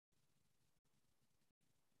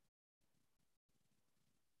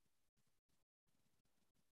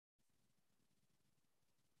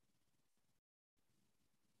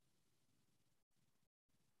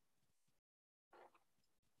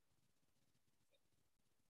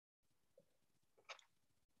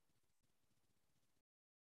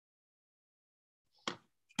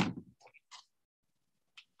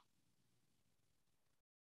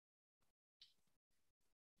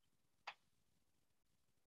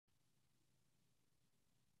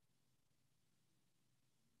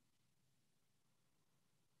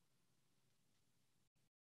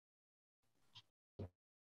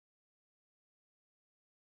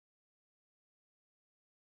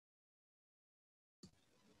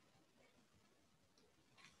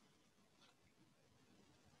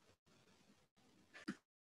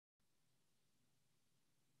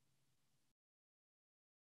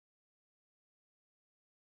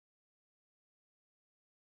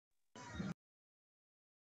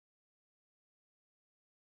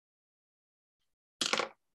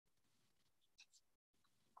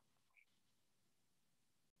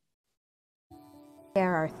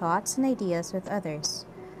share our thoughts and ideas with others,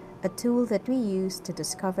 a tool that we use to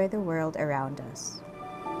discover the world around us.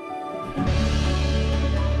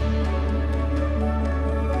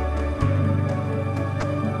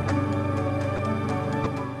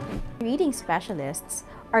 Reading specialists,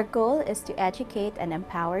 our goal is to educate and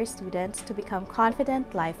empower students to become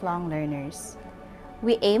confident lifelong learners.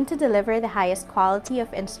 We aim to deliver the highest quality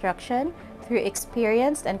of instruction through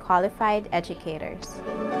experienced and qualified educators.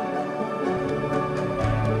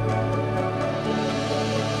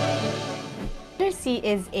 Literacy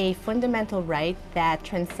is a fundamental right that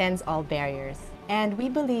transcends all barriers. And we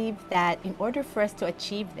believe that in order for us to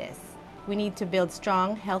achieve this, we need to build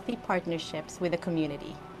strong, healthy partnerships with the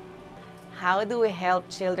community. How do we help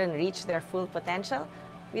children reach their full potential?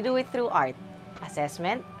 We do it through art,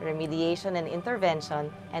 assessment, remediation and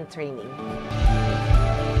intervention, and training.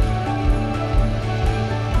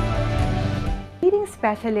 Reading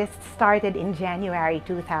Specialists started in January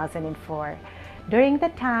 2004. During the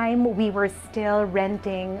time, we were still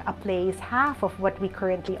renting a place half of what we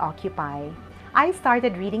currently occupy. I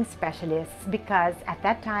started Reading Specialists because at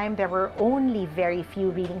that time there were only very few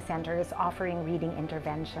reading centers offering reading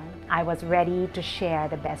intervention. I was ready to share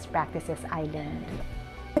the best practices I learned.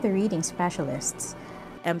 The Reading Specialists,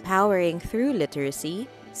 empowering through literacy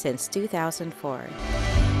since 2004.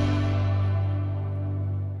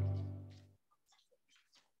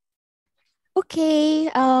 Okay,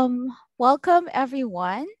 welcome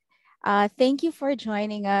everyone. Thank you for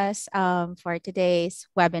joining us for today's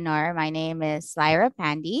webinar. My name is Lyra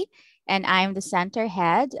Pandy, and I'm the center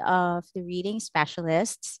head of the Reading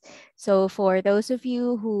Specialists. So for those of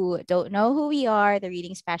you who don't know who we are, the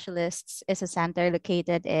Reading Specialists is a center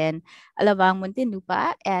located in Alabang,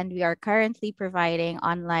 Muntinlupa, and we are currently providing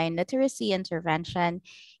online literacy intervention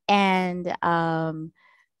and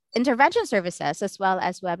intervention services, as well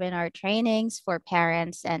as webinar trainings for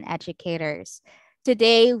parents and educators.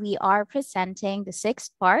 Today, we are presenting the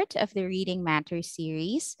sixth part of the Reading Matters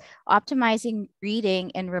series, Optimizing Reading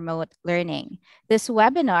in Remote Learning. This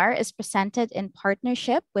webinar is presented in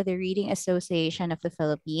partnership with the Reading Association of the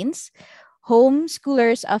Philippines,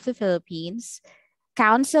 Homeschoolers of the Philippines,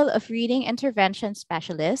 Council of Reading Intervention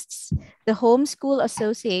Specialists, the Homeschool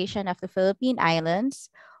Association of the Philippine Islands,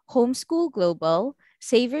 Homeschool Global,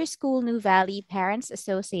 Xavier School New Valley Parents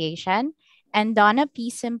Association, and Donna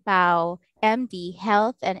P. Simpao, MD,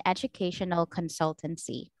 Health and Educational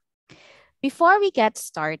Consultancy. Before we get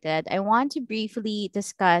started, I want to briefly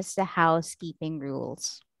discuss the housekeeping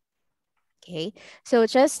rules. Okay, so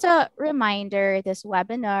just a reminder, this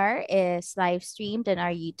webinar is live streamed on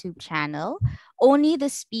our YouTube channel. Only the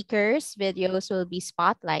speakers' videos will be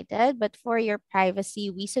spotlighted, but for your privacy,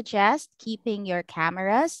 we suggest keeping your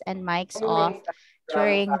cameras and mics off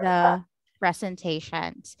during the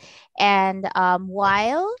presentations. And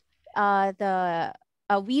while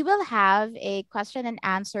we will have a question and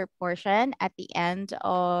answer portion at the end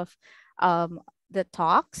of the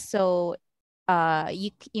talk. So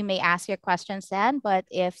you may ask your questions then, but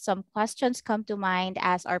if some questions come to mind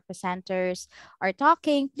as our presenters are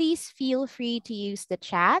talking, please feel free to use the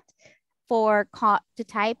chat to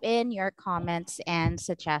type in your comments and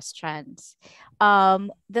suggestions. The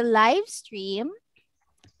live stream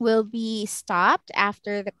will be stopped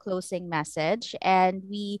after the closing message, and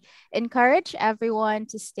we encourage everyone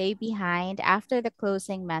to stay behind after the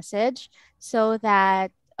closing message so that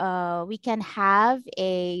we can have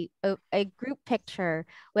a group picture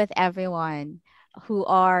with everyone who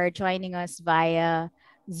are joining us via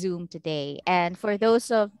Zoom today. And for those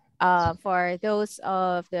of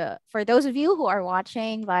you who are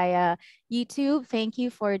watching via YouTube, thank you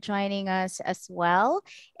for joining us as well.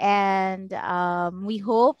 And we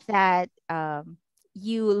hope that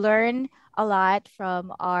you learn a lot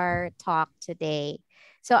from our talk today.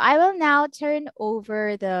 So I will now turn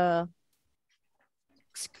over the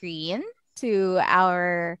screen to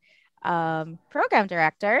our program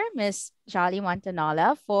director, Ms. Jolly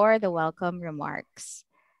Montanola, for the welcome remarks.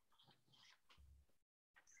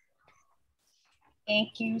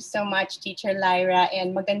 Thank you so much, Teacher Lyra,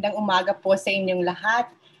 and magandang umaga po sa inyong lahat.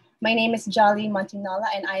 My name is Jolly Montanola,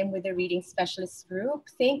 and I am with the Reading Specialist Group.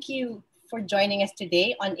 Thank you for joining us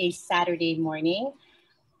today on a Saturday morning.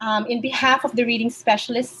 In behalf of the Reading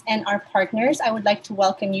Specialists and our partners, I would like to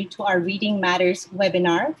welcome you to our Reading Matters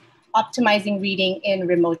webinar, Optimizing Reading in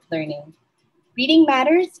Remote Learning. Reading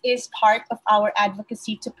Matters is part of our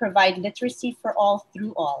advocacy to provide literacy for all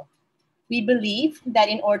through all. We believe that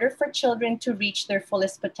in order for children to reach their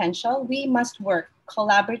fullest potential, we must work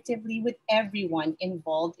collaboratively with everyone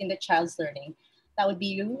involved in the child's learning. That would be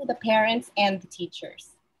you, the parents, and the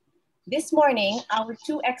teachers. This morning, our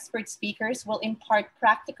two expert speakers will impart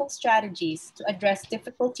practical strategies to address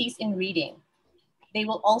difficulties in reading. They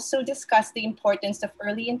will also discuss the importance of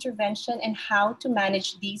early intervention and how to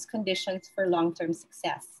manage these conditions for long-term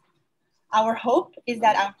success. Our hope is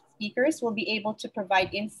that our speakers will be able to provide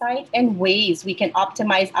insight and ways we can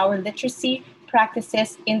optimize our literacy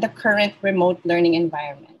practices in the current remote learning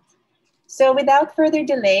environment. So without further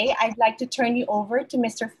delay, I'd like to turn you over to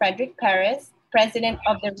Mr. Frederick Perez, President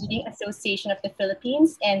of the Reading Association of the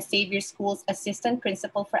Philippines and Xavier School's Assistant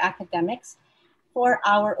Principal for Academics, for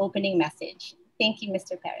our opening message. Thank you,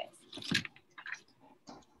 Mr. Perez.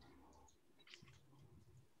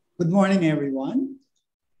 Good morning, everyone.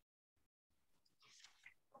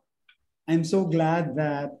 I'm so glad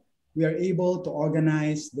that we are able to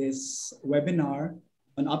organize this webinar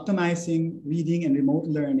on optimizing reading and remote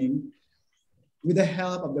learning with the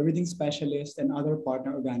help of the reading specialists and other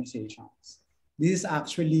partner organizations. This is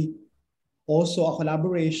actually also a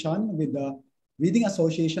collaboration with the Reading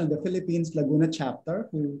Association of the Philippines Laguna chapter,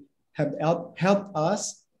 who have helped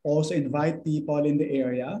us also invite people in the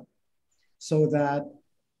area so that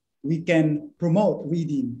we can promote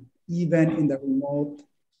reading even in the remote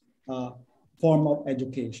form of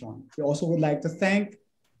education. We also would like to thank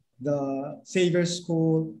the Xavier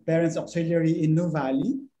School Parents Auxiliary in New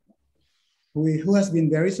Valley, who has been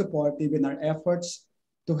very supportive in our efforts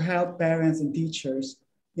to help parents and teachers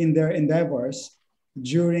in their endeavors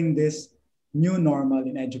during this new normal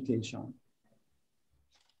in education.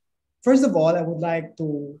 First of all, I would like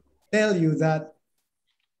to tell you that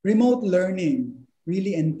remote learning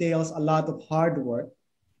really entails a lot of hard work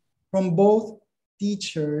from both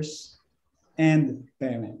teachers and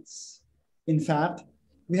parents. In fact,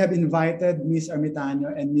 we have invited Ms.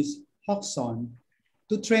 Ermitaño and Ms. Hoxon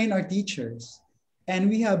to train our teachers. And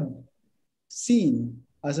we have seen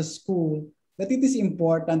as a school that it is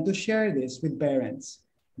important to share this with parents.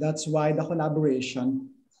 That's why the collaboration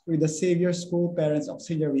with the Xavier School Parents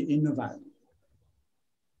Auxiliary in Noval.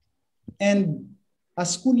 And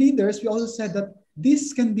as school leaders, we also said that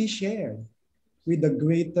this can be shared with a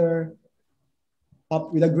greater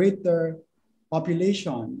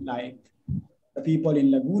population, like the people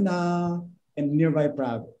in Laguna and nearby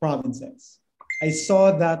provinces. I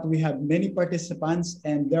saw that we have many participants,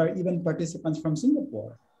 and there are even participants from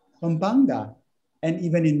Singapore, Pampanga, and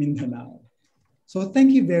even in Mindanao. So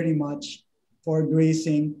thank you very much for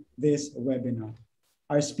gracing this webinar.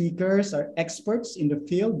 Our speakers are experts in the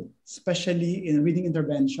field, especially in reading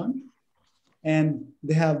intervention, and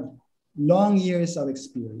they have long years of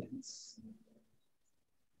experience.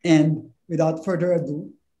 And without further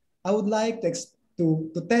ado, I would like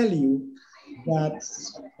to tell you that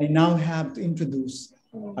I now have to introduce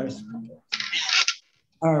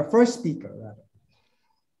our first speaker. Rather.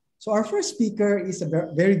 So our first speaker is a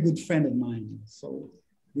very good friend of mine. So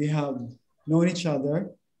we have known each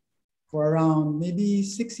other for around maybe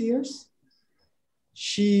 6 years.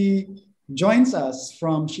 She joins us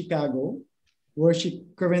from Chicago, where she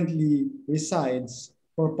currently resides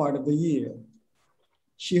for part of the year.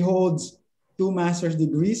 She holds 2 master's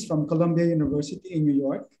degrees from Columbia University in New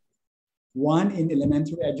York, one in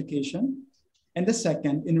elementary education, and the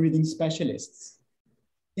second in reading specialists.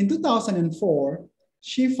 In 2004,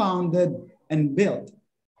 she founded and built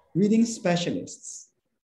Reading Specialists,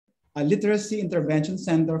 a literacy intervention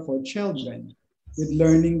center for children with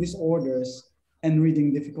learning disorders and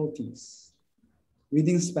reading difficulties.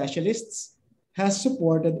 Reading Specialists has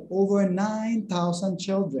supported over 9,000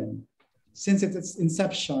 children since its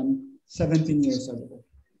inception 17 years ago.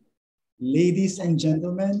 Ladies and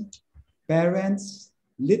gentlemen, parents,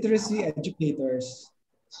 literacy educators,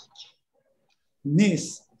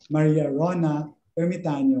 Miss Maria Rona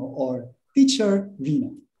Ermitaño, or Teacher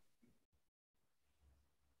Rina.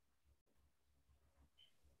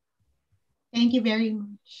 Thank you very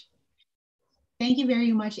much. Thank you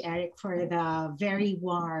very much, Eric, for the very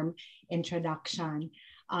warm introduction.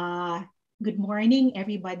 Good morning,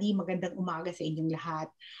 everybody. Magandang umaga sa inyong lahat.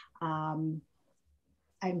 I'm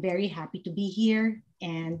very happy to be here,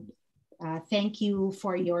 and thank you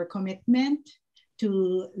for your commitment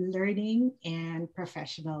to learning and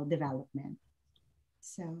professional development.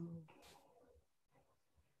 So,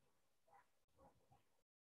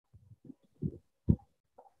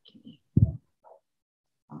 okay.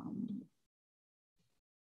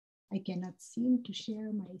 I cannot seem to share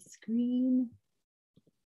my screen.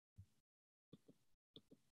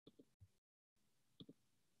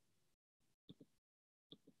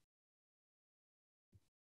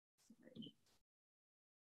 Sorry.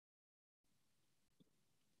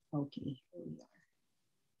 Okay, here we are.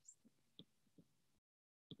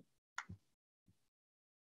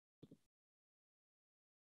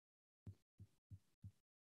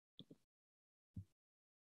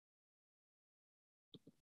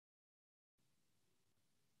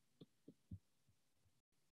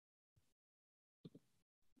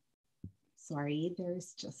 Sorry,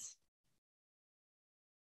 there's just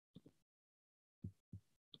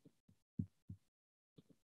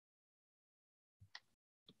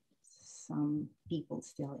some people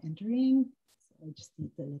still entering, so I just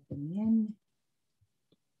need to let them in.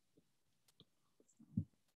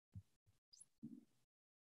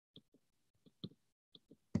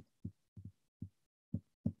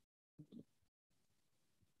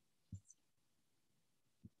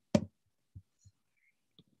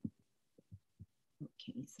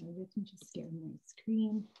 Okay, so let me just share my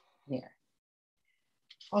screen there.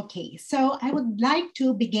 Okay, so I would like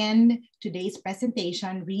to begin today's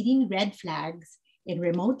presentation reading red flags in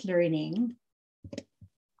remote learning.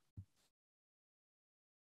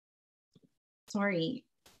 Sorry,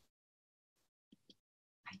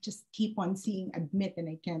 I just keep on seeing admit and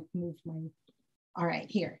I can't move my, all right,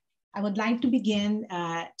 here. I would like to begin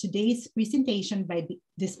today's presentation by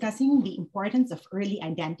discussing the importance of early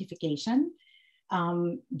identification,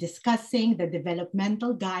 discussing the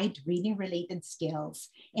developmental guide to reading related skills,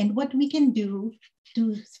 and what we can do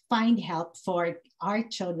to find help for our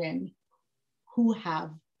children who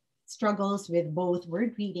have struggles with both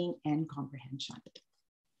word reading and comprehension.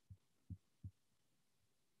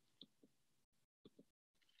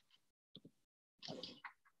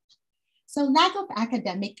 So lack of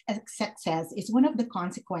academic success is one of the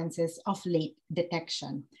consequences of late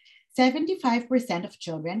detection. 75% of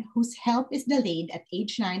children whose help is delayed at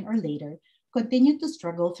age 9 or later continue to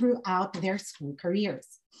struggle throughout their school careers.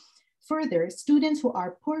 Further, students who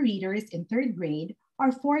are poor readers in 3rd grade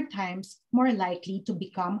are 4 times more likely to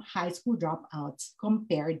become high school dropouts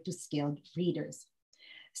compared to skilled readers.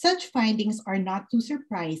 Such findings are not too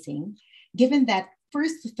surprising, given that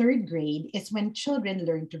 1st to 3rd grade is when children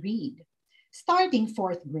learn to read. Starting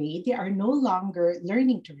 4th grade, they are no longer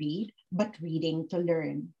learning to read, but reading to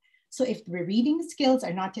learn. So if the reading skills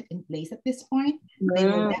are not yet in place at this point, they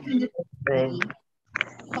will definitely be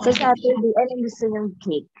So Saturday, anong gusto niyong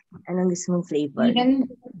cake? Anong gusto mong flavor? even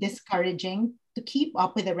discouraging to keep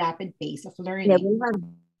up with the rapid pace of learning. Yeah, we'll have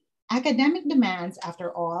Academic demands,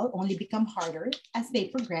 after all, only become harder as they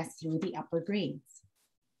progress through the upper grades.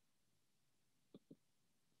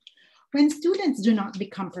 When students do not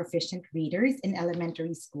become proficient readers in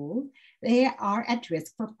elementary school, they are at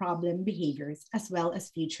risk for problem behaviors as well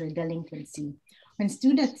as future delinquency. When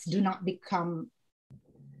students do not become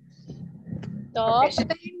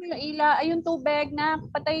patayin mo yung yung tubig na,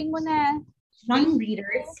 patayin mo na.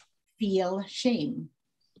 non-readers feel shame.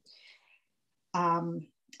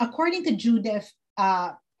 According to Judith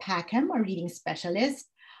Packham, a reading specialist,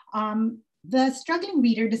 the struggling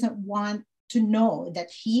reader doesn't want to know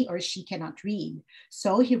that he or she cannot read.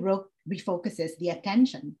 So he refocuses the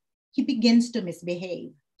attention. He begins to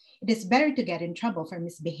misbehave. It is better to get in trouble for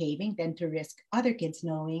misbehaving than to risk other kids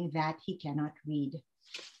knowing that he cannot read.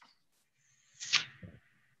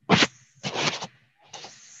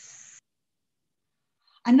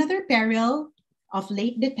 Another peril of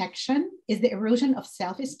late detection is the erosion of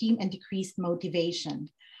self-esteem and decreased motivation.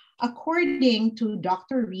 According to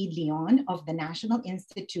Dr. Reed Leon of the National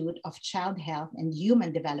Institute of Child Health and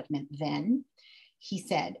Human Development then, he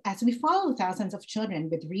said, as we follow thousands of children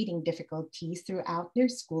with reading difficulties throughout their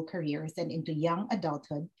school careers and into young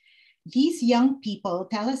adulthood, these young people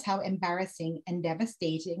tell us how embarrassing and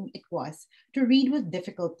devastating it was to read with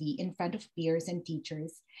difficulty in front of peers and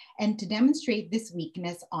teachers and to demonstrate this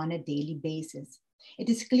weakness on a daily basis. It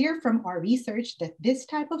is clear from our research that this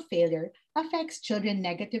type of failure affects children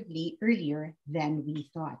negatively earlier than we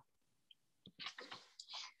thought.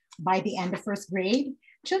 By the end of 1st grade,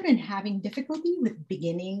 children having difficulty with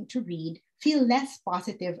beginning to read feel less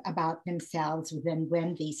positive about themselves than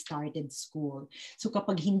when they started school. So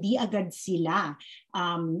kapag hindi agad sila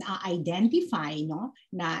identify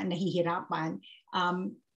na nahihirapan,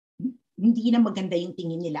 hindi na maganda yung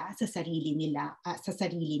tingin nila sa sarili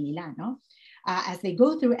nila, no? As they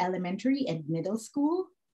go through elementary and middle school,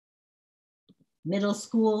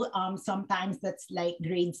 sometimes that's like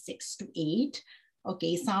grade 6 to 8.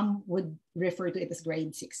 Okay, some would refer to it as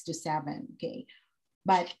grade 6 to 7. Okay,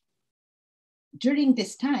 but during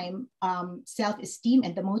this time, self-esteem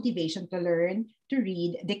and the motivation to learn to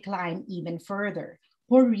read decline even further.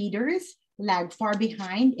 Poor readers lag far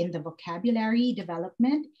behind in the vocabulary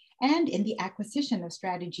development and in the acquisition of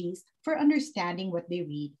strategies for understanding what they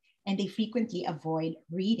read, and they frequently avoid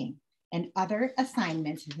reading and other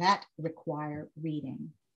assignments that require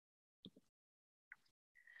reading.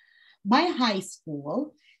 By high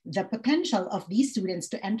school, the potential of these students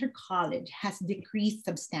to enter college has decreased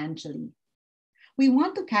substantially. We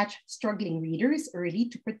want to catch struggling readers early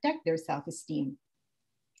to protect their self-esteem.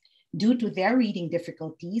 Due to their reading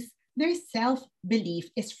difficulties, their self-belief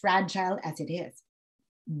is fragile as it is.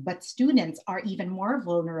 But students are even more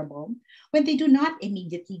vulnerable when they do not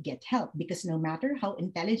immediately get help, because no matter how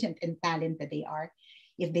intelligent and talented they are,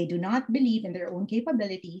 if they do not believe in their own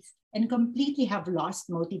capabilities and completely have lost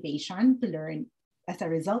motivation to learn as a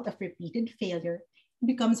result of repeated failure, it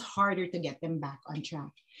becomes harder to get them back on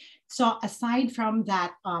track. So aside from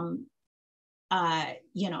that,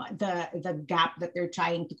 the gap that they're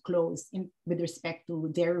trying to close with respect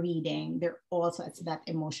to their reading, there also it's that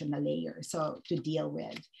emotional layer so to deal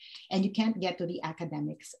with, and you can't get to the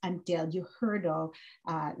academics until you hurdle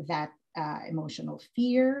that emotional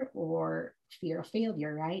fear or fear of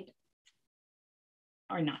failure, right,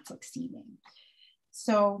 or not succeeding.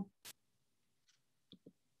 So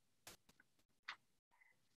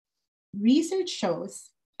research shows,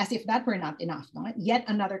 as if that were not enough, no? Yet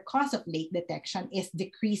another cause of late detection is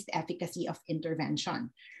decreased efficacy of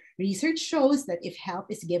intervention. Research shows that if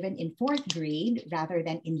help is given in 4th grade rather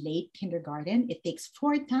than in late kindergarten, it takes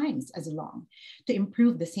 4 times as long to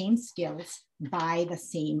improve the same skills by the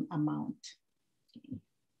same amount.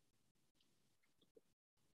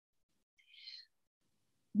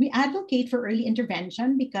 We advocate for early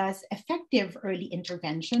intervention because effective early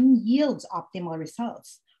intervention yields optimal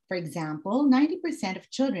results. For example, 90%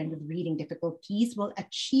 of children with reading difficulties will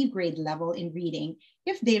achieve grade level in reading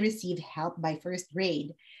if they receive help by 1st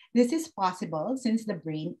grade. This is possible since the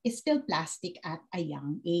brain is still plastic at a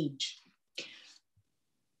young age.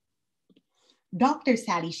 Dr.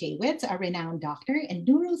 Sally Shaywitz, a renowned doctor and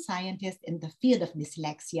neuroscientist in the field of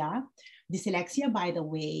dyslexia. Dyslexia, by the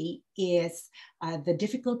way, is the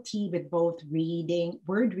difficulty with both reading,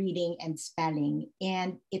 word reading and spelling,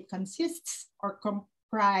 and it consists or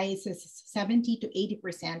comprises 70 to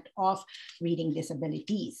 80% of reading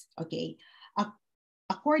disabilities, okay?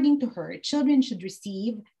 According to her, children should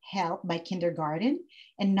receive help by kindergarten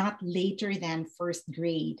and not later than 1st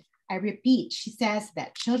grade. I repeat, she says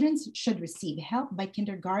that children should receive help by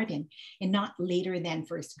kindergarten and not later than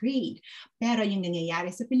 1st grade. Pero yung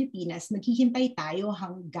nangyayari sa Pilipinas, naghihintay tayo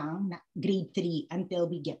hanggang grade 3 until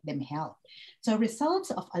we get them help. So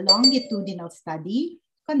results of a longitudinal study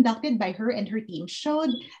conducted by her and her team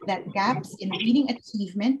showed that gaps in reading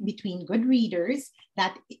achievement between good readers,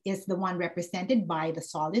 that is the one represented by the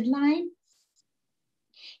solid line,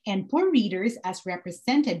 and poor readers, as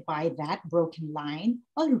represented by that broken line,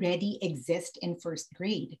 already exist in 1st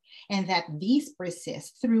grade, and that these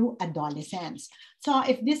persist through adolescence. So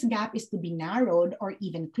if this gap is to be narrowed or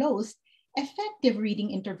even closed, effective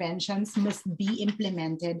reading interventions must be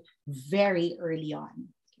implemented very early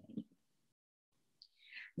on.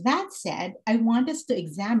 That said, I want us to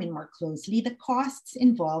examine more closely the costs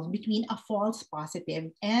involved between a false positive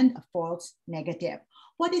and a false negative.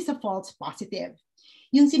 What is a false positive?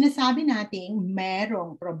 Yung sinasabi nating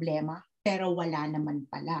merong problema pero wala naman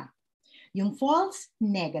pala. Yung false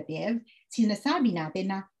negative, sinasabi natin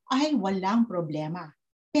na ay walang problema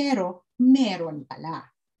pero meron pala.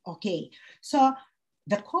 Okay, so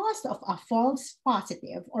the cost of a false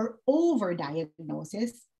positive or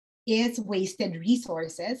overdiagnosis is wasted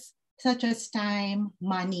resources such as time,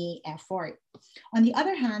 money, effort. On the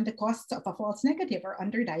other hand, the costs of a false negative or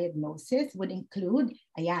underdiagnosis would include,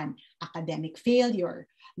 academic failure,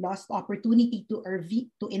 lost opportunity to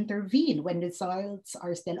intervene when results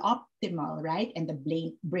are still optimal, right? And the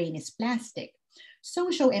brain is plastic.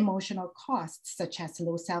 Socio-emotional costs such as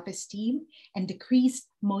low self-esteem and decreased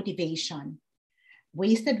motivation.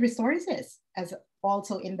 Wasted resources, as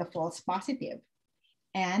also in the false positive.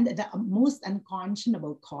 And the most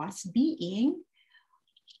unconscionable cost being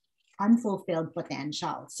unfulfilled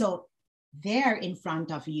potential. So there in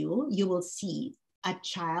front of you, you will see a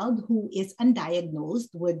child who is undiagnosed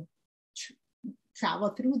would travel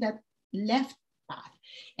through that left path.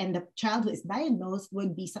 And the child who is diagnosed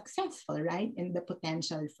would be successful, right? And the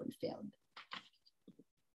potential fulfilled.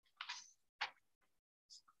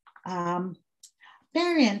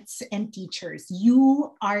 Parents and teachers,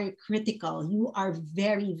 you are critical. You are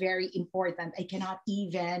very, very important. I cannot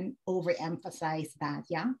even overemphasize that,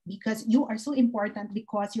 yeah? Because you are so important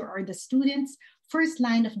because you are the students' first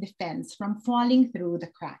line of defense from falling through the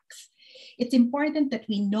cracks. It's important that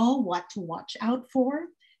we know what to watch out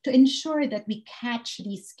for to ensure that we catch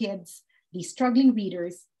these kids, these struggling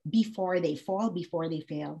readers, before they fall, before they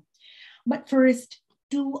fail. But first,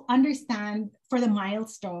 to understand for the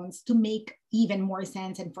milestones to make even more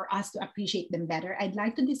sense and for us to appreciate them better, I'd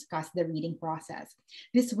like to discuss the reading process.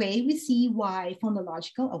 This way, we see why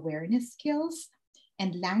phonological awareness skills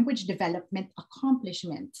and language development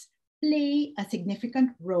accomplishments play a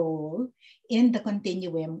significant role in the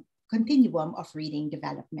continuum of reading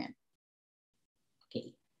development.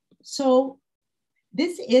 Okay, So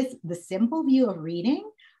this is the simple view of reading,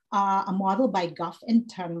 a model by Goff and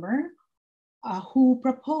Tunmer, who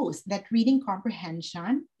proposed that reading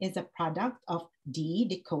comprehension is a product of D,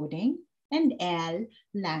 decoding, and L,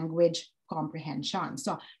 language comprehension.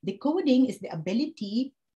 So decoding is the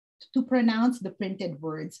ability to pronounce the printed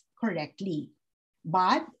words correctly.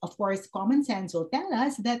 But of course, common sense will tell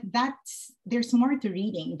us that there's more to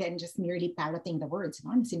reading than just merely parroting the words.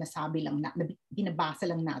 No? Sinasabi lang binabasa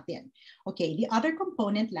lang natin. Okay, the other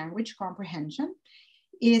component, language comprehension,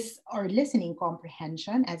 is, or listening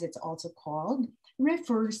comprehension, as it's also called,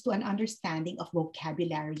 refers to an understanding of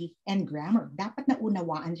vocabulary and grammar. Dapat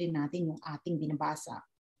naunawaan rin natin yung ating binabasa.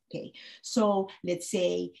 Okay, so let's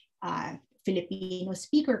say, Filipino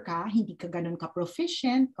speaker ka, hindi ka ganun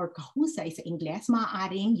ka-proficient or kahusay sa Ingles,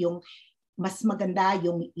 maaaring yung mas maganda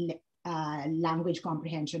yung language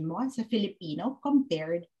comprehension mo sa Filipino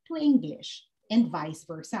compared to English, and vice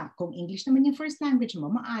versa. Kung English naman yung first language mo,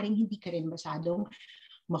 maaaring hindi ka rin masyadong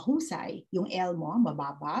mahusay, yung L mo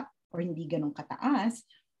mababa or hindi ganun kataas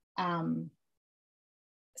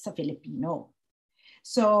sa Filipino.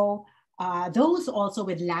 So, those also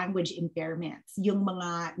with language impairments, yung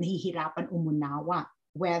mga nahihirapan umunawa,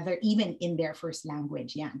 whether even in their first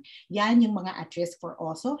language, yan yung mga at risk for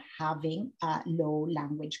also having low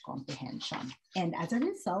language comprehension. And as a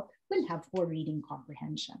result, will have poor reading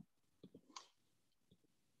comprehension.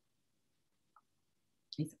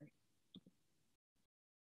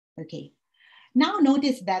 Okay. Now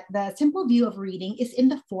notice that the simple view of reading is in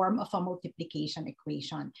the form of a multiplication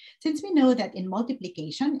equation. Since we know that in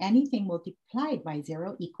multiplication, anything multiplied by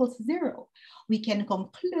 0 equals 0, we can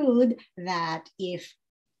conclude that if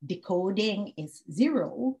decoding is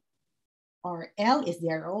 0, or L is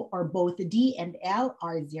 0, or both D and L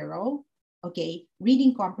are 0, okay,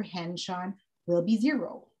 reading comprehension will be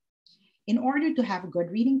 0. In order to have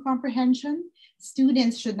good reading comprehension,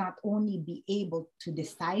 students should not only be able to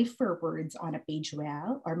decipher words on a page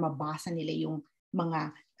well, or mabasa nila yung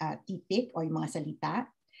mga titik o yung mga salita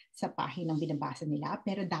sa pahinang binabasa nila,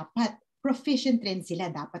 pero dapat proficient rin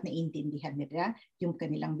sila, dapat naiintindihan nila yung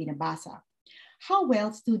kanilang binabasa. How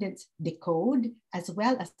well students decode as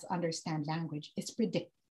well as understand language is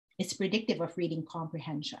predictive of reading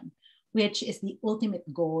comprehension, which is the ultimate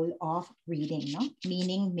goal of reading, no?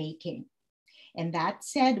 Meaning making. And that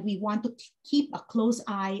said, we want to keep a close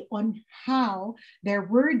eye on how their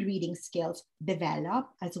word reading skills develop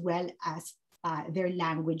as well as their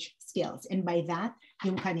language skills. And by that,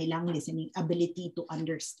 yung kanilang listening ability to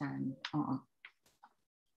understand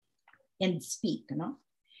and speak. No?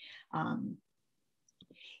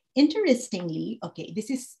 Interestingly, okay, this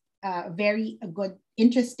is a good,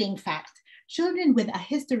 interesting fact. Children with a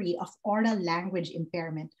history of oral language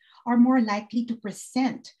impairment are more likely to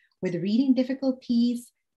present with reading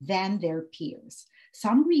difficulties than their peers.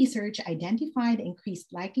 Some research identified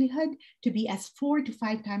increased likelihood to be as 4 to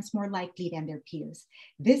 5 times more likely than their peers.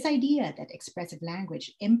 This idea that expressive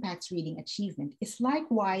language impacts reading achievement is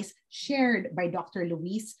likewise shared by Dr.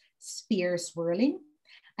 Louise Spears-Werling,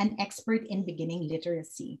 an expert in beginning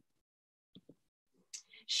literacy.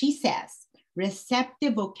 She says,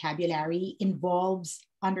 receptive vocabulary involves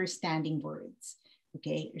understanding words.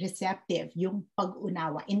 Okay, receptive, yung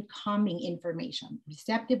pag-unawa, incoming information.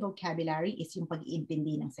 Receptive vocabulary is yung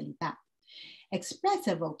pag-iintindi ng salita.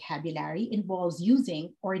 Expressive vocabulary involves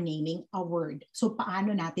using or naming a word. So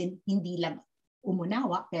paano natin hindi lang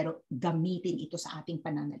umunawa, pero gamitin ito sa ating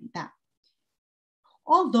pananalita.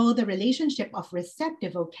 Although the relationship of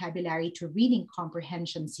receptive vocabulary to reading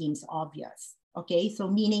comprehension seems obvious. Okay, so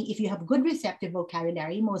meaning if you have good receptive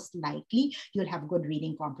vocabulary, most likely you'll have good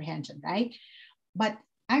reading comprehension, right? But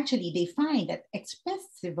actually, they find that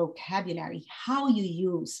expressive vocabulary, how you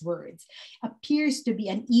use words, appears to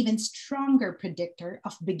be an even stronger predictor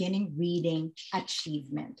of beginning reading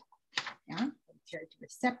achievement, yeah, compared to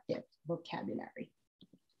receptive vocabulary.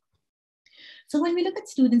 So when we look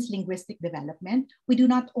at students' linguistic development, we do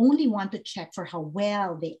not only want to check for how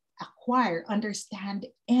well they acquire, understand,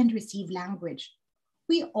 and receive language.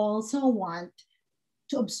 We also want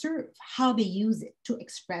to observe how they use it to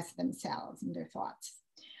express themselves and their thoughts,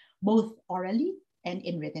 both orally and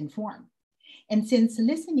in written form. And since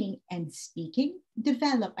listening and speaking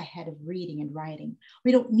develop ahead of reading and writing,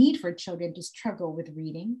 we don't need for children to struggle with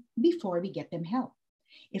reading before we get them help.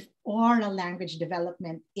 If oral language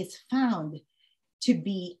development is found to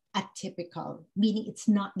be atypical, meaning it's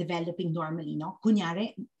not developing normally, no?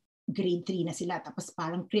 Kunyari, grade 3 na sila, tapos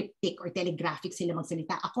parang cryptic or telegraphic sila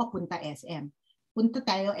magsalita. Ako, punta SM. Punta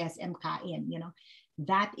tayo SM kain, you know,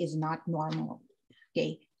 that is not normal,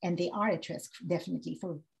 okay? And they are at risk definitely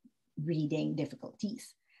for reading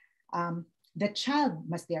difficulties. The child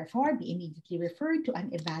must therefore be immediately referred to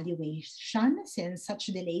an evaluation, since such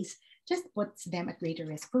delays just puts them at greater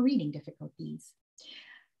risk for reading difficulties.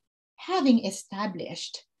 Having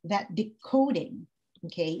established that decoding,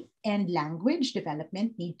 okay, and language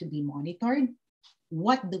development need to be monitored,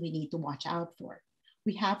 what do we need to watch out for?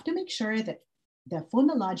 We have to make sure that the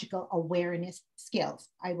phonological awareness skills,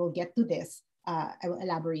 I will get to this, I will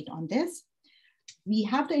elaborate on this. We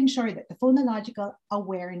have to ensure that the phonological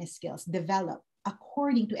awareness skills develop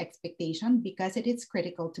according to expectation, because it is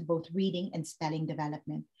critical to both reading and spelling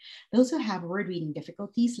development. Those who have word reading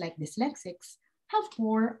difficulties, like dyslexics, have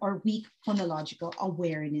poor or weak phonological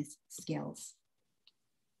awareness skills.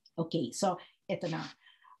 Okay, so ito na.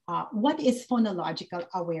 What is phonological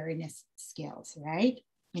awareness skills, right?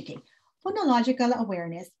 Okay, phonological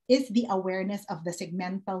awareness is the awareness of the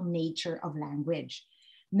segmental nature of language.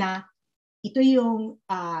 Na ito yung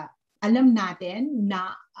alam natin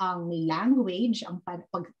na ang language, ang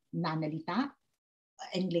pagnanalita,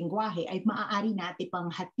 ang lengguwahe ay maaari natin pang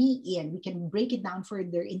hatiin. We can break it down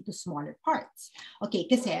further into smaller parts. Okay,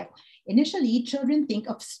 kasi initially, children think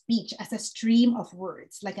of speech as a stream of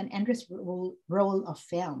words, like an endless roll of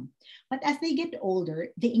film. But as they get older,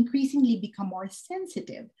 they increasingly become more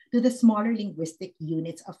sensitive to the smaller linguistic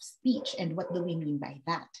units of speech. And what do we mean by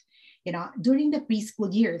that? You know, during the preschool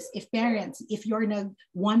years, if you're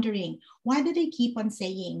wondering, why do they keep on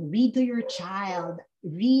saying, read to your child,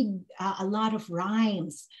 read a lot of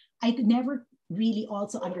rhymes? I never really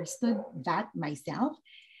also understood that myself,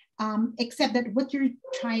 except that what you're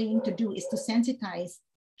trying to do is to sensitize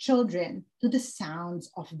children to the sounds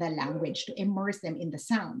of the language, to immerse them in the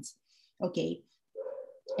sounds, okay?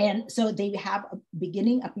 And so they have a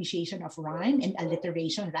beginning appreciation of rhyme and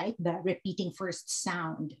alliteration, right? The repeating first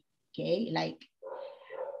sound. Okay, like,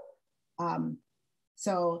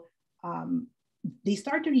 they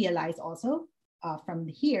start to realize also from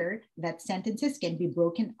here that sentences can be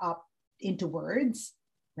broken up into words,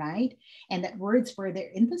 right? And that words further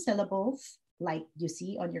into syllables, like you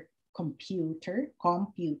see on your computer,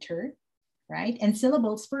 right? And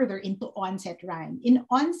syllables further into onset rhyme.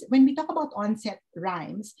 When we talk about onset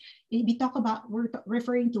rhymes, we're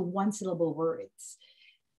referring to one syllable words.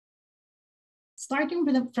 Starting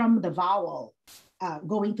from the vowel,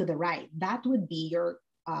 going to the right, that would be your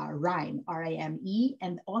rhyme, R-I-M-E,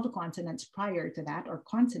 and all the consonants prior to that, or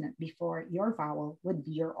consonant before your vowel, would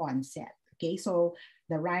be your onset. Okay, so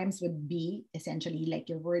the rhymes would be essentially like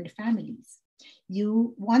your word families.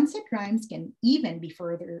 Onset rhymes can even be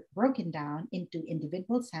further broken down into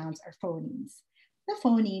individual sounds or phonemes. The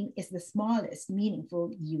phoneme is the smallest meaningful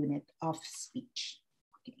unit of speech.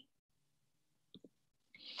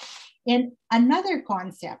 And another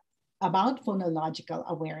concept about phonological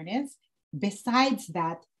awareness, besides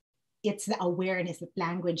that, it's the awareness that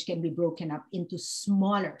language can be broken up into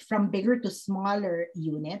from bigger to smaller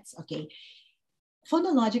units, okay?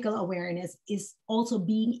 Phonological awareness is also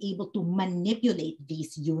being able to manipulate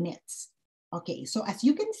these units. Okay, so as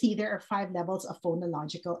you can see, there are 5 levels of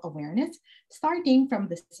phonological awareness, starting from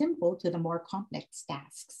the simple to the more complex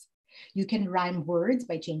tasks. You can rhyme words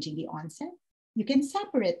by changing the onset. You can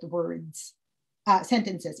separate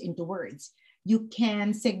sentences into words. You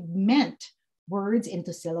can segment words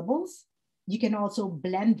into syllables. You can also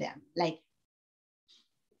blend them. Like,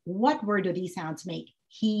 what word do these sounds make?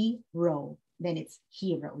 Hero. Then it's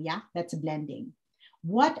hero, yeah? That's blending.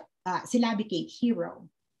 What syllabicate hero?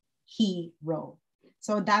 Hero.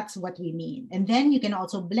 So that's what we mean. And then you can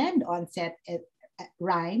also blend onset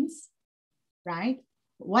rhymes, right?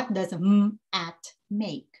 What does at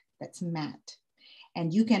make? That's mat.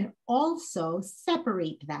 And you can also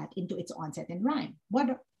separate that into its onset and rhyme.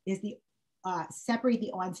 What is the separate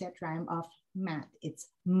the onset rhyme of mat? It's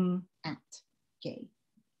at. Okay.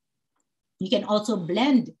 You can also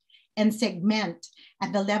blend and segment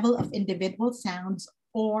at the level of individual sounds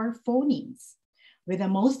or phonemes, with the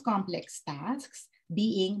most complex tasks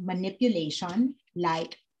being manipulation,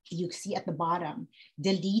 like you see at the bottom,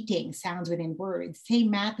 deleting sounds within words. Say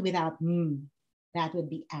mat without that would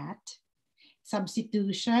be at.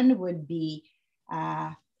 Substitution would be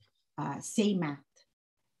say mat.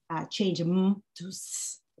 Change to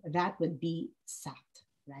s, that would be sat,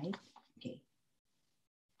 right? Okay.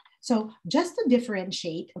 So just to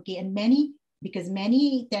differentiate, okay, and because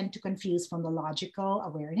many tend to confuse phonological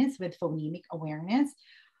awareness with phonemic awareness.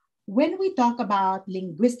 When we talk about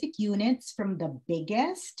linguistic units from the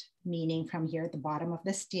biggest, meaning from here at the bottom of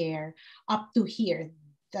the stair, up to here,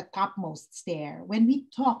 the topmost stair, when we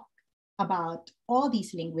talk about all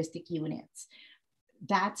these linguistic units,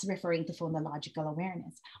 that's referring to phonological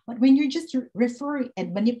awareness. But when you're just referring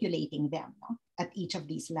and manipulating them, at each of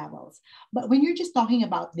these levels. But when you're just talking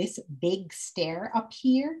about this big stair up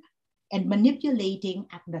here and manipulating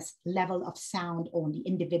at the level of sound only,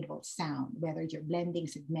 individual sound, whether you're blending,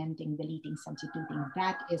 segmenting, deleting, substituting,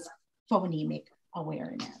 that is phonemic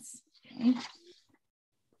awareness. Okay?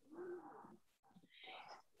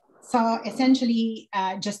 So essentially,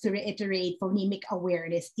 just to reiterate, phonemic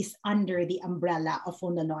awareness is under the umbrella of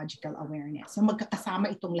phonological awareness. So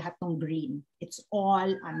magkakasama itong lahat ng green. It's all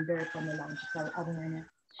under phonological awareness.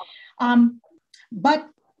 But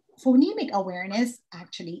phonemic awareness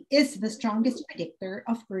actually is the strongest predictor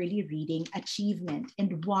of early reading achievement.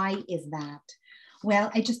 And why is that? Well,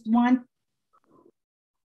 I just want,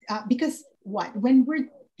 because what? When we're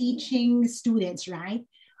teaching students, right?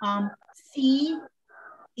 C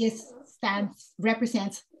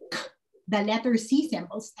represents k. The letter C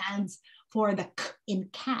symbol stands for the k in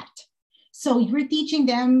cat. So you're teaching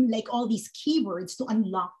them like all these keywords to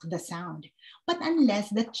unlock the sound. But unless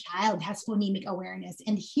the child has phonemic awareness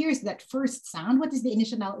and hears that first sound, what is the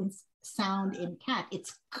initial sound in cat?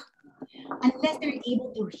 It's k. Unless they're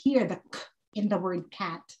able to hear the k in the word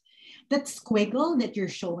cat, that squiggle that you're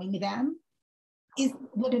showing them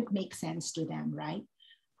wouldn't make sense to them, right?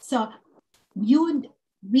 So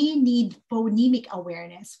we need phonemic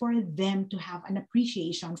awareness for them to have an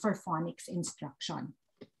appreciation for phonics instruction.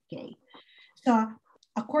 Okay, so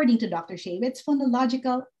according to Dr. Shaywitz,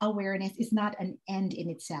 phonological awareness is not an end in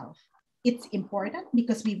itself. It's important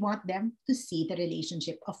because we want them to see the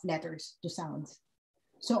relationship of letters to sounds.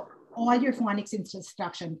 So all your phonics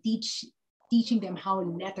instruction, teaching them how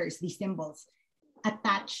letters, these symbols,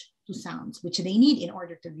 attach to sounds, which they need in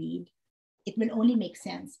order to read, it will only make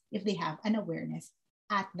sense if they have an awareness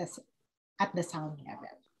at the sound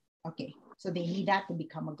level. Okay, so they need that to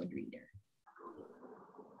become a good reader.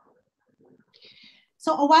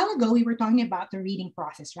 So a while ago, we were talking about the reading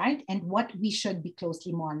process, right? And what we should be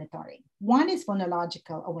closely monitoring. One is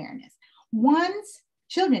phonological awareness. Once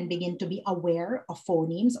children begin to be aware of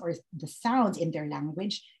phonemes or the sounds in their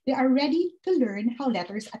language, they are ready to learn how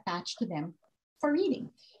letters attach to them for reading.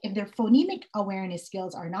 If their phonemic awareness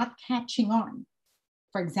skills are not catching on,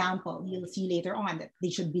 for example, you'll see later on that they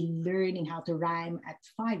should be learning how to rhyme at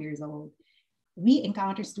 5 years old. We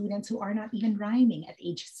encounter students who are not even rhyming at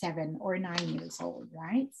age 7 or 9 years old,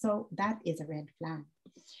 right? So that is a red flag.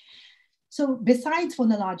 So besides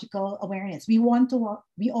phonological awareness, we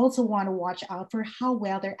also want to watch out for how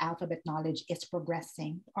well their alphabet knowledge is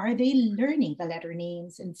progressing. Are they learning the letter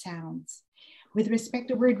names and sounds? With respect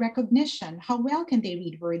to word recognition, how well can they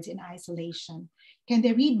read words in isolation? Can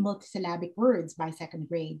they read multisyllabic words by 2nd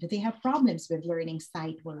grade? Do they have problems with learning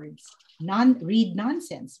sight words? Read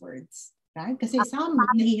nonsense words, right? Kasi some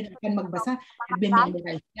nahihirapan magbasa,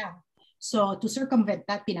 nagbe-memorize lang. So to circumvent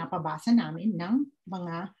that, pinapabasa namin ng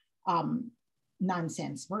mga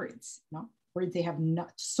nonsense words, no? Words they have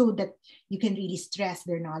not, so that you can really stress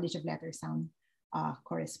their knowledge of letter sound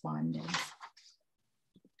correspondence.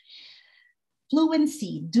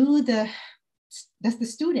 Fluency, does the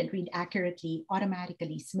student read accurately,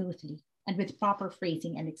 automatically, smoothly, and with proper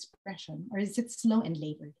phrasing and expression, or is it slow and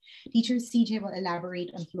labored? Teacher CJ will elaborate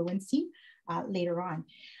on fluency later on.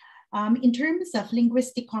 In terms of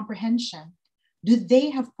linguistic comprehension, do they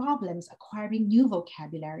have problems acquiring new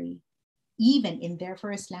vocabulary, even in their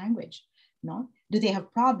first language? No? Do they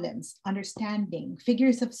have problems understanding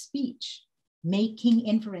figures of speech, making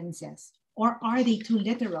inferences, or are they too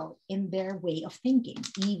literal in their way of thinking,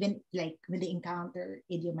 even like when they encounter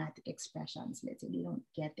idiomatic expressions, let's say they don't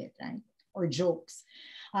get it, right? Or jokes.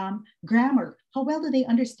 Grammar, how well do they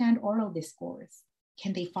understand oral discourse?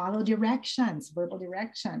 Can they follow directions, verbal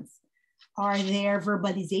directions? Are there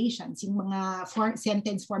verbalizations, yung mga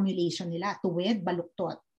sentence formulation nila, tuwid,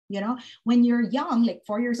 baluktot? You know, when you're young, like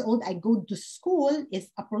 4 years old, I go to school is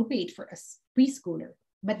appropriate for a preschooler,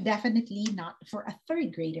 but definitely not for a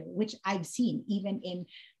 3rd grader, which I've seen even in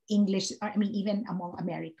English, I mean, even among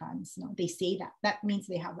Americans, no? They say that. That means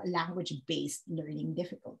they have a language-based learning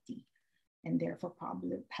difficulty and therefore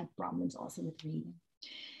have problems also with reading.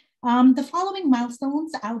 The following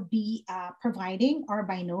milestones I'll be providing are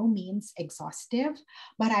by no means exhaustive,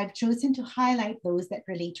 but I've chosen to highlight those that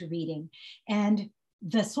relate to reading. And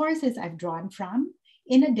the sources I've drawn from,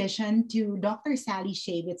 in addition to Dr. Sally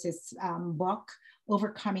Shaywitz's book,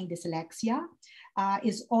 Overcoming Dyslexia,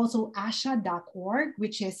 is also ASHA.org,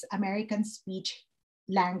 which is American Speech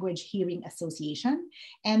Language Hearing Association,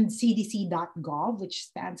 and CDC.gov, which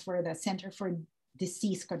stands for the Center for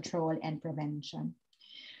Disease Control and Prevention.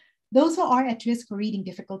 Those who are at risk for reading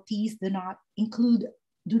difficulties do not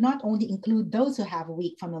only include those who have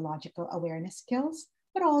weak phonological awareness skills,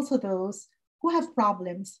 but also those who have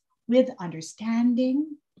problems with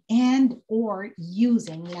understanding and or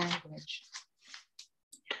using language.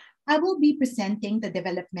 I will be presenting the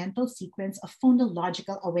developmental sequence of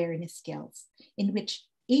phonological awareness skills, in which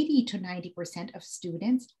 80 to 90% of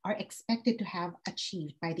students are expected to have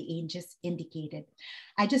achieved by the ages indicated.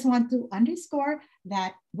 I just want to underscore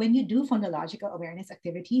that when you do phonological awareness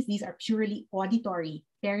activities, these are purely auditory.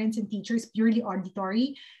 Parents and teachers, purely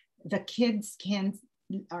auditory. The kids can,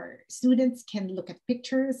 or students can look at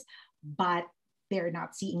pictures, but they're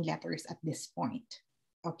not seeing letters at this point.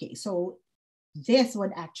 Okay, so this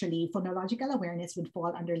would actually, phonological awareness would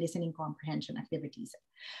fall under listening comprehension activities.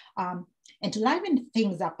 And to liven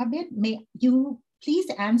things up a bit, may you please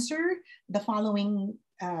answer the following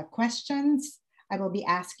questions I will be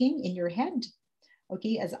asking in your head,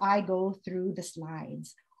 okay, as I go through the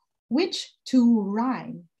slides. Which two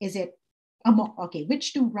rhyme? Is it, okay,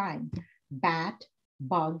 which two rhyme? Bat,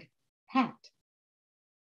 bug, hat.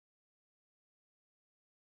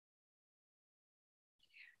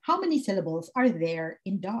 How many syllables are there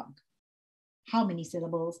in dog? How many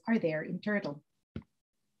syllables are there in turtle?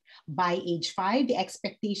 By age 5, the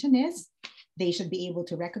expectation is they should be able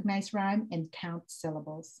to recognize rhyme and count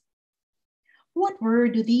syllables. What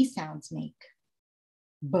word do these sounds make?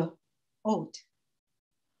 B, oat.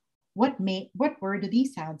 What word do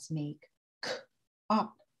these sounds make? K,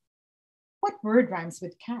 up. What word rhymes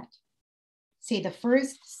with cat? Say the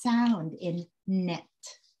first sound in net.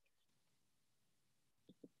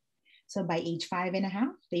 So by age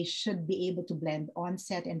 5.5, they should be able to blend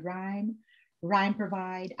onset and rhyme,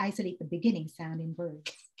 provide, isolate the beginning sound in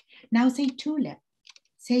words. Now say tulip.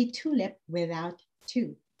 Say tulip without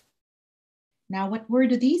two. Now what word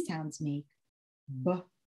do these sounds make? B,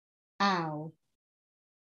 ow.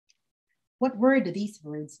 What word do these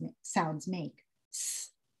sounds make? S,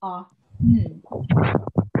 n.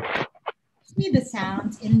 See the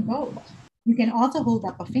sounds in both. You can also hold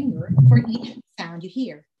up a finger for each sound you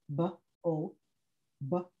hear. B, o,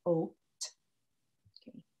 b, o, t.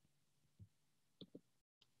 Okay.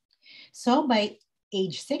 So by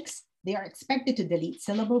age 6, they are expected to delete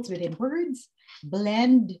syllables within words,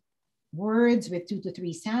 blend words with 2 to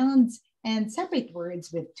 3 sounds, and separate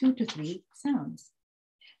words with 2 to 3 sounds.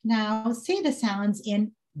 Now say the sounds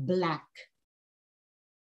in black.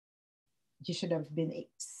 You should have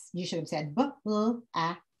said b, l,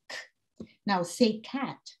 a, k. Now say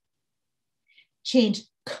cat. Change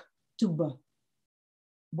k to b.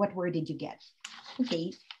 What word did you get?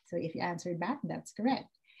 Okay, so if you answered back, that's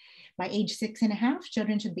correct. By age 6.5,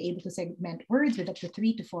 children should be able to segment words with up to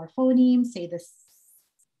 3 to 4 phonemes, say this,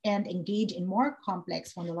 and engage in more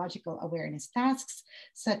complex phonological awareness tasks,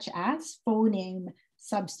 such as phoneme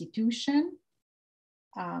substitution.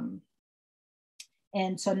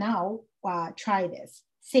 And so now try this.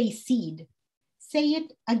 Say seed. Say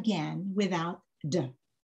it again without d.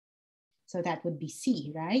 So that would be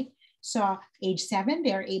C, right? So age 7,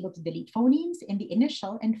 they are able to delete phonemes in the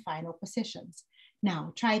initial and final positions.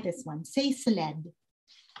 Now try this one. Say sled.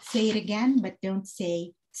 Say it again, but don't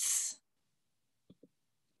say s.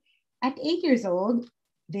 At 8 years old,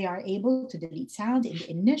 they are able to delete sound in the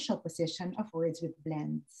initial position of words with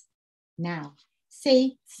blends. Now,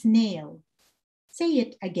 say snail. Say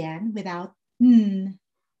it again without n.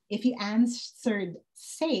 If you answered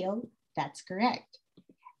sail, that's correct.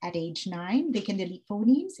 At age 9, they can delete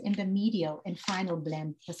phonemes in the medial and final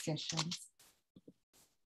blend positions.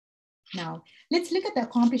 Now, let's look at the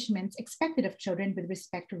accomplishments expected of children with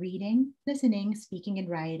respect to reading, listening, speaking, and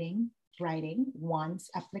writing once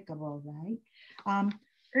applicable, right?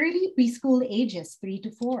 Early preschool ages 3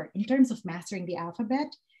 to 4, in terms of mastering the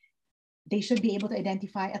alphabet, they should be able to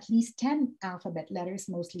identify at least 10 alphabet letters,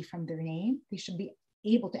 mostly from their name. They should be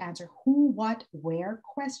able to answer who, what, where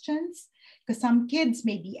questions, because some kids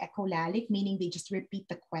may be echolalic, meaning they just repeat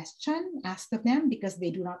the question asked of them because they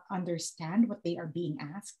do not understand what they are being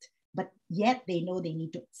asked, but yet they know they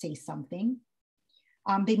need to say something.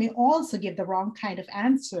 They may also give the wrong kind of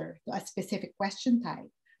answer to a specific question type.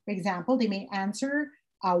 For example, they may answer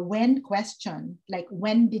a when question, like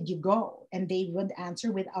when did you go? And they would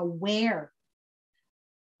answer with a where,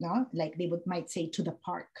 no? Like they might say to the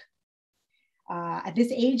park. At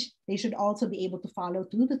this age, they should also be able to follow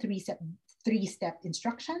 2 to 3-step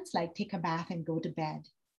instructions, like take a bath and go to bed.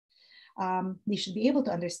 They should be able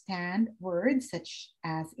to understand words such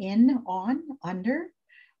as in, on, under,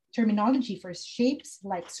 terminology for shapes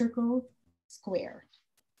like circle, square.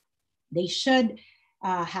 They should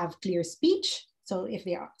have clear speech, So if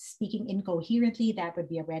they are speaking incoherently, that would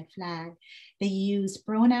be a red flag. They use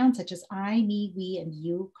pronouns such as I, me, we, and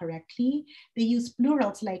you correctly. They use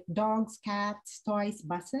plurals like dogs, cats, toys,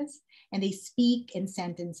 buses, and they speak in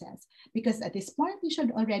sentences, because at this point, we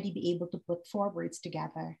should already be able to put four words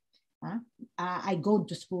together. I go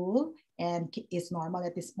to school and is normal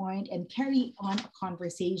at this point, and carry on a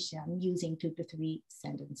conversation using 2 to 3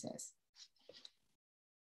 sentences.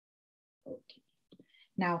 Okay.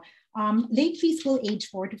 Now, late preschool age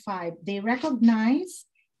 4 to 5, they recognize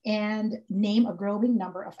and name a growing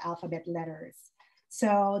number of alphabet letters.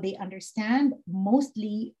 So they understand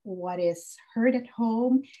mostly what is heard at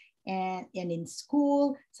home and in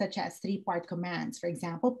school, such as 3-part commands. For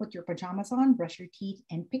example, put your pajamas on, brush your teeth,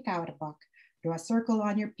 and pick out a book. Draw a circle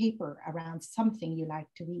on your paper around something you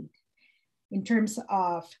like to read. In terms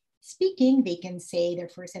of speaking, they can say their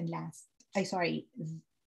first and last.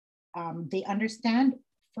 They understand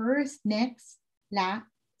first, next, last,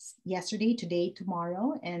 yesterday, today,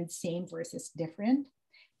 tomorrow, and same versus different.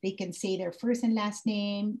 They can say their first and last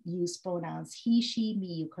name, use pronouns he, she, me,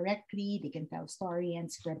 you correctly. They can tell story and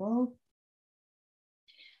scribble.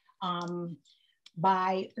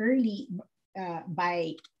 By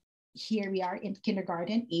here we are in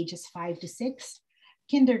kindergarten, ages 5 to 6.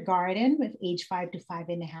 Kindergarten with age 5 to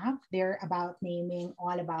 5.5, they're about naming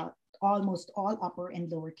almost all upper and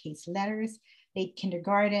lowercase letters. Late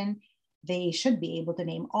kindergarten, they should be able to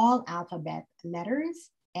name all alphabet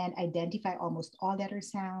letters and identify almost all letter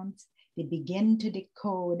sounds. They begin to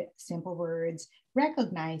decode simple words,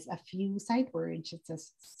 recognize a few sight words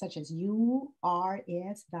such as you, are,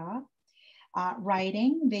 is, the.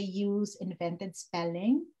 Writing, they use invented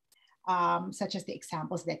spelling, such as the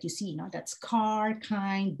examples that you see, that's car,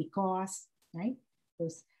 kind, because, right?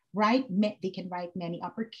 They can write many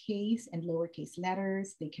uppercase and lowercase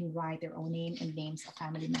letters. They can write their own name and names of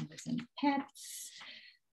family members and pets.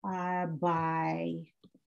 By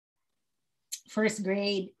first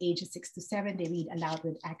grade, ages 6 to 7, they read aloud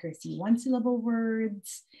with accuracy 1-syllable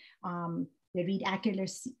words. They read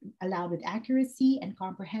aloud with accuracy and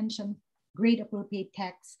comprehension, grade appropriate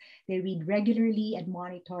text. They read regularly and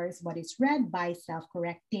monitors what is read by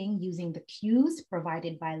self-correcting using the cues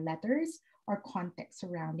provided by letters or context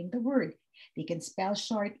surrounding the word. They can spell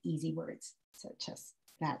short, easy words, such as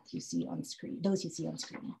those you see on screen.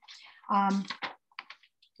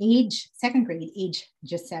 Second grade, age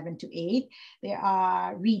just 7 to 8, they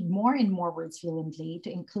read more and more words fluently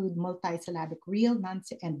to include multisyllabic real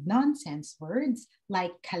and nonsense words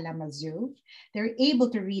like kalamazoo. They're able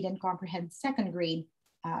to read and comprehend second grade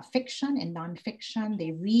fiction and nonfiction.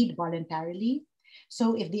 They read voluntarily.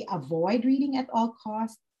 So if they avoid reading at all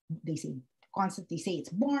costs, they constantly say it's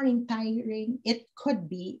boring, tiring, it could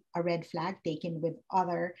be a red flag taken with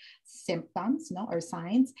other symptoms or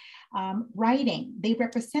signs. Writing, they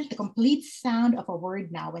represent the complete sound of a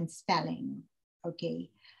word now when spelling, okay?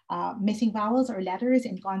 Missing vowels or letters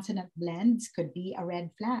in consonant blends could be a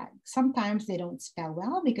red flag. Sometimes they don't spell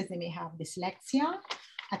well because they may have dyslexia,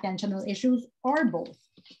 attentional issues, or both,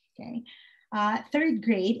 okay? Third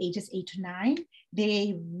grade, ages 8 to 9,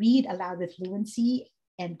 they read aloud with fluency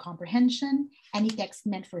and comprehension. Any text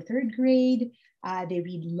meant for third grade. They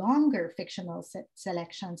read longer fictional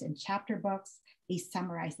selections in chapter books. They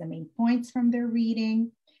summarize the main points from their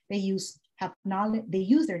reading. They use their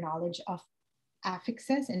knowledge of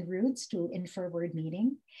affixes and roots to infer word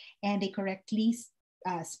meaning, and they correctly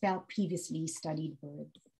spell previously studied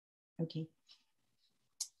words. Okay.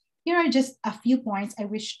 Here are just a few points I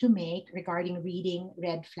wish to make regarding reading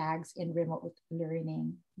red flags in remote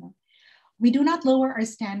learning. We do not lower our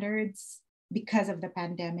standards because of the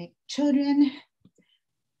pandemic.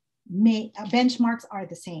 Benchmarks are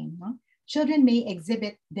the same. Children may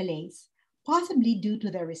exhibit delays, possibly due to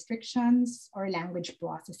the restrictions or language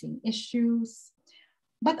processing issues.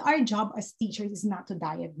 But our job as teachers is not to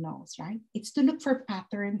diagnose, right? It's to look for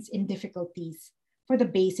patterns in difficulties for the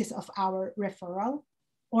basis of our referral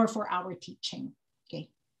or for our teaching, okay?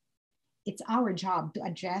 It's our job to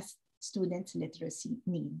address students' literacy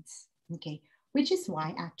needs. Okay, which is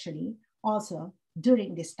why actually also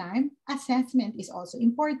during this time, assessment is also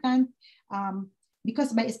important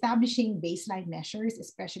because by establishing baseline measures,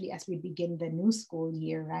 especially as we begin the new school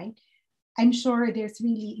year, right? I'm sure there's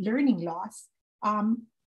really learning loss,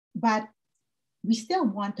 but we still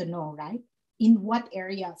want to know, right? In what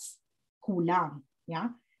areas kulang, yeah?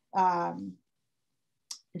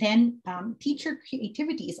 Then teacher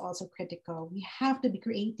creativity is also critical. We have to be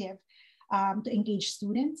creative to engage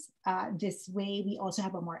students. This way, we also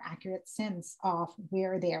have a more accurate sense of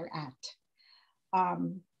where they're at.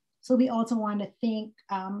 So we also want to think,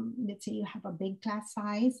 let's say you have a big class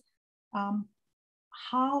size.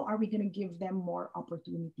 how are we going to give them more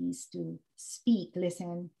opportunities to speak,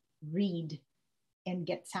 listen, read, and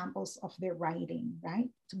get samples of their writing, right?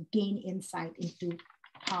 To gain insight into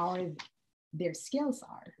how their skills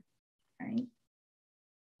are, right?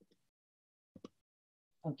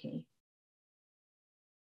 Okay.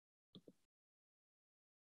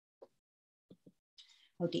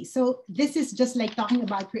 Okay, so this is just like talking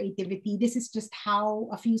about creativity. This is just how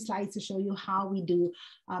a few slides to show you how we do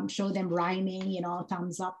show them rhyming, you know,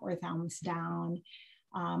 thumbs up or thumbs down.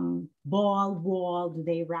 Ball, wall, do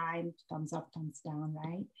they rhyme? Thumbs up, thumbs down,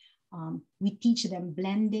 right? We teach them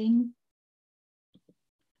blending.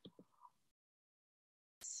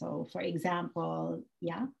 So for example,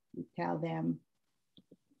 yeah, we tell them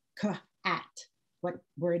at, what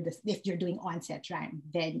word, if you're doing onset rhyme,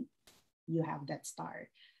 then you have that star.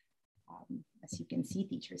 As you can see,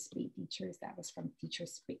 teachers pay teachers. That was from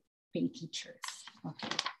teachers pay teachers.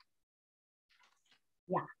 Okay.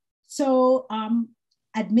 Yeah. So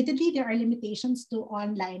admittedly, there are limitations to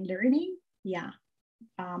online learning. Yeah.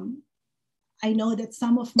 I know that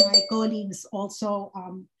some of my colleagues also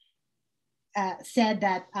said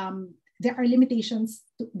that there are limitations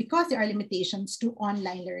because there are limitations to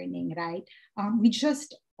online learning, right? We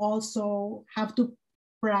just also have to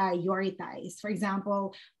prioritize. For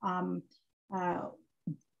example,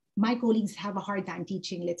 my colleagues have a hard time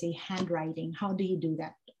teaching, let's say, handwriting. How do you do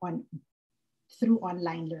that through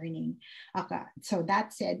online learning? Okay. So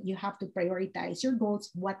that said, you have to prioritize your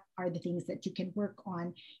goals. What are the things that you can work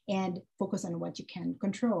on and focus on what you can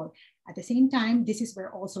control? At the same time, this is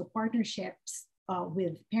where also partnerships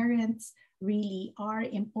with parents really are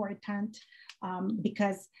important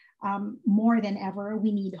because more than ever,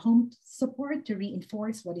 we need home support to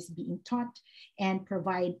reinforce what is being taught and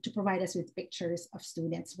provide us with pictures of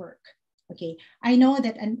students' work. Okay, I know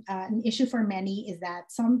that an issue for many is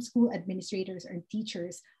that some school administrators and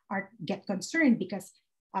teachers get concerned because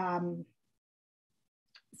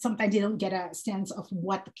sometimes they don't get a sense of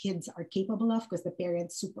what the kids are capable of because the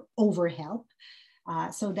parents super overhelp.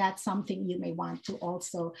 So that's something you may want to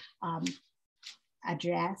also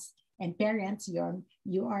address. And parents,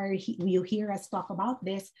 you hear us talk about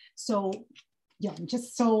this. So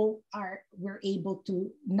just so we're able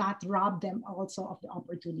to not rob them also of the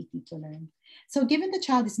opportunity to learn. So given the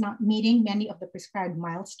child is not meeting many of the prescribed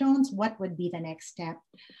milestones, what would be the next step?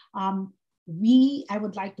 I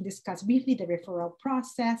would like to discuss briefly the referral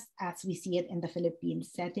process as we see it in the Philippine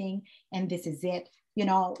setting. And this is it. You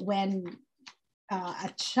know, when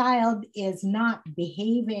a child is not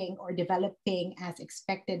behaving or developing as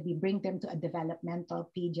expected, we bring them to a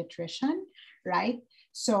developmental pediatrician, right?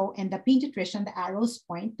 So, and the pediatrician, the arrows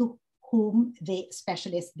point to whom the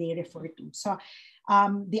specialist they refer to. So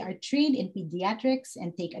they are trained in pediatrics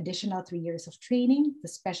and take additional 3 years of training to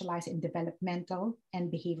specialize in developmental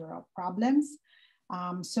and behavioral problems.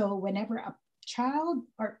 So whenever a child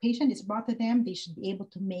or patient is brought to them, they should be able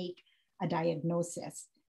to make a diagnosis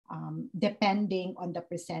depending on the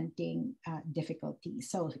presenting difficulty.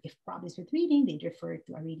 So if problems with reading, they refer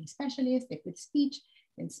to a reading specialist. If with speech,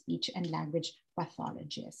 then speech and language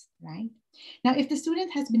pathologist, right? Now, if the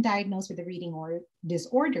student has been diagnosed with a reading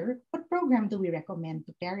disorder, what program do we recommend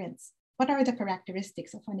to parents? What are the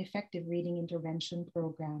characteristics of an effective reading intervention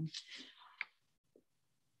program?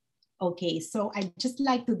 Okay, so I'd just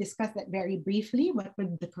like to discuss that very briefly. What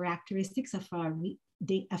would the characteristics of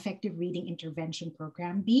the effective reading intervention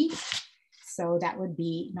program be? So that would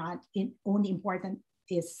be not only important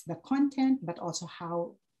is the content, but also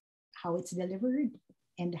how it's delivered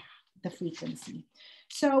and the frequency.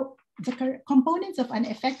 So the components of an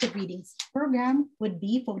effective reading program would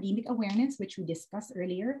be phonemic awareness, which we discussed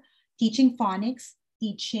earlier, teaching phonics,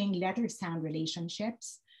 teaching letter-sound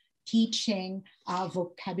relationships, teaching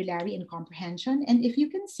vocabulary and comprehension. And if you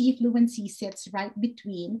can see, fluency sits right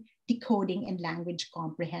between decoding and language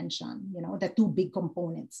comprehension, you know, the two big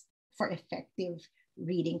components for effective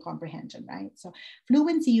reading comprehension, right? So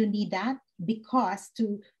fluency, you need that because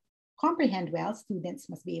to comprehend well, students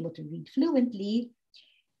must be able to read fluently.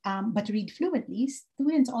 But to read fluently,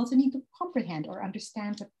 students also need to comprehend or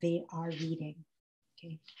understand what they are reading.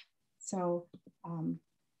 Okay, so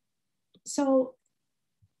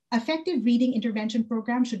effective reading intervention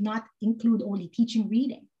program should not include only teaching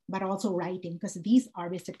reading, but also writing, because these are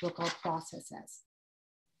reciprocal processes,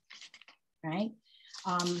 right?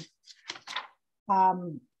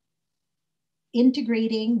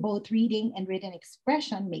 Integrating both reading and written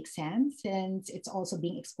expression makes sense since it's also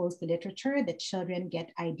being exposed to literature that children get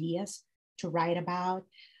ideas to write about.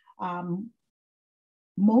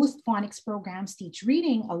 Most phonics programs teach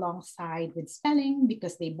reading alongside with spelling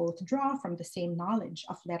because they both draw from the same knowledge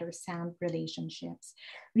of letter-sound relationships.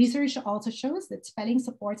 Research also shows that spelling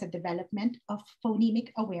supports the development of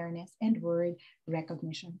phonemic awareness and word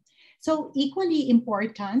recognition. So equally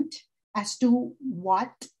important as to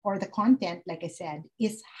what or the content, like I said,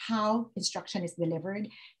 is how instruction is delivered.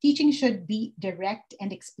 Teaching should be direct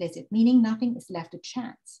and explicit, meaning nothing is left to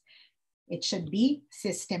chance. It should be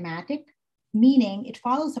systematic, meaning it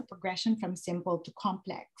follows a progression from simple to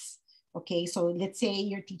complex. Okay, so let's say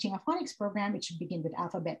you're teaching a phonics program, it should begin with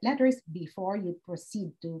alphabet letters before you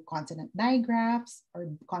proceed to consonant digraphs or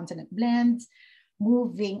consonant blends,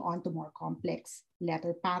 moving on to more complex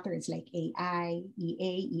letter patterns like AI,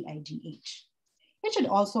 EA, EIGH. It should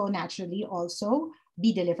also naturally also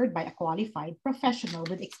be delivered by a qualified professional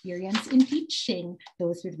with experience in teaching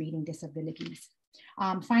those with reading disabilities.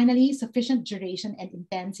 Finally, sufficient duration and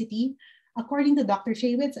intensity. According to Dr.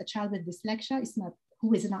 Shaywitz, a child with dyslexia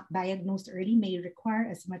who is not diagnosed early may require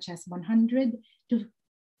as much as 100 to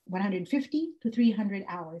 150 to 300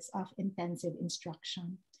 hours of intensive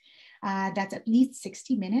instruction. That's at least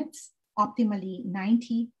 60 minutes, optimally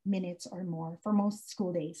 90 minutes or more for most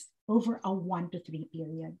school days over a 1 to 3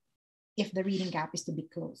 period if the reading gap is to be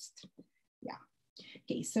closed. Yeah.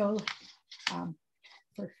 Okay, so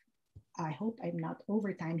I hope I'm not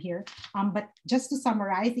over time here, but just to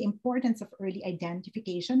summarize, the importance of early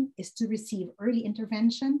identification is to receive early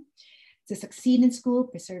intervention, to succeed in school,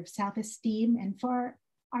 preserve self-esteem, and for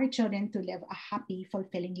our children to live a happy,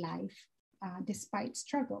 fulfilling life despite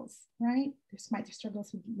struggles, right? Despite the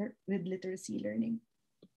struggles with literacy learning.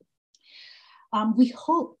 We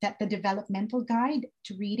hope that the developmental guide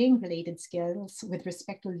to reading related skills with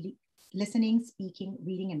respect to listening, speaking,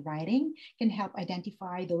 reading, and writing can help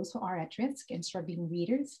identify those who are at risk and struggling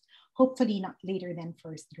readers, hopefully not later than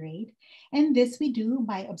first grade. And this we do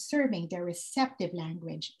by observing their receptive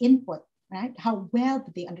language input, right? How well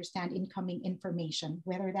do they understand incoming information,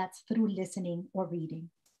 whether that's through listening or reading.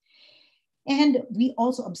 And we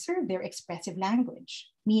also observe their expressive language,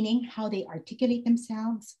 meaning how they articulate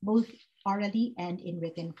themselves, both orally and in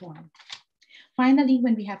written form. Finally,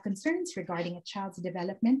 when we have concerns regarding a child's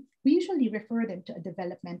development, we usually refer them to a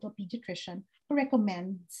developmental pediatrician who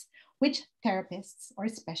recommends which therapists or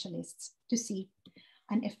specialists to see.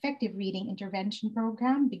 An effective reading intervention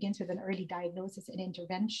program begins with an early diagnosis and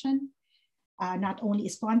intervention. Not only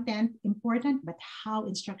is content important, but how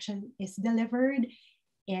instruction is delivered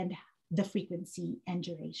and the frequency and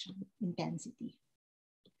duration, intensity.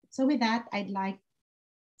 So with that, I'd like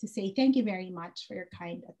to say thank you very much for your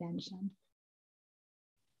kind attention.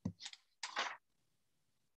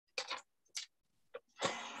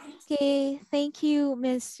 Okay, thank you,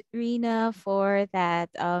 Miss Rina, for that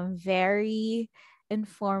very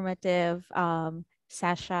informative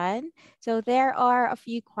session. So there are a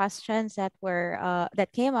few questions that were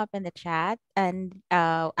that came up in the chat, and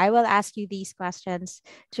I will ask you these questions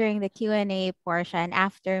during the Q&A portion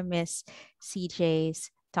after Miss CJ's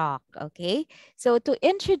talk. Okay, so to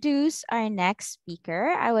introduce our next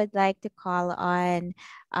speaker, I would like to call on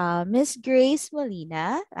Miss Grace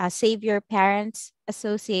Molina, Save Your Parents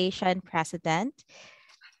Association President,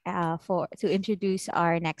 to introduce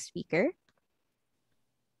our next speaker.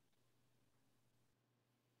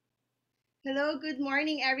 Hello, good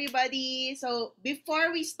morning, everybody. So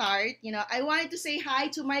before we start, I wanted to say hi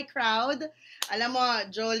to my crowd. Alam mo,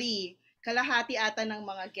 Jolie, kalahati ata ng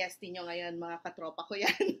mga guests niyo ngayon, mga katropa ko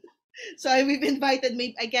yan. So we've invited,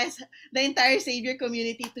 I guess, the entire Savior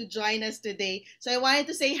community to join us today. So I wanted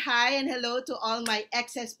to say hi and hello to all my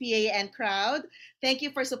ex-SPAN crowd. Thank you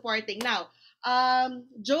for supporting. Now,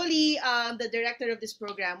 Jolie, the director of this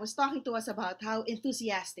program, was talking to us about how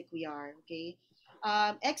enthusiastic we are, okay?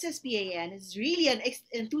 XSPAN is really an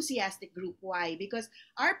enthusiastic group. Why? Because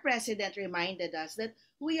our president reminded us that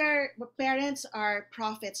parents are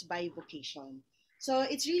prophets by vocation. So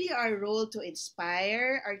it's really our role to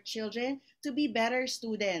inspire our children to be better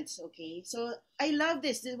students, okay? So I love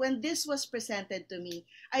this. When this was presented to me,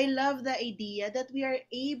 I love the idea that we are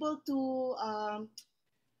able to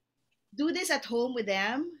do this at home with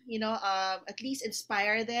them, at least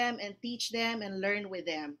inspire them and teach them and learn with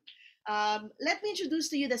them. Let me introduce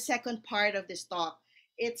to you the second part of this talk.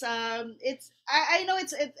 I know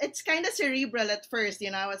it's kind of cerebral at first,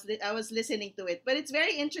 I was listening to it, but it's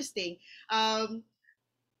very interesting.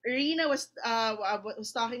 Rina was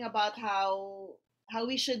talking about how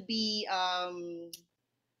we should be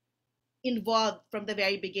involved from the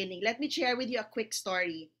very beginning. Let me share with you a quick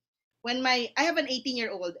story. I have an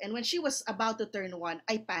 18-year-old, and when she was about to turn 1,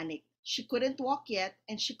 I panicked. She couldn't walk yet,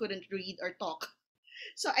 and she couldn't read or talk.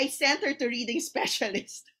 So I sent her to reading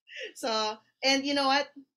specialist. So, and you know what?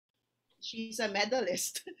 She's a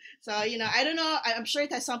medalist. So, I don't know. I'm sure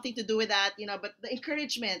it has something to do with that, but the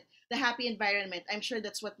encouragement, the happy environment, I'm sure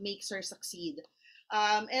that's what makes her succeed.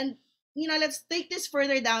 And, let's take this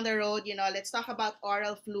further down the road. Let's talk about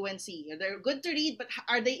oral fluency. They're good to read, but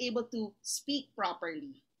are they able to speak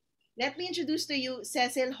properly? Let me introduce to you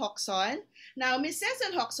Cecil Hoxon. Now, Miss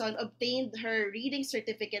Cecil Hoxon obtained her reading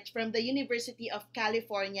certificate from the University of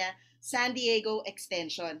California, San Diego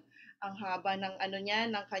Extension. Ang haba ng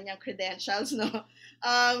ng kanyang credentials, no?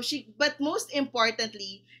 But most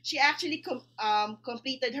importantly, she actually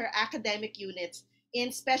completed her academic units in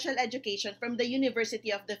special education from the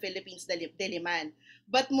University of the Philippines, Diliman.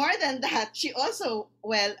 But more than that, she also,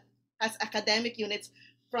 has academic units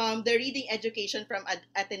from the reading education from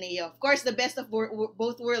Ateneo. Of course, the best of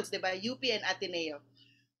both worlds, diba? UP and Ateneo.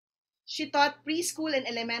 She taught preschool and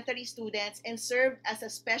elementary students and served as a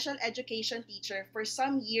special education teacher for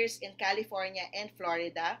some years in California and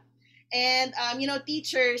Florida. And,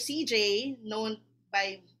 teacher CJ, known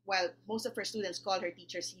by, most of her students call her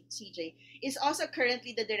teacher CJ, is also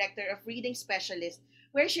currently the director of reading specialist,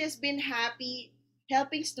 where she has been happy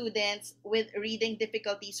helping students with reading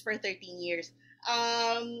difficulties for 13 years.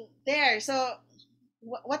 So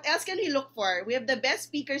what else can we look for? We have the best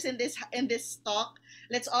speakers in this talk.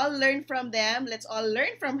 Let's all learn from them. Let's all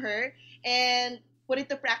learn from her and put it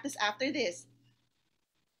to practice after this.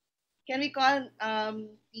 Can we call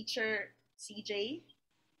teacher CJ?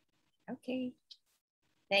 Okay.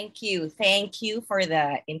 Thank you. Thank you for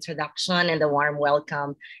the introduction and the warm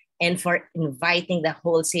welcome and for inviting the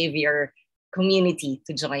whole Savior community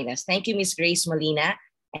to join us. Thank you, Miss Grace Molina.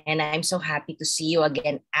 And I'm so happy to see you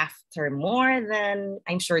again after more than,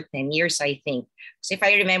 I'm sure, 10 years, I think. So if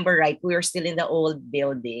I remember right, we were still in the old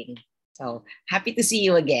building. So happy to see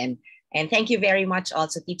you again. And thank you very much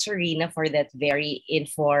also, Teacher Rina, for that very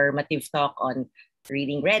informative talk on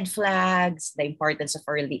reading red flags, the importance of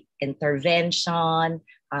early intervention,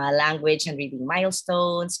 language and reading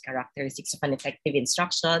milestones, characteristics of an effective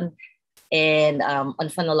instruction, and on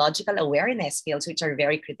phonological awareness skills, which are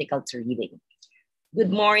very critical to reading.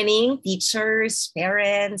 Good morning, teachers,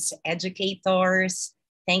 parents, educators.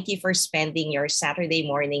 Thank you for spending your Saturday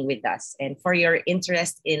morning with us and for your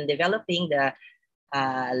interest in developing the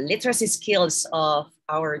literacy skills of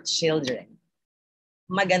our children.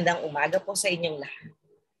 Magandang umaga po sa inyong lahat.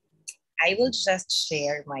 I will just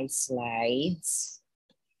share my slides.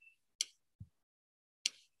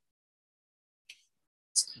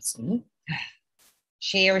 Excuse me.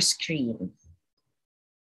 Share screen.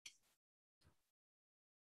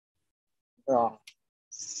 Wrong.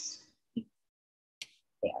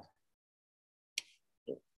 There.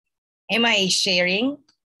 Am I sharing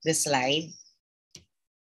the slide?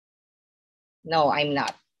 No, I'm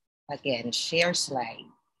not. Again, share slide.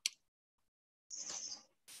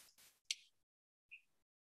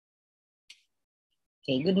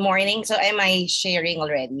 Okay, good morning. So am I sharing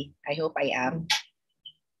already? I hope I am.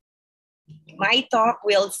 My talk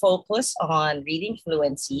will focus on reading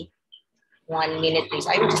fluency. 1 minute, please.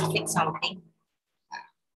 I will just fix something.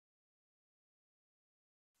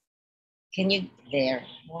 Can you, there,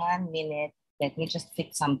 1 minute. Let me just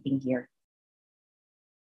fix something here.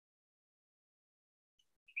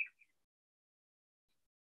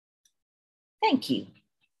 Thank you.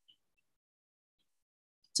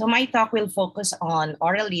 So my talk will focus on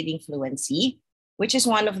oral reading fluency, which is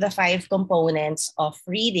one of the 5 components of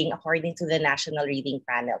reading according to the National Reading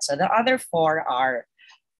Panel. So the other 4 are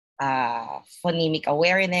phonemic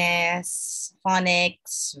awareness,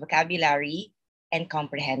 phonics, vocabulary, and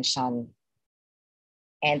comprehension.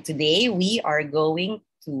 And today we are going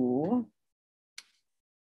to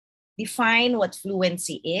define what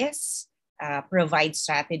fluency is, provide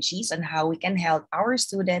strategies on how we can help our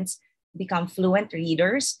students become fluent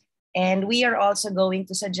readers. And we are also going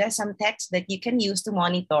to suggest some texts that you can use to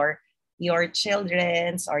monitor your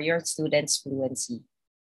children's or your students' fluency.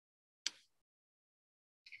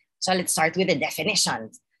 So let's start with the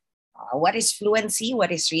definition. What is fluency?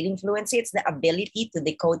 What is reading fluency? It's the ability to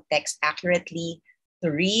decode text accurately,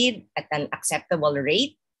 to read at an acceptable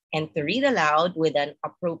rate, and to read aloud with an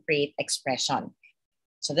appropriate expression.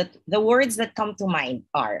 So the words that come to mind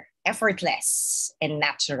are effortless and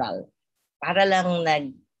natural. Para lang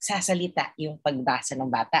nagsasalita yung pagbasa ng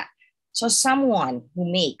bata. So someone who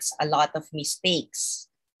makes a lot of mistakes,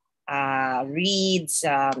 reads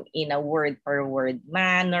in a word-per-word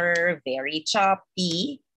manner, very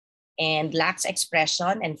choppy, and lacks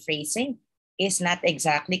expression and phrasing is not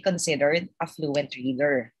exactly considered a fluent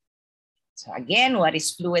reader. So again, what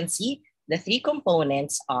is fluency? The 3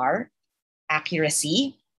 components are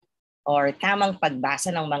accuracy or tamang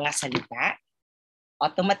pagbasa ng mga salita,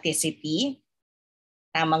 automaticity,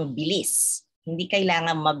 tamang bilis. Hindi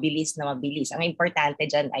kailangan mabilis na mabilis. Ang importante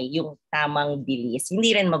dyan ay yung tamang bilis,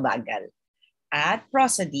 hindi rin mabagal. At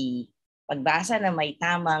prosody, pagbasa na may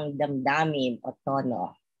tamang damdamin o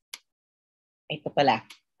tono. Ito pala,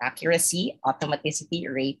 accuracy, automaticity,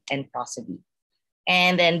 rate, and prosody.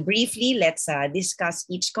 And then briefly, let's discuss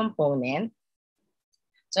each component.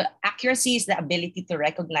 So accuracy is the ability to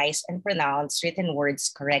recognize and pronounce written words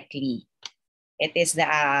correctly. It is the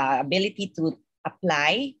ability to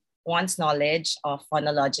apply one's knowledge of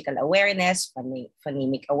phonological awareness,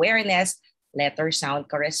 phonemic awareness, letter sound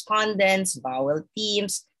correspondence, vowel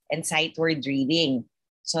themes, and sight word reading.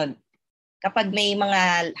 So kapag may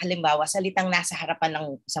mga halimbawa, salitang nasa harapan ng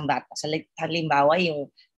isang bata, halimbawa yung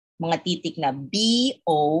mga titik na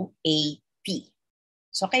B-O-A-T.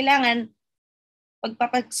 So kailangan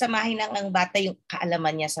pagpapagsamahin ng bata yung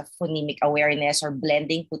kaalaman niya sa phonemic awareness or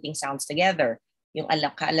blending, putting sounds together. Yung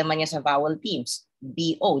kaalaman niya sa vowel themes.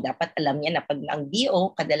 B-O, dapat alam niya na pag ang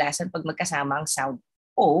B-O, kadalasan pag magkasama ang sound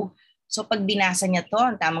O. So pag binasa niya to,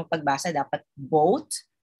 ang tamang pagbasa dapat both,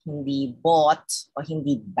 hindi bought, o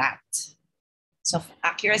hindi bat. So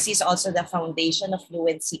accuracy is also the foundation of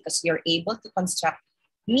fluency because you're able to construct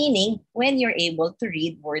meaning when you're able to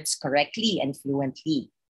read words correctly and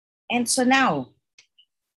fluently. And so now,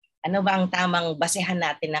 ano ba ang tamang basehan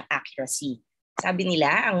natin ng accuracy? Sabi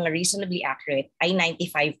nila, ang reasonably accurate ay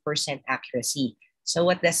 95% accuracy. So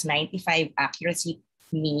what does 95 accuracy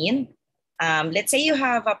mean? Let's say you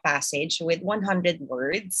have a passage with 100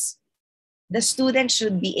 words. The student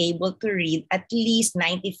should be able to read at least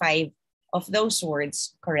 95 of those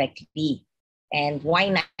words correctly. And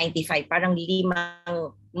why 95? Parang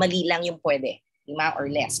limang mali lang yung pwede. 5 or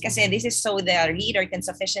less. Kasi this is so the reader can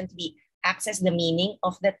sufficiently access the meaning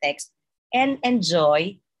of the text and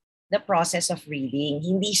enjoy the process of reading.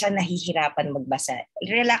 Hindi siya nahihirapan magbasa.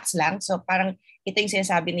 Relax lang. So parang ito yung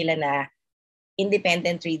sinasabi nila na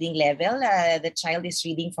independent reading level. The child is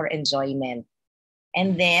reading for enjoyment.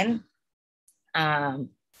 And then,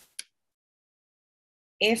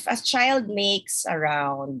 if a child makes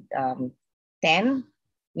around 10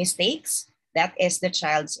 mistakes, that is the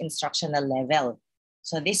child's instructional level.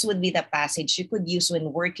 So this would be the passage you could use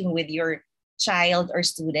when working with your child or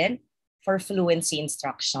student for fluency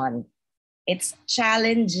instruction. It's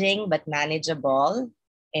challenging but manageable,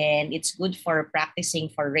 and it's good for practicing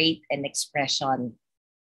for rate and expression.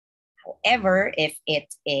 However, if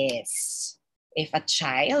a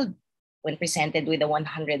child, when presented with a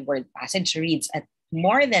 100-word passage, reads at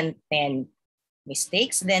more than 10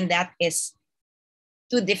 mistakes, then that is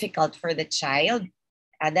too difficult for the child.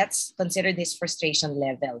 That's considered his frustration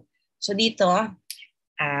level. So dito,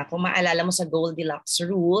 kung maalala mo sa Goldilocks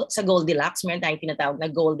rule, meron tayong tinatawag na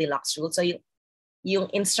Goldilocks rule. So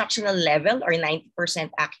yung instructional level or 90%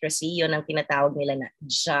 accuracy, yun ang tinatawag nila na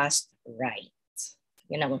just right.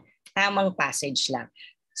 Yun ang tamang passage lang.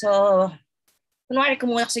 So, kunwari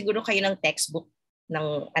kumuha siguro kayo ng textbook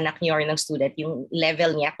ng anak niyo or ng student, yung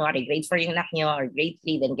level niya, kunwari grade 4 yung anak niyo or grade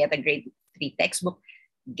 3, then get a grade 3 textbook,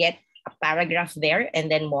 get a paragraph there,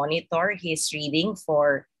 and then monitor his reading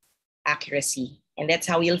for accuracy. And that's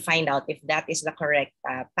how you'll find out if that is the correct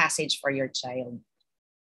passage for your child.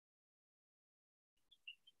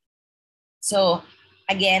 So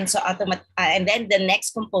again, and then the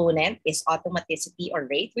next component is automaticity or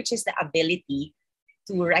rate, which is the ability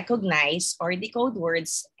to recognize or decode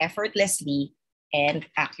words effortlessly and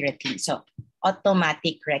accurately. So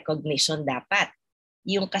automatic recognition dapat.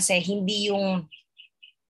 Yung kasi hindi yung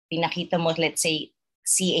pinakita mo, let's say,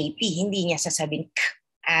 CAT, hindi niya sasabihin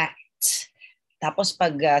at. Tapos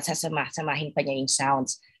pag samahin pa niya yung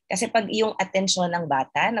sounds. Kasi pag yung atensyon ng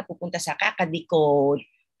bata napupunta sa kakadecode,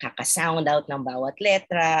 kaka-sound out ng bawat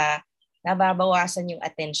letra, nababawasan yung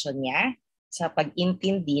atensyon niya sa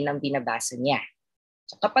pag-intindi ng binabasa niya.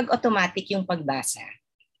 So kapag automatic yung pagbasa,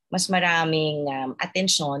 mas maraming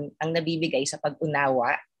atensyon ang nabibigay sa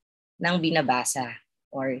pag-unawa ng binabasa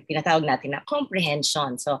or tinatawag natin na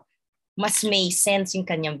comprehension. So mas may sense yung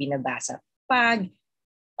kanyang binabasa pag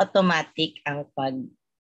automatic ang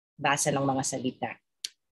pagbasa ng mga salita.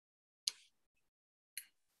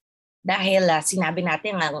 Dahil sinabi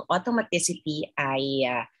natin ang automaticity ay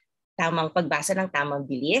tamang pagbasa ng tamang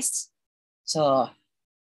bilis. So,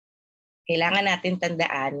 kailangan natin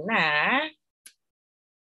tandaan na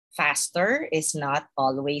faster is not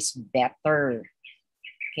always better.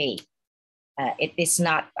 Okay. It is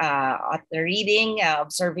not reading,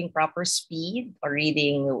 observing proper speed, or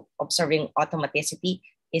observing automaticity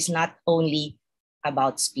is not only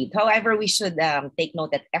about speed. However, we should take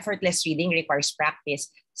note that effortless reading requires practice,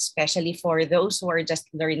 especially for those who are just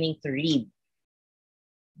learning to read.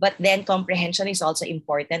 But then comprehension is also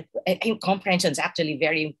important. Comprehension is actually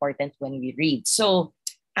very important when we read. So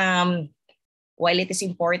while it is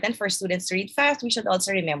important for students to read fast, we should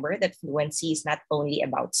also remember that fluency is not only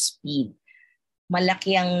about speed.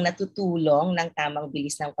 Malaki ang natutulong ng tamang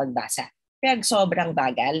bilis ng pagbasa. Pag sobrang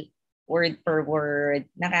bagal, word per word,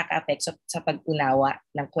 nakaka-apekto sa pag-unawa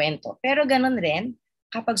ng kwento. Pero ganun rin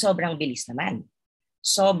kapag sobrang bilis naman.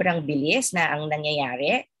 Sobrang bilis na ang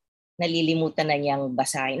nangyayari, nalilimutan na niyang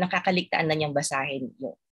basahin, nakakaligtaan na niyang basahin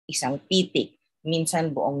yung isang titik,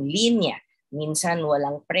 minsan buong linya, minsan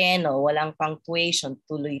walang preno, walang punctuation,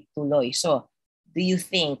 tuloy-tuloy. So, do you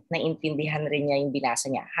think naintindihan rin niya yung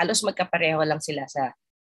binasa niya? Halos magkapareho lang sila sa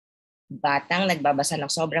batang nagbabasa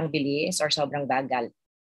ng sobrang bilis or sobrang bagal.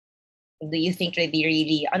 Do you think that they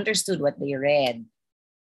really understood what they read?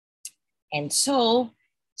 And so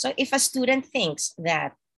if a student thinks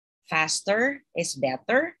that faster is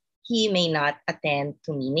better, he may not attend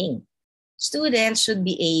to meaning. Students should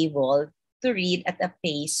be able to read at a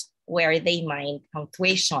pace where they mind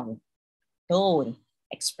punctuation, tone,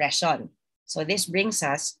 expression. So this brings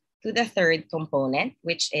us to the third component,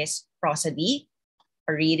 which is prosody,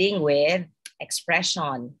 reading with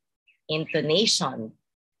expression, intonation,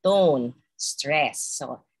 tone, stress.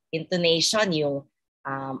 So intonation, yung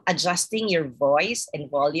adjusting your voice and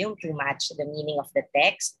volume to match the meaning of the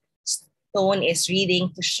text. Tone is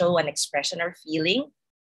reading to show an expression or feeling.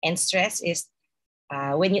 And stress is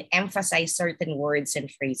when you emphasize certain words and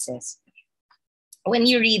phrases. When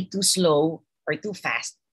you read too slow or too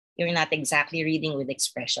fast, you're not exactly reading with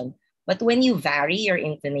expression. But when you vary your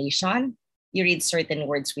intonation, you read certain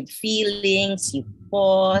words with feelings, you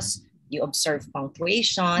pause, you observe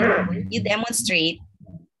punctuation, you demonstrate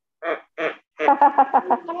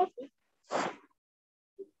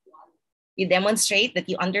that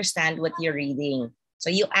you understand what you're reading. So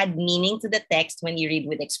you add meaning to the text when you read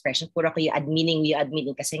with expression. Puro ko you add meaning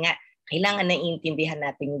kasi nga kailangan na iintindihan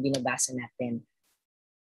natin yung binabasa natin.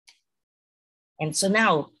 And so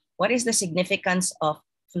now, what is the significance of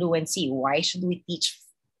fluency? Why should we teach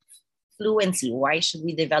fluency? Why should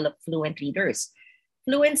we develop fluent readers?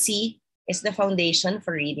 Fluency is the foundation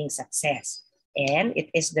for reading success, and it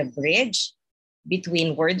is the bridge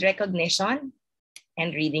between word recognition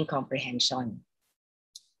and reading comprehension.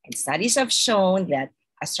 And studies have shown that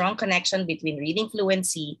a strong connection between reading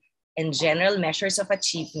fluency and general measures of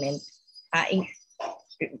achievement.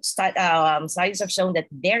 Studies have shown that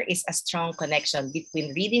there is a strong connection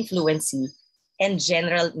between reading fluency and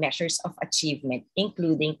general measures of achievement,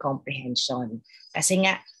 including comprehension. Kasi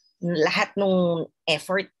nga, lahat ng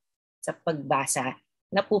effort sa pagbasa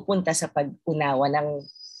napupunta sa pag-unawa ng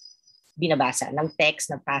binabasa, ng text,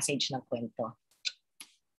 ng passage, ng kwento.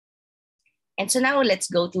 And so now let's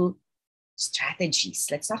go to strategies.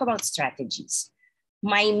 Let's talk about strategies.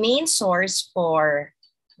 My main source for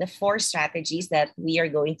the 4 strategies that we are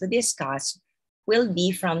going to discuss will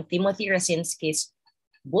be from Timothy Rasinski's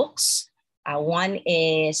books. One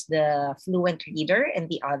is the Fluent Reader and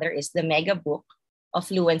the other is the Mega Book of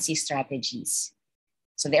Fluency Strategies.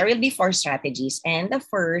 So there will be 4 strategies, and the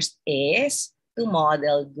first is to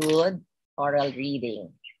model good oral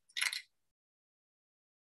reading.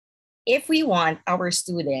 If we want our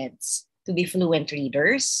students to be fluent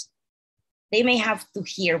readers, they may have to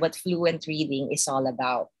hear what fluent reading is all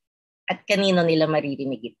about. At kanino nila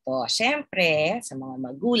maririnig ito? Siyempre, sa mga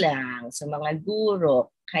magulang, sa mga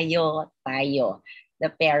guro, kayo, tayo.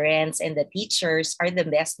 The parents and the teachers are the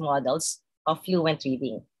best models of fluent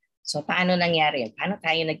reading. So paano nangyari? Paano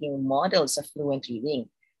tayo naging models of fluent reading?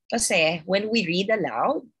 Kasi when we read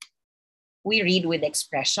aloud, we read with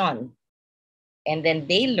expression. And then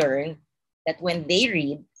they learn that when they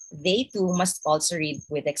read, they too must also read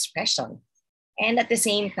with expression. And at the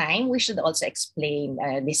same time, we should also explain,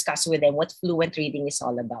 discuss with them what fluent reading is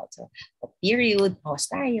all about. So, period, pause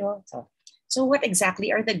tayo. So what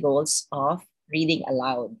exactly are the goals of reading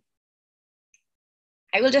aloud?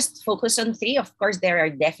 I will just focus on 3. Of course, there are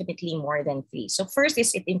definitely more than 3. So first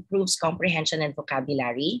is it improves comprehension and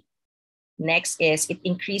vocabulary. Next is it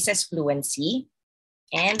increases fluency.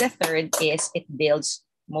 And the third is it builds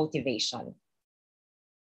motivation.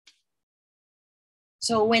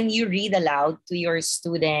 So when you read aloud to your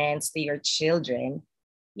students, to your children,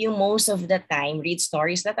 you most of the time read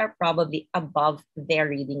stories that are probably above their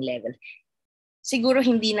reading level. Siguro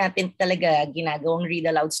hindi natin talaga ginagawang read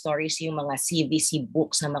aloud stories yung mga CVC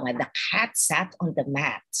books na mga The Cat Sat on the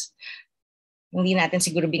Mat. Hindi natin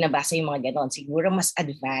siguro binabasa yung mga ganon. Siguro mas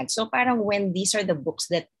advanced. So parang when these are the books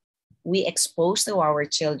that we expose to our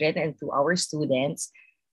children and to our students,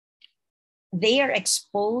 they are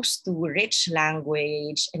exposed to rich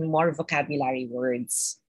language and more vocabulary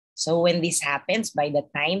words. So when this happens, by the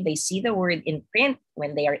time they see the word in print,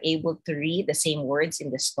 when they are able to read the same words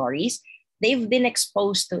in the stories, they've been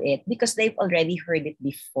exposed to it because they've already heard it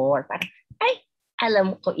before. Parang, ay,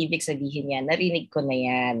 alam ko ibig sabihin yan, narinig ko na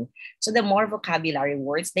yan. So the more vocabulary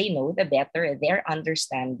words they know, the better their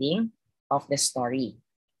understanding of the story.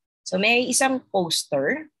 So may isang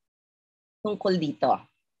poster tungkol dito.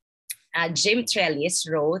 Jim Trellis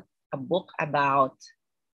wrote a book about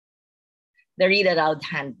the Read Aloud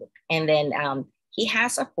Handbook. And then he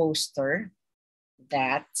has a poster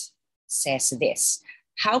that says this: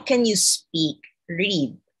 how can you speak,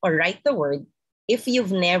 read, or write the word if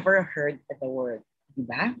you've never heard the word?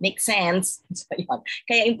 Diba? Makes sense? So, yun.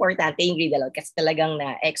 Kaya importante yung read aloud kasi talagang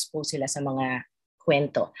na-expose sila sa mga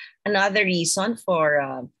kwento. Another reason for,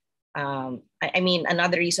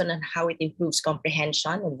 another reason on how it improves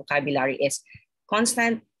comprehension and vocabulary is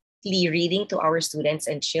constantly reading to our students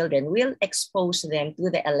and children will expose them to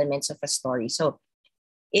the elements of a story. So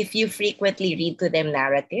if you frequently read to them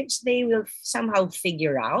narratives, they will somehow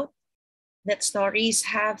figure out that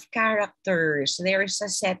stories have characters. There's a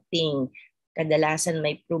setting. Kadalasan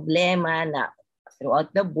may problema na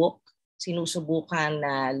throughout the book, sinusubukan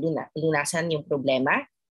na lunasan yung problema.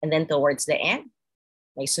 And then towards the end,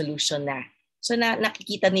 may solution na. So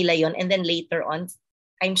nakikita nila yon, and then later on,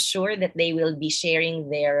 I'm sure that they will be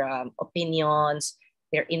sharing their opinions,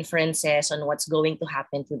 their inferences on what's going to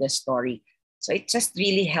happen to the story. So it just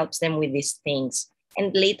really helps them with these things.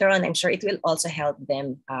 And later on, I'm sure it will also help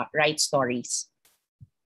them write stories.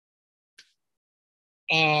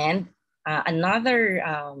 And another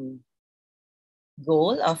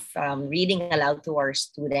goal of reading aloud to our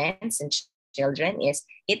students and children is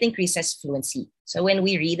it increases fluency. So when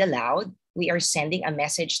we read aloud, we are sending a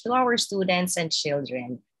message to our students and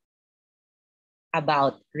children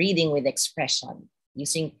about reading with expression,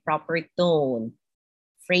 using proper tone,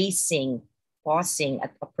 phrasing, pausing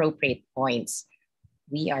at appropriate points.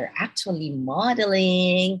 We are actually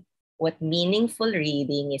modeling what meaningful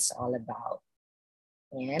reading is all about.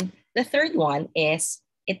 And the third one is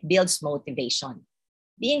it builds motivation.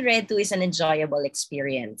 Being read to is an enjoyable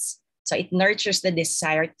experience. So it nurtures the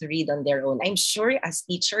desire to read on their own. I'm sure as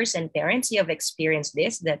teachers and parents, you have experienced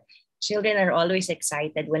this, that children are always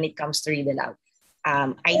excited when it comes to read aloud.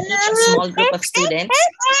 I teach a small group of students.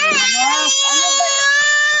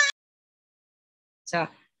 So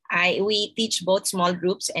we teach both small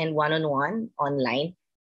groups and one-on-one online.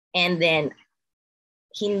 And then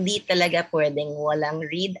hindi talaga pwedeng walang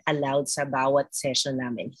read aloud sa bawat session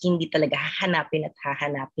namin. Hindi talaga hahanapin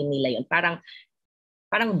nila yun.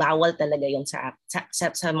 Parang bawal talaga yun sa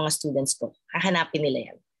mga students ko. Hahanapin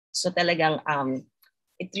nila yan. So talagang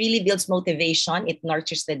it really builds motivation. It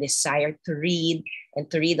nurtures the desire to read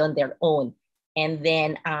and to read on their own. And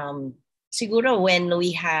then siguro when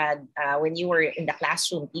you were in the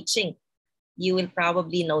classroom teaching, you will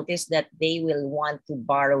probably notice that they will want to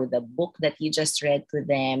borrow the book that you just read to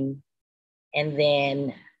them and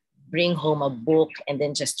then bring home a book and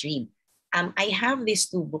then just read. I have these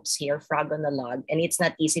two books here, Frog on a Log, and It's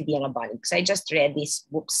Not Easy Being a Bunny, because I just read these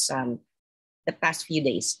books the past few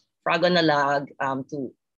days. Frog on a Log,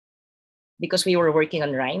 because we were working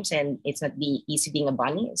on rhymes, and It's Not Easy Being a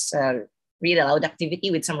Bunny. It's a read aloud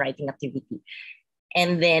activity with some writing activity.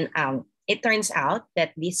 And then it turns out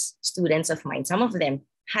that these students of mine, some of them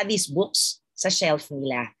had these books sa shelf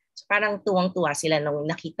nila. So parang tuwang-tuwa sila nung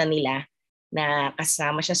nakita nila na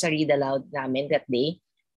kasama siya sa read aloud namin that day.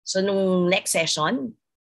 So nung next session,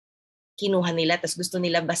 kinuha nila, tapos gusto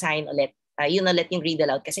nila basahin ulit. Yun ulit yung read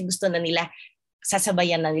aloud kasi gusto na nila,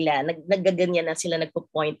 sasabayan na nila, naggaganyan na sila,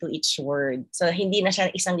 nagpo-point to each word. So hindi na siya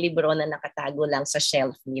isang libro na nakatago lang sa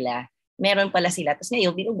shelf nila. Meron pala sila. Tapos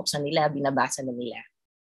ngayon, binubuksan nila, binabasa na nila.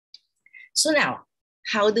 So now,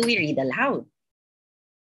 how do we read aloud?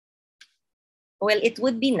 Well, it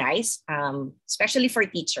would be nice, especially for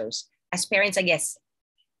teachers. As parents, I guess,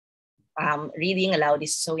 reading aloud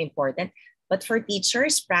is so important. But for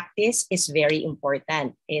teachers, practice is very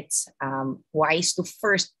important. It's wise to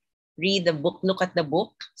first read the book, look at the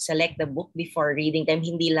book, select the book before reading them.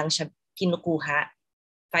 Hindi lang siya kinukuha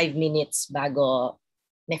 5 minutes bago,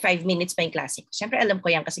 may 5 minutes pa yung klase. Siyempre alam ko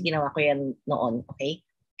yan kasi ginawa ko yan noon, okay?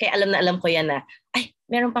 Kaya alam ko yan na, ay,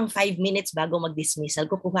 meron pang 5 minutes bago mag-dismissal,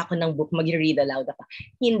 kukuha ko ng book, mag-read aloud ako.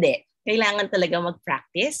 Hindi. Kailangan talaga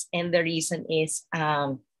mag-practice, and the reason is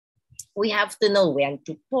we have to know when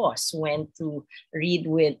to pause, when to read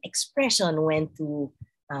with expression, when to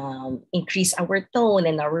increase our tone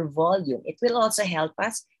and our volume. It will also help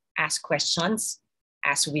us ask questions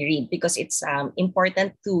as we read, because it's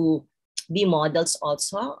important to be models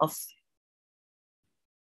also of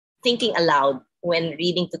thinking aloud when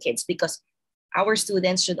reading to kids, because our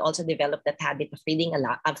students should also develop that habit of reading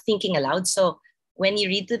aloud, of thinking aloud. So when you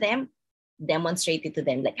read to them, demonstrate it to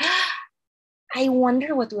them, like, I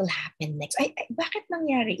wonder what will happen next. Bakit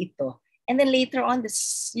nangyari ito? And then later on,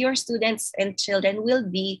 your students and children will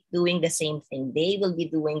be doing the same thing. They will be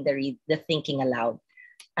doing the thinking aloud.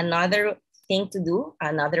 Another thing to do,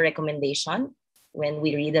 another recommendation when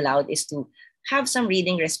we read aloud is to have some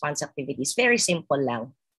reading response activities. Very simple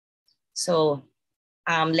lang. So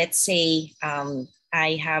let's say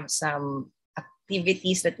I have some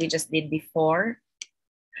activities that we just did before.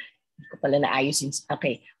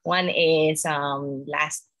 Okay, one is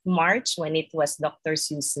last March, when it was Dr.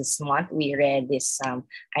 Seuss's month, we read this, I'm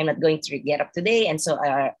Not Going to Get Up Today. And so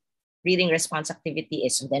our reading response activity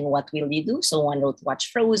is, then what will you do? So one wrote watch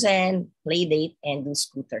Frozen, play date, and do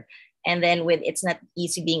Scooter. And then with It's Not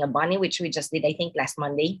Easy Being a Bunny, which we just did, I think, last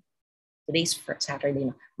Monday. Today's Saturday,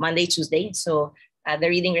 no, Monday, Tuesday. So the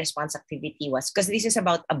reading response activity was, because this is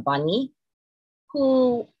about a bunny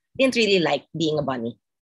who didn't really like being a bunny.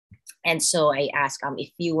 And so I asked, if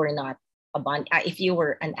you were not a bunny, if you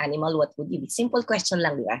were an animal, what would you be? Simple question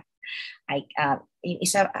lang, di ba?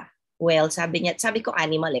 Well, sabi ko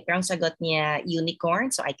animal eh, pero ang sagot niya unicorn,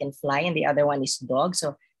 so I can fly, and the other one is dog,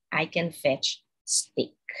 so I can fetch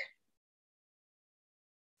steak.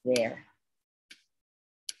 There.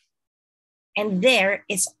 And there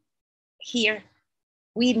is, here,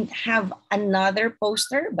 we have another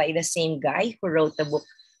poster by the same guy who wrote the book,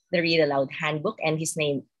 The Read Aloud Handbook, and his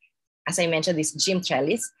name, as I mentioned, is Jim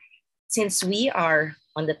Trellis. Since we are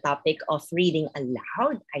on the topic of reading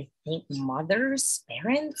aloud, I think mothers,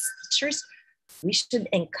 parents, teachers, we should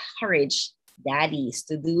encourage daddies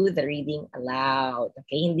to do the reading aloud.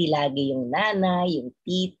 Okay, hindi lagi yung nana, yung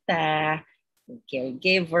tita, yung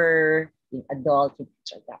caregiver, yung adult, yung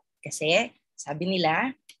teacher. Kasi sabi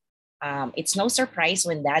nila, it's no surprise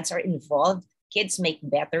when dads are involved, kids make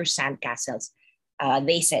better sandcastles.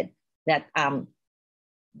 They said that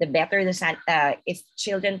the better the if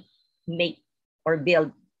children make or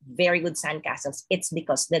build very good sandcastles, it's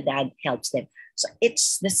because the dad helps them. So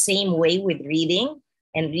it's the same way with reading,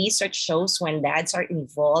 and research shows when dads are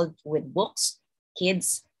involved with books,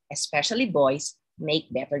 kids, especially boys,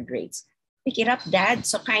 make better grades. Pick it up, dad.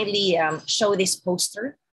 So kindly show this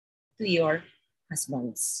poster to your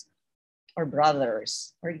husbands or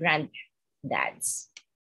brothers or granddads.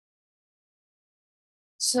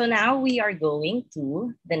 So now we are going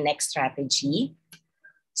to the next strategy.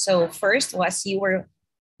 So first was you were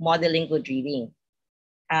modeling good reading.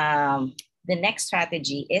 The next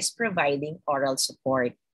strategy is providing oral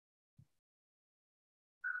support.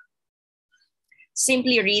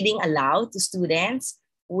 Simply reading aloud to students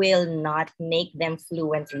will not make them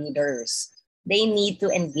fluent readers. They need to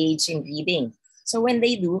engage in reading. So when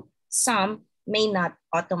they do, some may not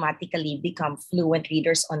automatically become fluent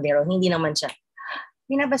readers on their own. Hindi naman siya,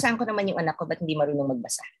 binabasaan ko naman yung anak ko, ba't hindi marunong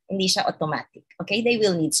magbasa? Hindi siya automatic. Okay, they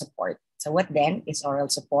will need support. So what then is oral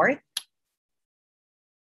support?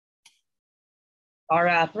 Or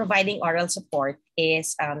providing oral support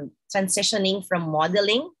is transitioning from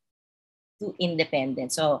modeling to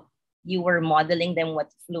independent. So you were modeling them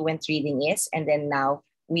what fluent reading is, and then now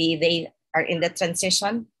they are in the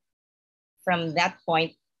transition from that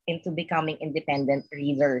point into becoming independent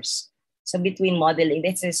readers. So between modeling,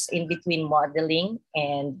 this is in between modeling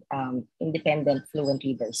and independent fluent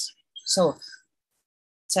readers. So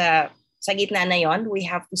sa gitna na yon, we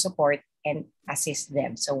have to support and assist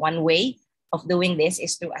them. So one way of doing this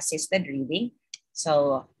is through assisted reading.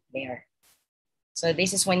 So there. So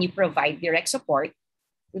this is when you provide direct support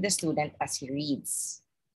to the student as he reads.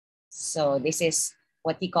 So this is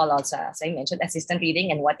what we call also, as I mentioned, assistant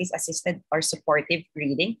reading. And what is assisted or supportive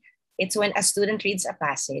reading? It's when a student reads a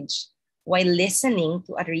passage while listening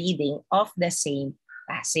to a reading of the same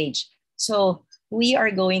passage. So we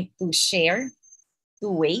are going to share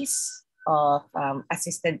two ways of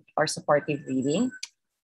assisted or supportive reading.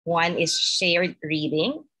 One is shared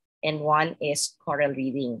reading and one is choral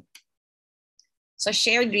reading. So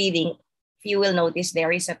shared reading, if you will notice,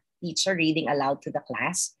 there is a teacher reading aloud to the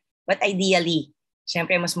class, but ideally,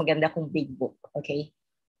 syempre mas maganda kung big book, okay?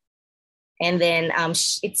 And then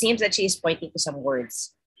it seems that she is pointing to some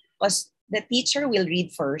words, because the teacher will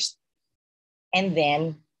read first, and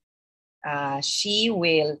then she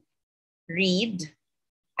will read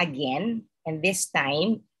again, and this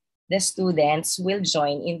time the students will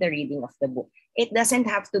join in the reading of the book. It doesn't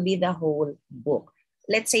have to be the whole book.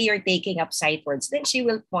 Let's say you're taking up sight words, then she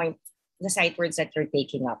will point the sight words that you're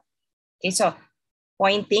taking up. Okay, so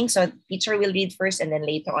pointing, so teacher will read first and then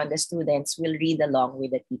later on the students will read along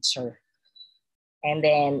with the teacher. And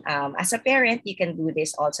then as a parent, you can do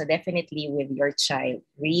this also definitely with your child.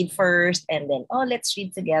 Read first and then, oh, let's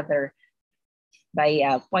read together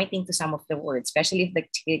by pointing to some of the words, especially if the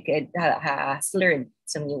kid has learned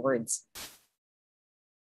some new words.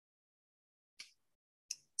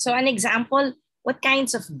 So an example, what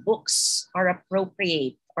kinds of books are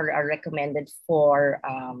appropriate or are recommended for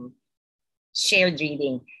shared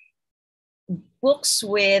reading? Books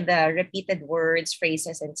with repeated words,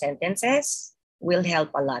 phrases, and sentences will help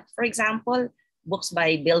a lot. For example, books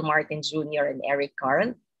by Bill Martin Jr. and Eric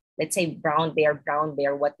Carle. Let's say Brown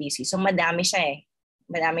Bear, what do you see? So madami siya eh.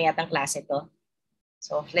 Madami yatang klase to.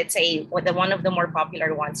 So let's say one of the more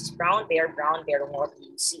popular ones is Brown Bear, what do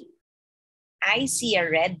you see? I see a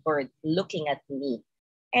red bird looking at me.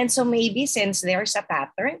 And so maybe since there's a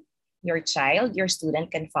pattern, your child, your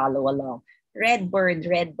student can follow along. Red bird,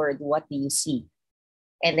 what do you see?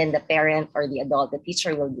 And then the parent or the adult, the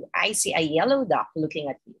teacher will do, I see a yellow duck looking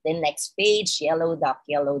at me. Then next page, yellow duck,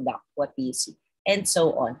 what do you see? And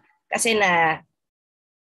so on. Kasi na,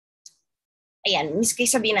 ayan, miski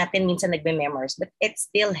sabihin natin minsan nagbe-memorize, but it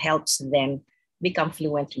still helps them become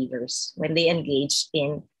fluent readers when they engage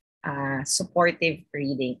in supportive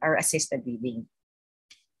reading or assisted reading.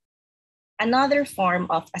 Another form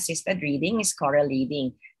of assisted reading is choral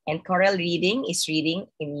reading. And choral reading is reading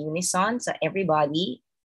in unison. So everybody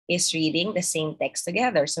is reading the same text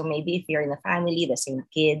together. So maybe if you're in a family, the same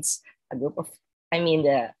kids,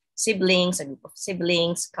 the siblings, a group of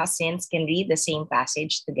siblings, cousins can read the same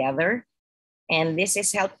passage together. And this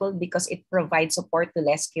is helpful because it provides support to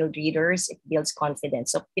less skilled readers. It builds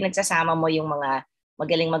confidence. So pinagsasama mo yung mga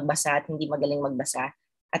magaling magbasa at hindi magaling magbasa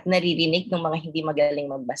at naririnig ng mga hindi magaling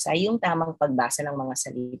magbasa yung tamang pagbasa ng mga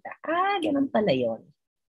salita. Ganun pala yun.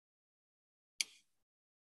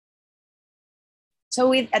 So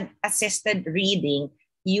with assisted reading,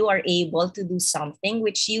 you are able to do something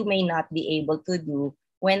which you may not be able to do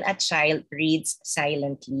when a child reads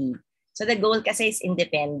silently. So the goal kasi is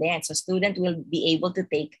independence. So student will be able to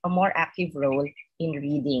take a more active role in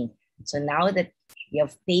reading. So now that you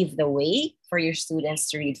have paved the way for your students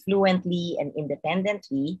to read fluently and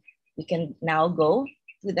independently, we can now go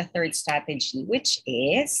to the third strategy, which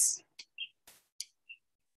is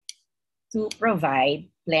to provide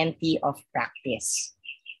plenty of practice.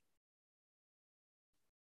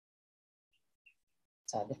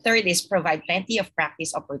 So the third is provide plenty of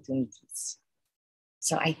practice opportunities.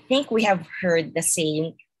 So I think we have heard the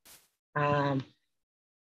saying,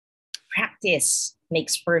 practice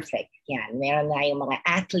makes perfect. Yan, meron na yung mga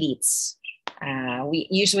athletes. We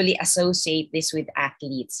usually associate this with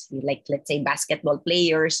athletes. Like, let's say, basketball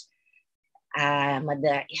players.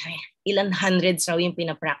 Ilan hundreds raw yung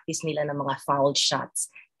pinapractice nila ng mga foul shots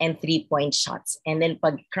and three-point shots. And then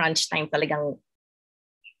pag crunch time talagang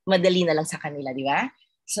madali na lang sa kanila, di ba?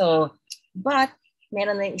 So, but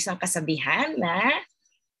meron na isang kasabihan na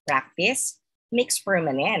practice makes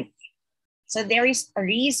permanent. So there is a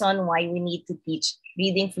reason why we need to teach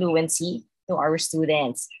reading fluency to our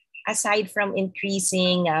students. Aside from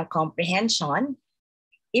increasing comprehension,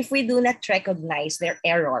 if we do not recognize their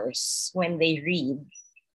errors when they read,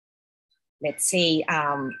 let's say,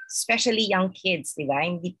 especially young kids,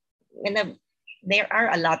 diba? There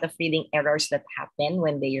are a lot of reading errors that happen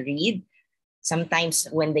when they read. Sometimes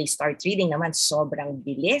when they start reading naman, sobrang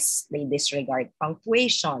bilis. They disregard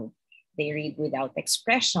punctuation. They read without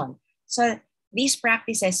expression. So these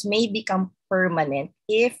practices may become permanent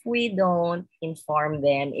if we don't inform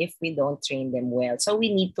them, if we don't train them well. So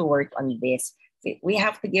we need to work on this. We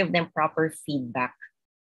have to give them proper feedback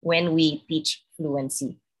when we teach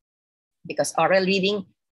fluency, because oral reading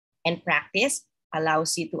and practice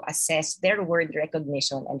allows you to assess their word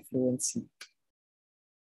recognition and fluency.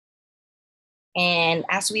 And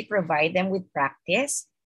as we provide them with practice,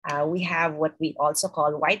 we have what we also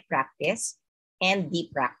call wide practice and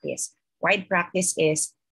deep practice. Wide practice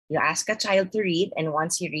is you ask a child to read, and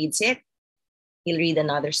once he reads it, he'll read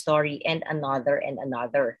another story and another and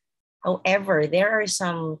another. However, there are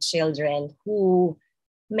some children who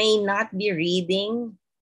may not be reading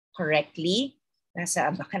correctly.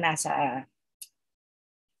 Masyadong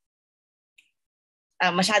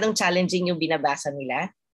challenging yung binabasa nila.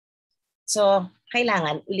 So,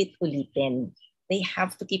 kailangan ulit-ulitin. They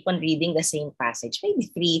have to keep on reading the same passage, maybe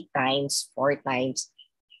 3 times, 4 times.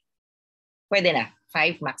 Pwede na,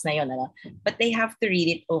 5 max na yun. Ano? But they have to read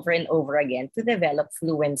it over and over again to develop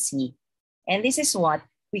fluency. And this is what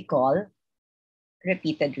we call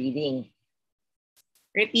repeated reading.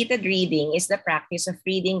 Repeated reading is the practice of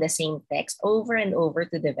reading the same text over and over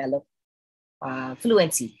to develop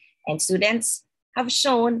fluency. And students have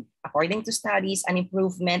shown, according to studies, an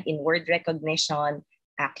improvement in word recognition,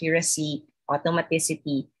 accuracy,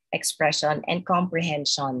 automaticity, expression, and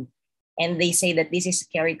comprehension. And they say that this is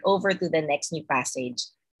carried over to the next new passage.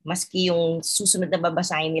 Maski yung susunod na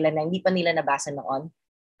babasahin nila na hindi pa nila nabasa noon,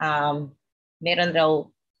 meron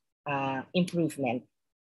raw improvement.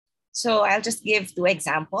 So I'll just give two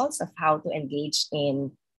examples of how to engage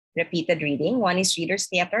in repeated reading. One is reader's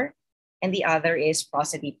theater, and the other is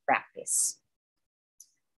prosody practice.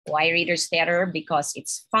 Why reader's theater? Because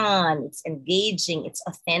it's fun, it's engaging, it's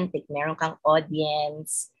authentic. Meron kang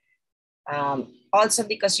audience. Also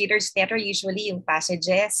because reader's theater, usually yung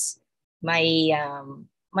passages, may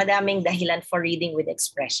madaming dahilan for reading with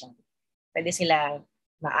expression. Pwede silang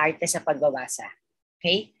maarte sa pagbabasa.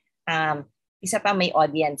 Okay? Isa pa, may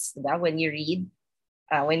audience, diba? When you read,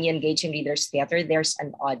 when you engage in reader's theater, there's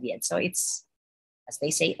an audience. So it's, as they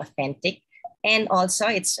say, authentic. And also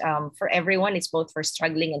it's for everyone. It's both for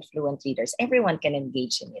struggling and fluent readers. Everyone can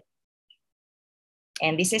engage in it.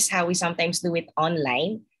 And this is how we sometimes do it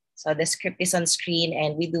online. So the script is on screen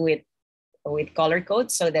and we do it with color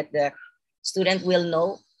code so that the student will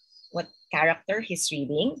know what character he's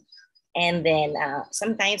reading. And then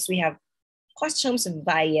sometimes we have costumes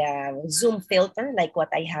via Zoom filter, like what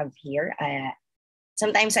I have here.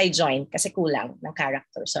 Sometimes I join kasi kulang ng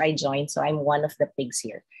character. So I join, so I'm one of the pigs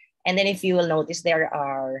here. And then if you will notice,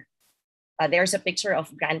 there's a picture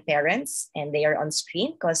of grandparents and they are on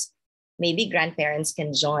screen because maybe grandparents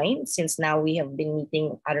can join. Since now we have been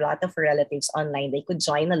meeting a lot of relatives online, they could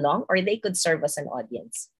join along or they could serve as an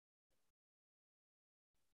audience.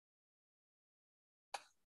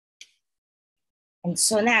 And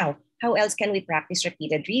so now, how else can we practice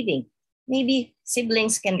repeated reading? Maybe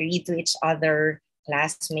siblings can read to each other,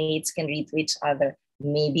 classmates can read to each other,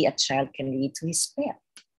 maybe a child can read to his pet.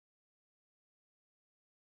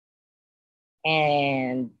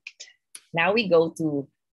 And now we go to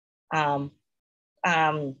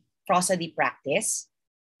prosody practice.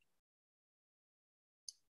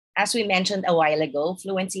 As we mentioned a while ago,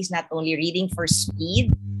 fluency is not only reading for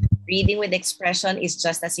speed, reading with expression is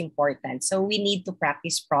just as important. So we need to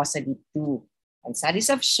practice prosody too. And studies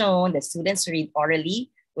have shown that students who read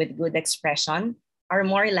orally with good expression are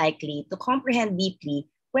more likely to comprehend deeply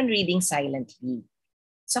when reading silently.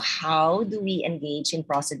 So how do we engage in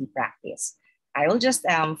prosody practice? I will just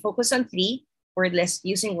focus on three: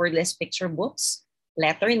 using wordless picture books,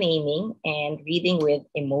 letter naming, and reading with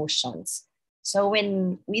emotions. So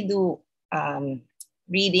when we do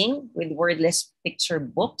reading with wordless picture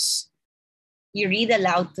books, you read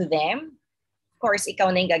aloud to them. Of course,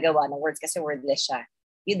 ikaw na yung gagawa ng words kasi wordless siya.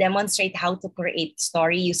 You demonstrate how to create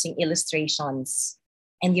story using illustrations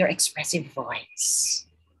and your expressive voice.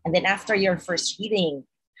 And then after your first reading,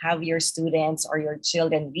 have your students or your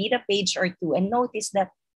children read a page or two and notice that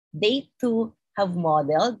they too have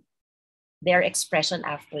modeled their expression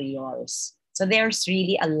after yours. So there's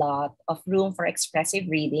really a lot of room for expressive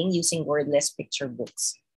reading using wordless picture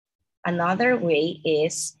books. Another way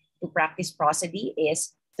is to practice prosody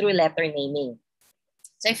is through letter naming.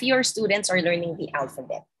 So if your students are learning the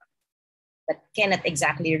alphabet but cannot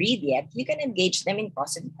exactly read yet, you can engage them in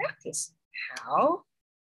prosody practice. How?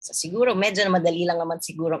 So siguro medyo na madali lang naman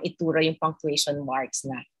siguro ituro yung punctuation marks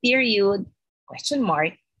na period, question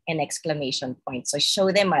mark, and exclamation point. So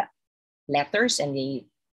show them letters and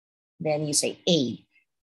then you say A.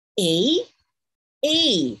 A, A,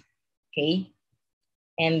 okay?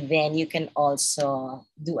 And then you can also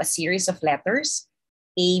do a series of letters,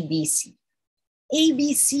 A, B, C. A,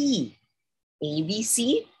 B, C. A, B,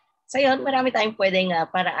 C. So yun, marami tayong pwedeng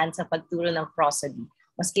paraan sa pagturo ng prosody.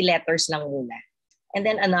 Maski letters lang muna. And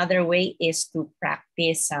then another way is to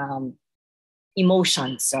practice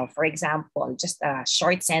emotions. So for example, just a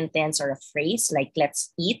short sentence or a phrase like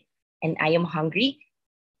let's eat and I am hungry.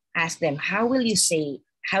 Ask them, how will you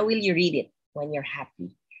read it when you're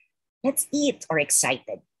happy? Let's eat, or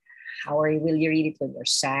excited. How will you read it when you're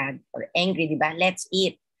sad or angry, diba? Let's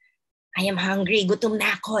eat. I am hungry, gutom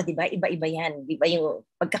na ako, diba? Iba-iba yan. Diba yung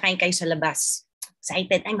pagkakain kayo sa labas?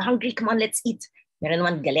 Excited, I'm hungry, come on, let's eat. Meron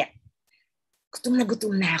naman galit. Gutom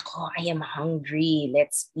na ako, I am hungry,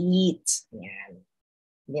 let's eat. Yan.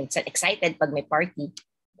 Then excited pag may party.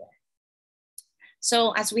 Yeah.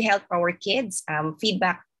 So as we help our kids,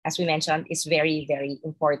 feedback, as we mentioned, is very, very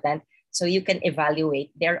important. So you can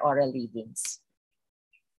evaluate their oral readings.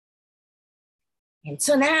 And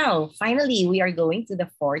so now, finally, we are going to the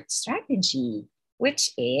fourth strategy,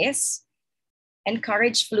 which is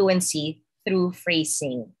encourage fluency through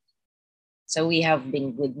phrasing. So we have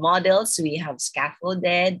been good models, we have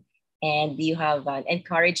scaffolded, and you have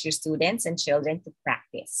encouraged your students and children to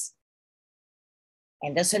practice.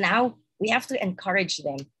 And so now we have to encourage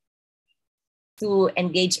them to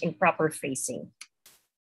engage in proper phrasing.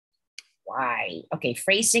 Why? Okay,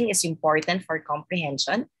 phrasing is important for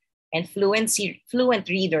comprehension, and fluent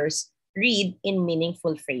readers read in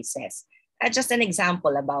meaningful phrases. Just an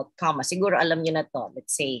example about comma. Siguro alam niyo na to.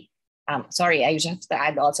 Let's say, sorry, I just have to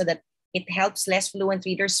add also that it helps less fluent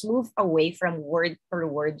readers move away from word per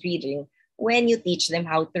word reading when you teach them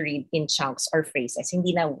how to read in chunks or phrases.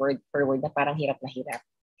 Hindi na word per word na parang hirap na hirap.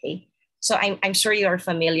 Okay? So I'm sure you are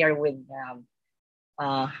familiar with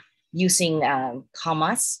using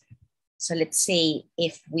commas. So let's say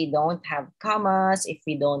if we don't have commas, if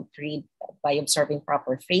we don't read by observing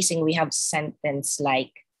proper phrasing, we have sentence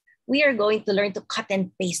like, we are going to learn to cut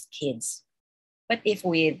and paste, kids. But if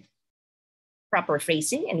with proper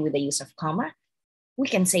phrasing and with the use of comma, we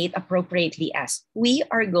can say it appropriately as, we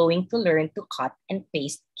are going to learn to cut and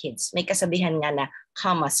paste, kids. May kasabihan nga na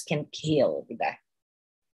commas can kill, diba?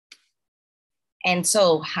 And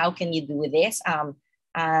so how can you do this?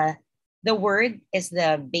 The word is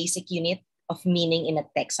the basic unit of meaning in a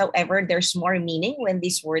text. However, there's more meaning when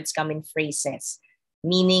these words come in phrases.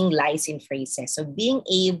 Meaning lies in phrases. So being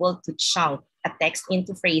able to chunk a text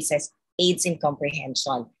into phrases aids in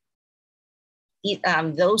comprehension.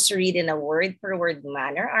 Those who read in a word per word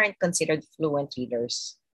manner aren't considered fluent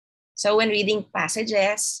readers. So when reading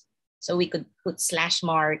passages, so we could put slash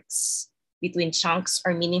marks between chunks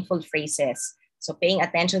or meaningful phrases. So paying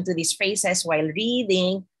attention to these phrases while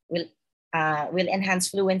reading will enhance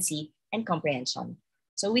fluency and comprehension.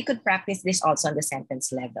 So we could practice this also on the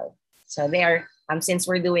sentence level. So there, since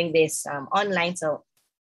we're doing this online, so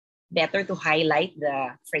better to highlight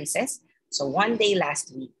the phrases. So one day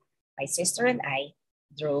last week, my sister and I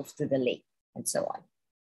drove to the lake, and so on.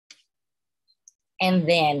 And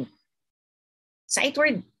then sight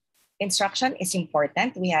word instruction is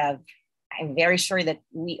important. I'm very sure that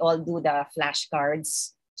we all do the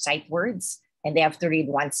flashcards, sight words, and they have to read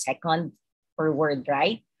 1 second per word,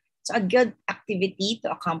 right? So a good activity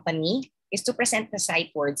to accompany is to present the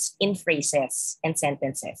sight words in phrases and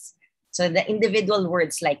sentences. So the individual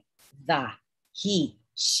words like the, he,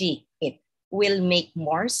 she, it will make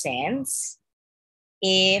more sense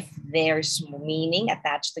if there's meaning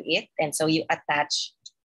attached to it. And so you attach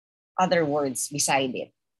other words beside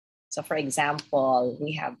it. So for example,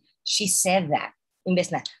 we have, she said that.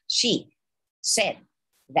 Imbes na, she said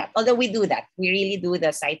that. Although we do that, we really do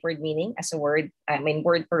the sight word meaning as a word,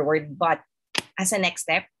 word per word, but as a next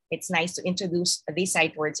step, it's nice to introduce these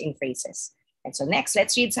sight words in phrases. And so next,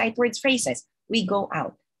 let's read sight words phrases. We go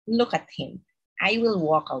out, look at him. I will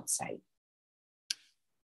walk outside.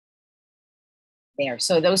 There,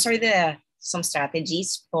 so those are some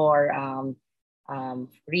strategies for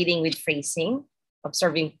reading with phrasing,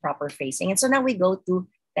 observing proper phrasing. And so now we go to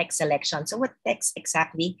text selection. So what text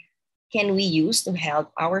exactly can we use to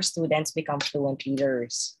help our students become fluent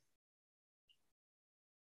readers?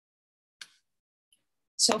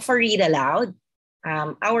 So for read aloud,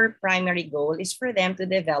 our primary goal is for them to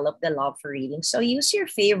develop the love for reading. So use your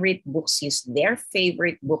favorite books, use their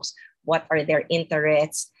favorite books. What are their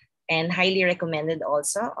interests? And highly recommended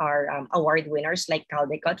also are award winners like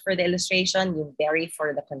Caldecott for the illustration, Newberry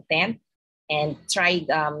for the content, and try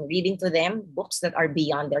reading to them books that are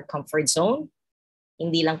beyond their comfort zone.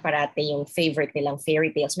 Hindi lang parate yung favorite nilang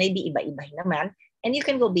fairy tales, maybe iba-iba naman. And you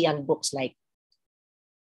can go beyond books like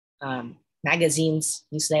magazines,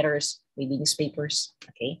 newsletters, maybe newspapers,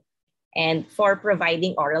 okay? And for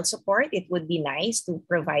providing oral support, it would be nice to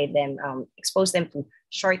provide them, expose them to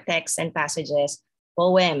short texts and passages,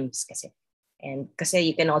 poems, kasi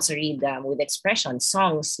you can also read with expressions,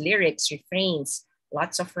 songs, lyrics, refrains,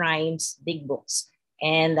 lots of rhymes, big books,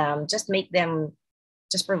 and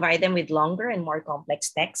just provide them with longer and more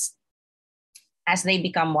complex texts as they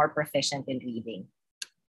become more proficient in reading.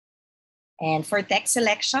 And for text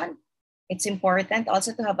selection, it's important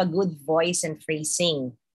also to have a good voice and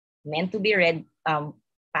phrasing, meant to be read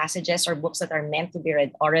passages or books that are meant to be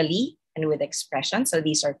read orally and with expression. So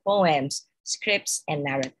these are poems, scripts, and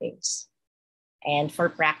narratives. And for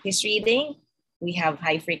practice reading, we have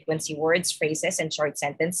high frequency words, phrases, and short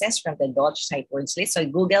sentences from the Dolch sight words list. So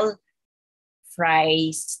Google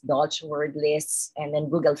phrase, Dolch word lists, and then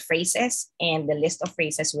Google phrases, and the list of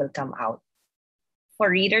phrases will come out. For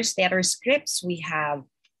readers' letter scripts, we have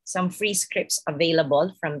some free scripts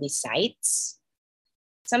available from these sites.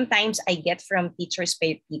 Sometimes I get from teachers'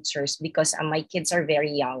 paid teachers because my kids are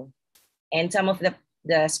very young. And some of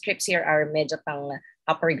the scripts here are medyo pang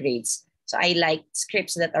upper grades. So I like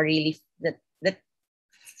scripts that are really that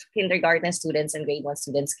kindergarten students and grade 1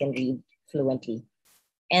 students can read fluently.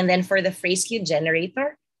 And then for the phrase cue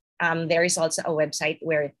generator, there is also a website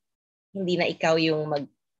where hindi na ikaw yung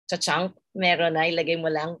mag-chunk, meron na, ilagay mo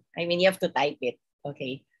lang. I mean, you have to type it.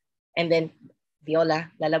 Okay. And then,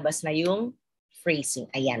 Viola, lalabas na yung phrasing.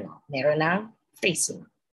 Ayan, meron na phrasing.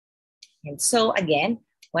 And so, again,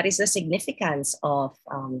 what is the significance of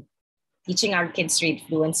teaching our kids to read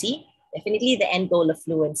fluency? Definitely the end goal of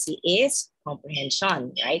fluency is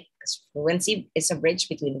comprehension, right? Because fluency is a bridge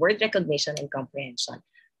between word recognition and comprehension.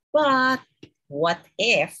 But what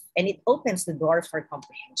if, and it opens the door for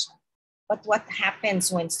comprehension. But what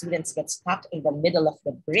happens when students get stuck in the middle of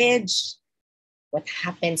the bridge? What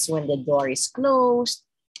happens when the door is closed?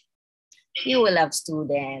 You will have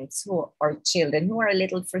students or children who are a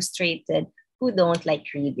little frustrated, who don't like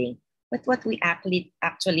reading. But what we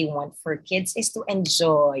actually want for kids is to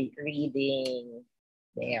enjoy reading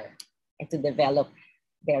there and to develop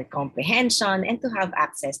their comprehension and to have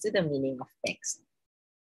access to the meaning of text.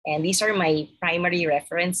 And these are my primary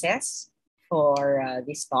references for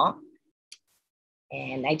this talk.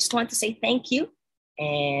 And I just want to say thank you.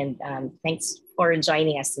 And thanks for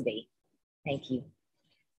joining us today. Thank you.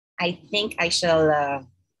 I think I shall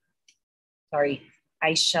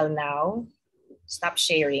now stop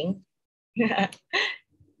sharing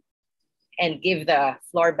and give the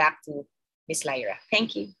floor back to Miss Lyra.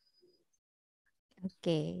 Thank you.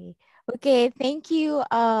 Okay. Okay, thank you,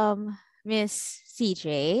 Miss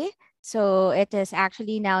CJ. So it is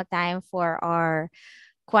actually now time for our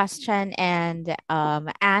question and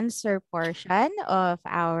answer portion of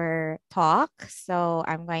our talk. So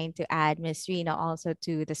I'm going to add Miss Rina also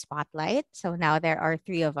to the spotlight. So now there are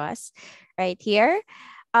three of us right here.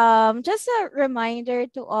 Just a reminder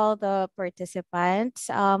to all the participants,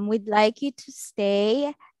 we'd like you to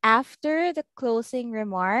stay after the closing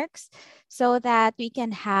remarks so that we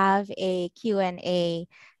can have a Q&A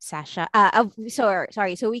session.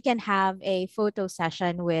 So we can have a photo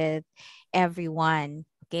session with everyone.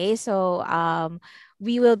 Okay, so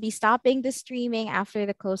we will be stopping the streaming after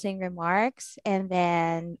the closing remarks, and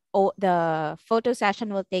then the photo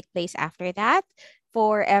session will take place after that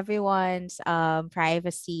for everyone's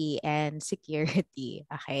privacy and security.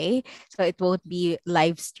 Okay, so it won't be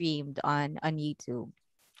live streamed on YouTube.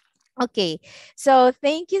 Okay, so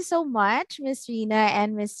thank you so much, Miss Rina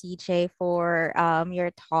and Miss CJ, for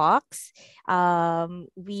your talks.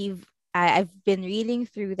 I've been reading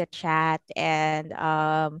through the chat, and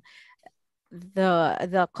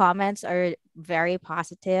the comments are very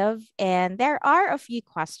positive, and there are a few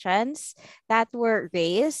questions that were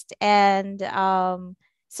raised, and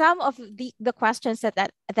some of the questions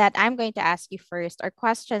that I'm going to ask you first are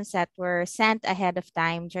questions that were sent ahead of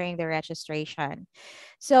time during the registration.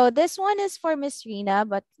 So this one is for Miss Rina,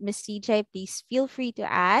 but Miss CJ, please feel free to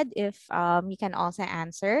add if you can also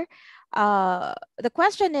answer. The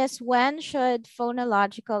question is, when should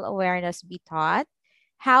phonological awareness be taught?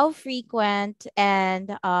 How frequent?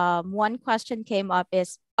 And one question came up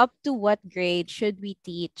is, up to what grade should we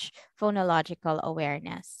teach phonological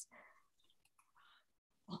awareness?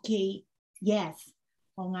 Okay, yes.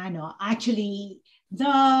 Actually,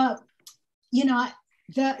 they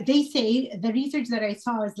say the research that I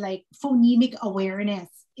saw is like phonemic awareness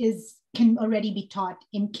can already be taught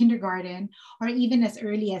in kindergarten or even as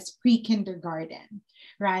early as pre-kindergarten,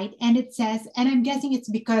 right? And it says, and I'm guessing it's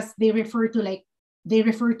because they refer to like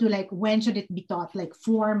when should it be taught, like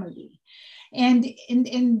formally, and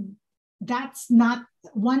that's not,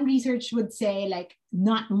 one research would say like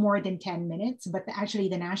not more than 10 minutes, but actually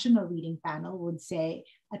the National Reading Panel would say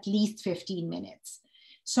at least 15 minutes.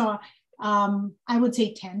 So I would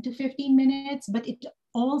say 10 to 15 minutes, but it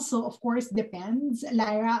also, of course, depends,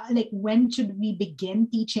 Lyra, like when should we begin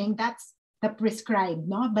teaching? That's the prescribed,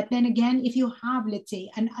 no? But then again, if you have, let's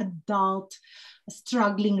say, an adult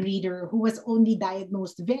struggling reader who was only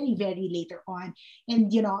diagnosed very, very later on,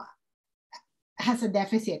 and, has a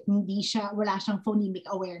deficit, wala siyang phonemic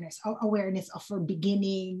awareness or awareness of her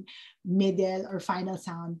beginning, middle, or final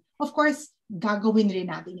sound, of course, gagawin rin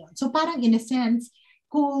natin yun. So parang in a sense,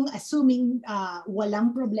 kung assuming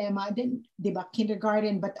walang problema, then, di ba,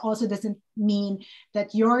 kindergarten, but also doesn't mean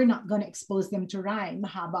that you're not going to expose them to rhyme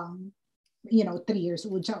habang, 3 years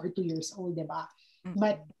old siya or 2 years old, di ba?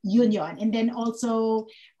 But yun. And then also,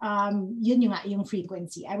 yun yung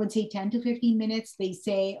frequency. I would say 10 to 15 minutes. They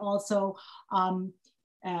say also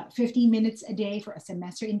 15 minutes a day for a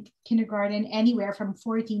semester in kindergarten, anywhere from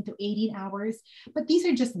 14 to 18 hours. But these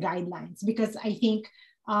are just guidelines, because I think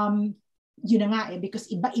yun na nga because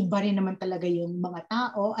iba-iba rin naman talaga yung mga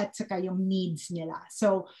tao at saka yung needs nila.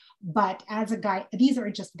 So, but as a guide, these are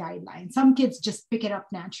just guidelines. Some kids just pick it up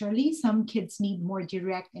naturally. Some kids need more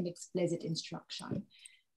direct and explicit instruction.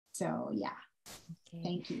 So, yeah. Okay.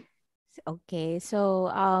 Thank you. Okay,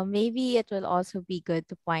 so maybe it will also be good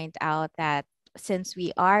to point out that since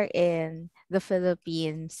we are in the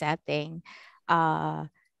Philippine setting,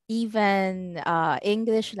 uh, even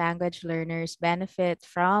English language learners benefit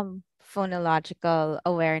from phonological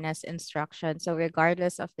awareness instruction. So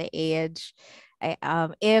regardless of the age,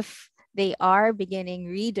 if they are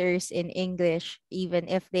beginning readers in English,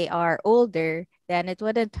 even if they are older, then it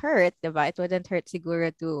wouldn't hurt, diba? It wouldn't hurt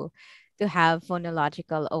siguro to have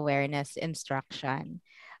phonological awareness instruction.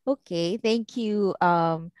 Okay, thank you,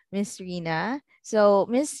 Miss Rina. So,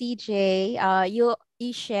 Miss CJ, you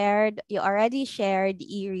already shared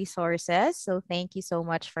e-resources, so thank you so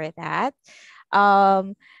much for that.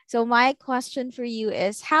 Um, so my question for you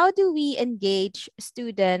is, how do we engage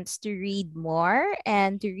students to read more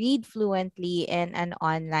and to read fluently in an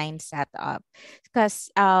online setup? Because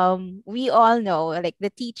we all know, like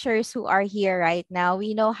the teachers who are here right now,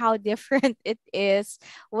 we know how different it is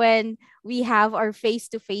when we have our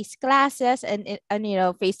face-to-face classes and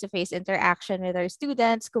face-to-face interaction with our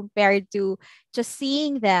students compared to just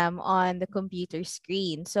seeing them on the computer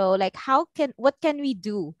screen. So like what can we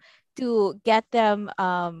do to get them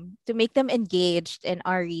to make them engaged in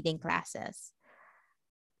our reading classes?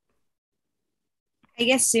 I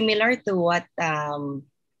guess similar to what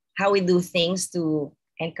how we do things to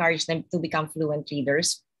encourage them to become fluent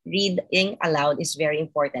readers. Reading aloud is very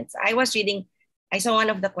important. So I saw one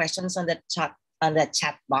of the questions on the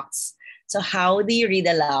chat box. So how do you read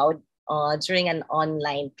aloud during an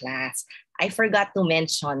online class? I forgot to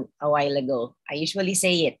mention a while ago. I usually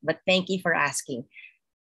say it, but thank you for asking.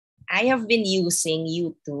 I have been using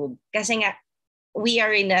YouTube kasi nga we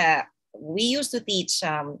used to teach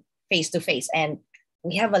face to face, and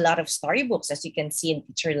we have a lot of storybooks, as you can see in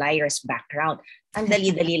Teacher Lyra's background. Ang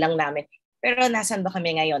dali-dali lang namin. Pero nasan ba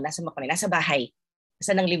kami ngayon? Nasan ba kami? Nasa bahay.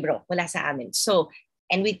 Nasa ng libro? Wala sa amin. So,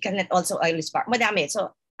 and we cannot also always park. Madami.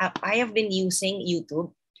 So, I have been using YouTube.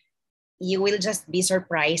 You will just be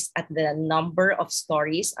surprised at the number of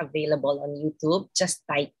stories available on YouTube. Just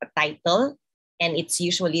type a title and it's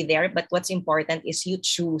usually there. But what's important is you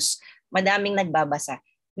choose. Madaming nagbabasa.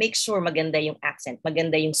 Make sure maganda yung accent,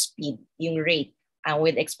 maganda yung speed, yung rate.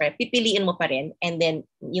 With express, pipiliin mo pa rin, and then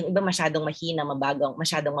yung iba masyadong mahina,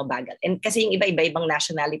 masyadong mabagal. And kasi yung iba-ibang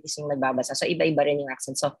nationalities yung nagbabasa, so iba-iba rin yung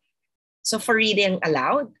accent. So for reading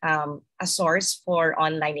aloud, a source for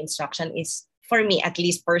online instruction is, for me, at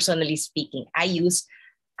least personally speaking, I use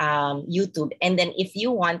YouTube. And then if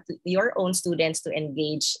you want your own students to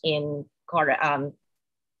engage in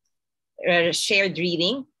shared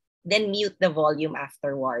reading, then mute the volume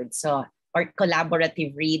afterwards. So, or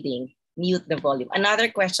collaborative reading, mute the volume.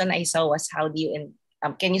 Another question I saw was, how do you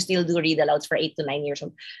can you still do read alouds for 8 to 9 years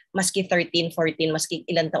old? Maski 13, 14, maski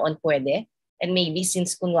ilang taon pwede. And maybe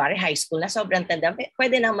since kunwari high school na sobrang tanda,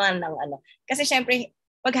 pwede naman ng ano. Kasi syempre,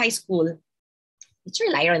 pag high school,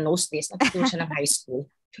 Teacher Lyra knows this, natutunan siya ng high school.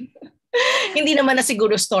 Hindi naman na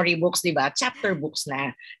siguro storybooks, di ba? Chapter books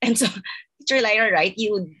na. And so, Teacher Lyra, right?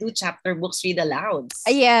 You do chapter books read alouds.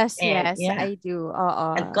 Yes, And, yes, I do.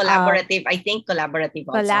 And collaborative, I think collaborative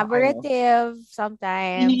also. Collaborative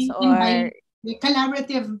sometimes, or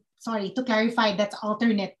collaborative, sorry, to clarify, that's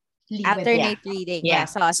alternate reading. Yeah.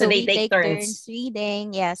 So we take turns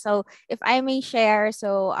reading. Yeah. So if I may share,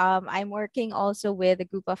 so I'm working also with a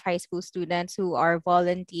group of high school students who are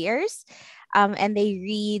volunteers, and they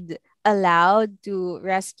read aloud to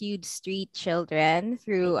rescued street children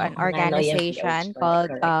through an organization called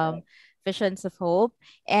Visions of Hope,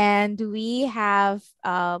 and we have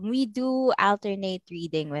we do alternate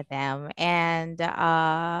reading with them, and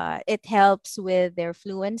it helps with their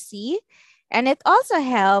fluency. And it also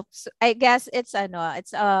helps, I guess it's a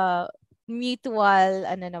mutual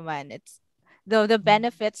it's the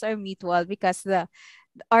benefits are mutual because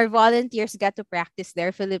our volunteers get to practice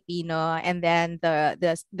their Filipino, and then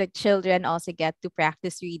the children also get to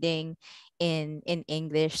practice reading in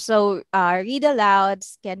English. So read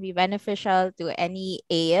alouds can be beneficial to any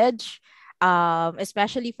age,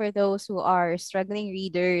 especially for those who are struggling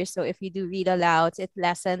readers. So if you do read alouds, it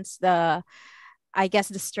lessens the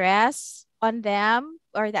stress on them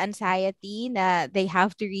or the anxiety that they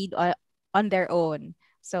have to read on their own.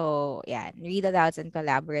 So yeah, read alouds and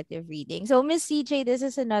collaborative reading. So Miss CJ, this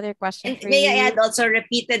is another question for you. May I add also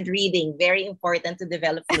repeated reading, very important to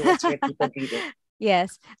develop fluency, repeated reading.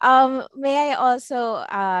 Yes. May I also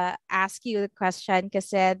ask you the question?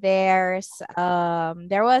 Because there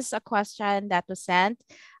was a question that was sent.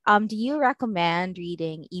 Do you recommend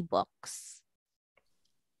reading ebooks?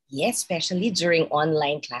 Yes, especially during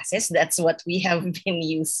online classes. That's what we have been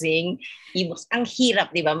using. E-books. Ang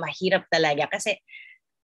hirap, di ba? Mahirap talaga. Kasi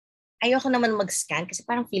ayoko naman mag-scan kasi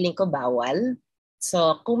parang feeling ko bawal.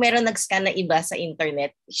 So, kung meron nag-scan na iba sa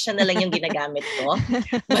internet, siya na lang yung ginagamit ko.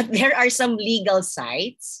 But there are some legal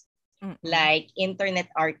sites like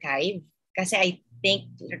Internet Archive. Kasi I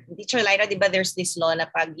think, Teacher Lyra, di ba there's this law na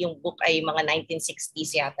pag yung book ay mga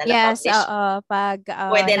 1960s yata Yes, na-publish, pag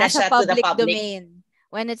pwede na nasa siya to the public public. domain.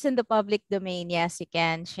 When it's in the public domain, yes, you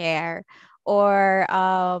can share. Or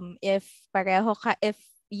if if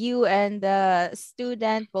you and the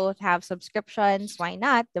student both have subscriptions, why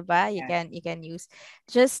not, diba? You can use.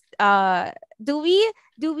 Just do we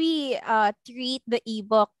treat the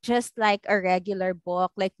ebook just like a regular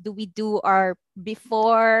book? Like, do we do our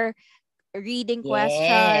before reading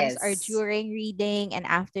questions or Yes. during reading and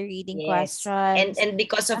after reading Yes. questions? And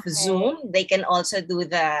because of Zoom, they can also do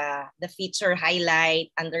the feature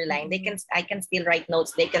highlight, underline. I can still write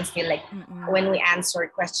notes. They can still like when we answer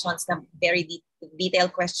questions, the very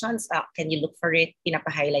detailed questions, can you look for it?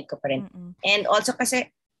 Pinapa-highlight ko pa rin. And also kasi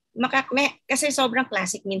kasi sobrang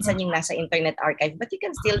classic minsan yung nasa Internet Archive, but you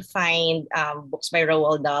can still find books by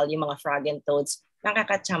Roald Dahl, yung mga Frog and Toads.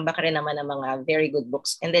 Nakakatsamba ka rin naman ng mga very good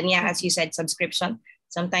books. And then as you said, subscription.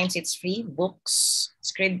 Sometimes it's free. Books,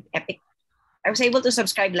 Scribd, Epic. I was able to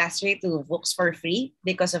subscribe last year to books for free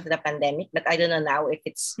because of the pandemic, but I don't know now if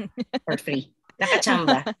it's for free.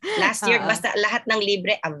 Nakachamba. Last year, basta lahat ng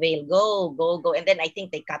libre, avail. Go. And then I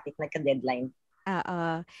think they cut it like a deadline.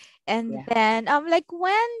 And then like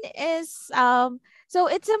when is so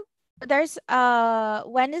it's a there's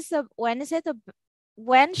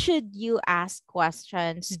when should you ask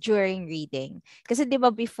questions during reading? Kasi di ba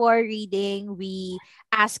before reading, we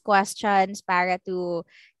ask questions para to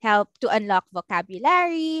help to unlock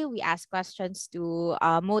vocabulary. We ask questions to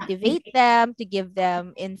motivate them, to give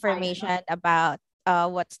them information about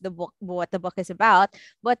what the book is about.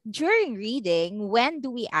 But during reading, when do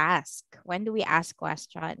we ask? When do we ask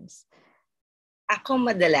questions? Ako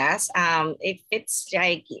madalas, if it's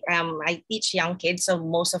like, I teach young kids, so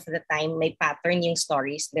most of the time may pattern yung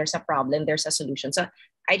stories. There's a problem, there's a solution. So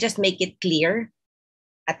I just make it clear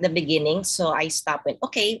at the beginning. So I stop and,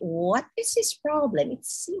 okay, what is his problem? It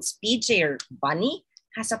seems PJ or Bunny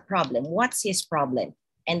has a problem. What's his problem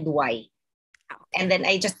and why? And then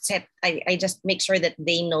I just make sure that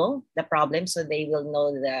they know the problem, so they will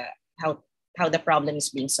know how the problem is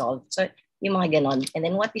being solved. So yung mga ganon. And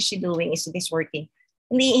then what is she doing? Is this working?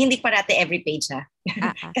 Hindi parate every page ha.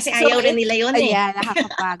 Kasi so ayaw rin nila yun eh. Yeah,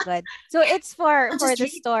 nakakapagod. So it's for the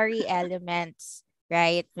story elements,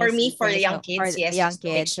 right? For me, for the young kids, yes. Young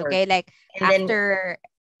kids, sure. Okay? Like and after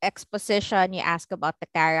exposition, you ask about the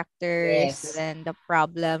characters, then the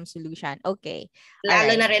problem, solution. Okay.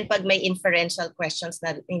 Lalo na rin pag may inferential questions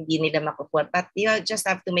na hindi nila makukuha. But you just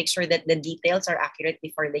have to make sure that the details are accurate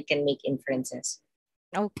before they can make inferences.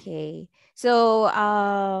 Okay. So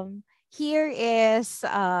here is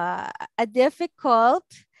a difficult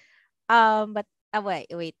but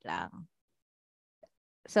wait lang.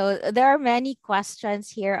 So there are many questions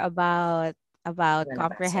here about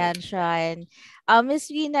comprehension. Ms.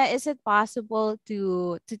 Rina, is it possible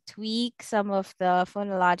to tweak some of the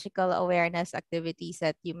phonological awareness activities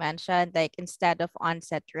that you mentioned, like instead of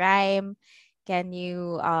onset rhyme, can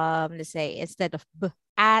you let's say instead of b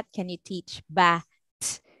at, can you teach ba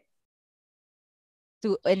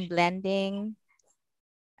to in blending?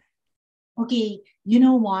 Okay, you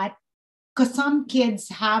know what? Because some kids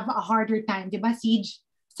have a harder time, di ba, Siege?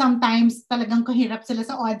 Sometimes talagang kahirap sila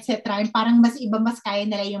sa onset rhyme. Parang mas kaya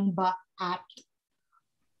nila yung ba at.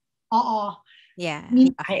 Oo. Yeah.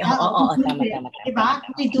 Oo, tama. Diba?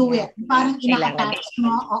 We do it. Parang ina-attach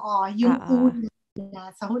mo, yung una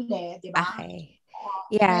sa huli, di ba? Okay.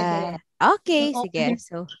 Yeah. Okay, sige.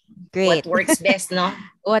 So, great. What works best, no?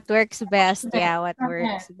 What works best. Yeah, what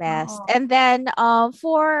works best. And then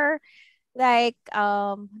for like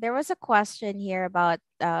there was a question here about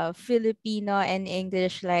Filipino and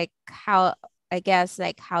English, like how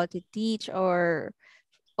to teach or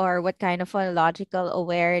what kind of phonological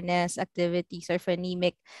awareness activities or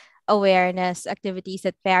phonemic awareness activities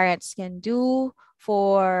that parents can do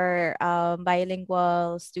for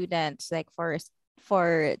bilingual students, like for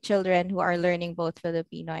children who are learning both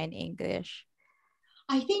Filipino and English.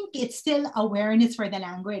 I think it's still awareness for the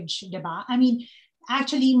language, diba? I mean,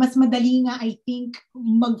 actually, mas madali nga, I think,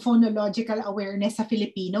 mag-phonological awareness sa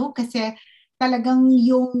Filipino kasi talagang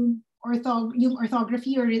yung yung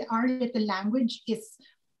orthography or our little language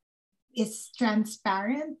is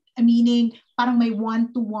transparent, meaning parang may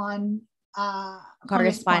one-to-one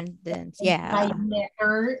Correspondence, by yeah.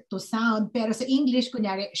 letter to sound. Pero sa English,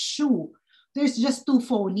 kunyari, shoe, there's just two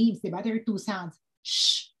phonemes, diba? There are two sounds,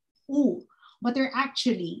 sh, u, but there are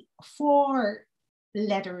actually 4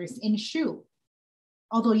 letters in shoe,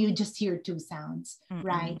 although you just hear 2 sounds,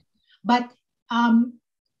 right? But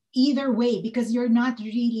either way, because you're not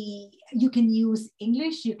really, you can use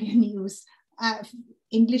English, you can use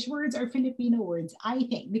English words or Filipino words, I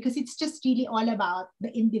think, because it's just really all about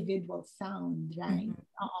the individual sound, right?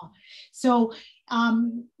 So,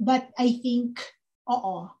 but I think,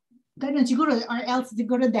 ganun siguro, or else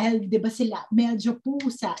siguro dahil, di ba sila, medyo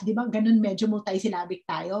pusa, di ba, ganun medyo multisyllabic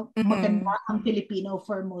tayo. Maganda ang Filipino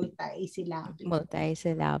for multisyllabic.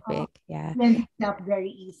 Multisyllabic, yeah. Lends itself very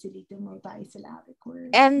easily to multisyllabic words.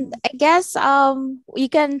 And I guess you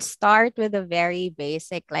can start with a very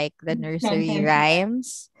basic, like the nursery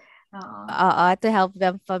rhymes, to help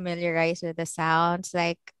them familiarize with the sounds.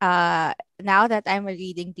 Like now that I'm a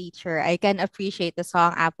reading teacher, I can appreciate the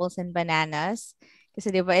song Apples and Bananas because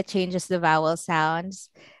it changes the vowel sounds.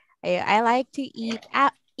 I like to eat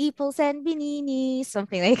apples and bininis,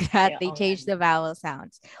 something like that. They change the vowel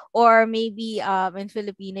sounds. Or maybe in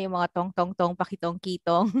Filipino, yung mga tong tong tong pakitong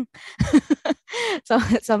kitong. So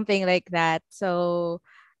something like that. So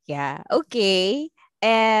yeah, okay.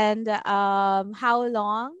 And how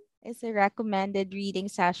long is a recommended reading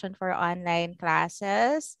session for online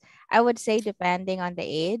classes? I would say depending on the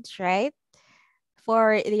age, right?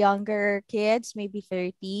 For the younger kids, maybe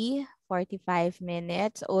 30, 45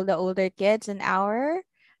 minutes. All the older kids, an hour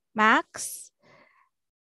max.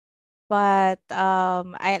 But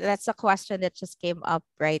that's a question that just came up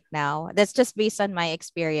right now. That's just based on my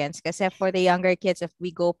experience. Because for the younger kids, if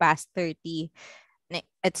we go past 30,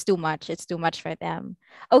 it's too much. It's too much for them.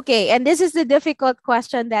 Okay, and this is the difficult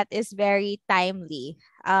question that is very timely.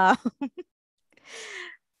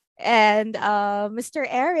 And Mr.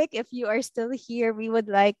 Eric, if you are still here, we would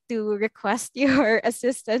like to request your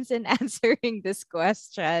assistance in answering this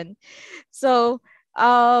question. So,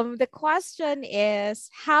 the question is,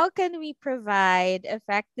 how can we provide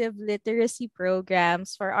effective literacy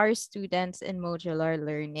programs for our students in modular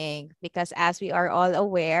learning? Because as we are all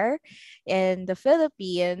aware, in the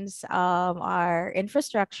Philippines, our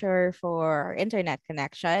infrastructure for internet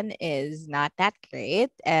connection is not that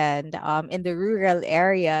great. And in the rural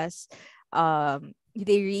areas,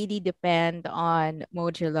 they really depend on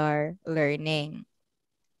modular learning.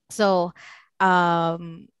 So,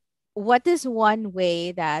 what is one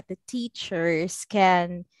way that the teachers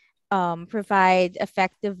can provide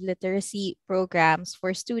effective literacy programs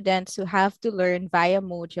for students who have to learn via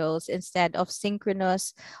modules instead of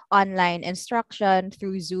synchronous online instruction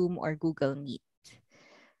through Zoom or Google Meet?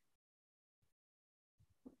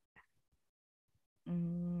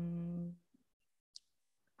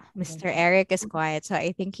 Mr. Eric is quiet, so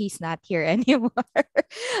I think he's not here anymore.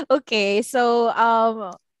 Okay, so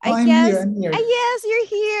I guess I'm here. yes, you're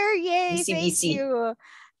here. Yay, Busy, thank busy. you.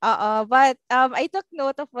 But I took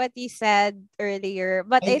note of what you said earlier,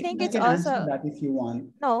 but I think I it's can answer also that if you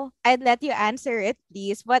want. no, I'd let you answer it,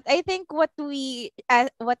 please. But I think what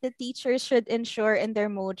what the teachers should ensure in their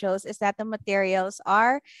modules is that the materials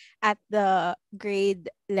are at the grade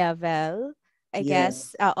level. I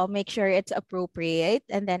guess I'll make sure it's appropriate,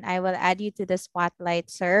 and then I will add you to the spotlight,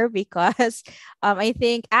 sir, because I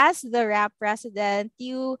think as the RAP president,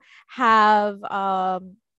 you have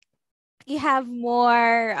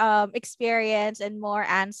more experience and more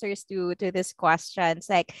answers to these questions,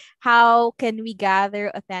 like how can we gather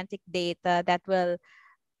authentic data that will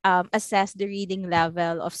assess the reading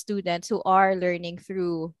level of students who are learning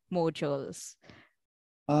through modules.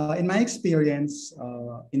 In my experience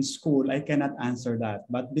in school, I cannot answer that.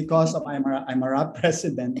 But because of I'm a RAP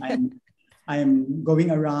president, I'm going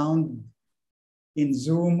around in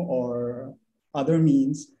Zoom or other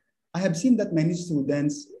means. I have seen that many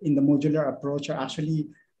students in the modular approach are actually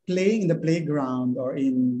playing in the playground or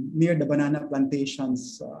near the banana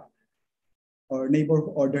plantations or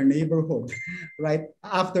their neighborhood, right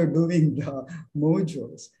after doing the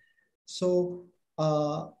modules. So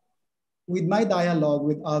with my dialogue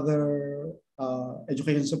with other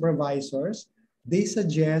education supervisors, they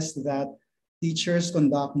suggest that teachers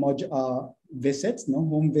conduct visits,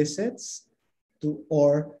 home visits,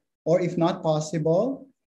 or if not possible,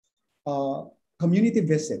 community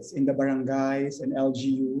visits in the barangays and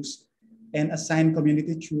LGUs, and assign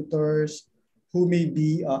community tutors who may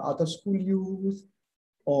be out of school youth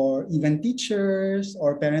or even teachers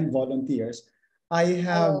or parent volunteers. I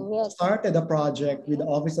have Yes. started a project with the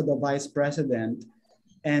Office of the Vice President,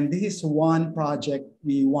 and this is one project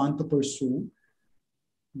we want to pursue.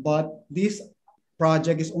 But this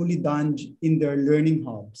project is only done in their learning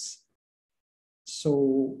hubs.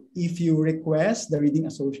 So if you request the Reading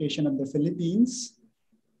Association of the Philippines,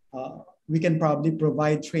 we can probably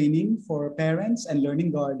provide training for parents and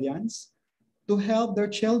learning guardians to help their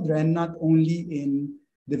children not only in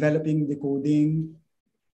developing decoding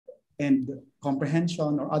and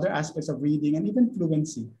comprehension or other aspects of reading and even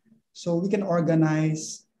fluency. So we can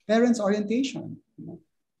organize parents orientation,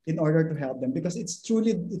 in order to help them, because it's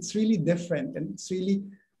really different and it's really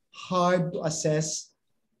hard to assess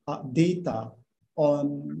data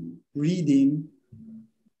on reading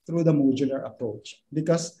through the modular approach,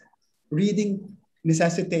 because reading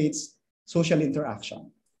necessitates social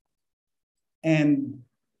interaction. And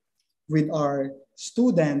with our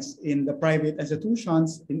students in the private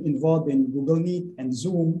institutions involved in Google Meet and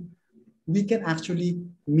Zoom, we can actually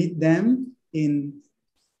meet them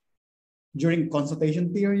during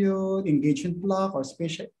consultation period, engagement block, or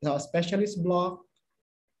specialist block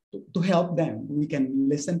to help them. We can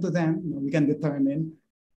listen to them, we can determine.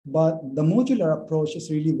 But the modular approach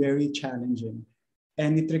is really very challenging.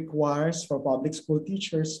 And it requires for public school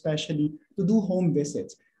teachers, especially, to do home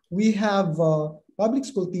visits. We have public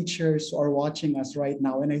school teachers who are watching us right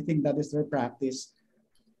now, and I think that is their practice.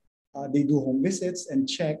 They do home visits and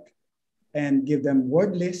check and give them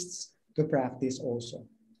word lists to practice also.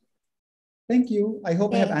 Thank you. I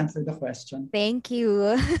hope I have answered the question. Thank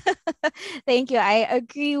you. Thank you. I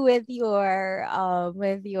agree with your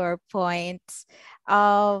points.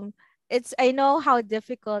 I know how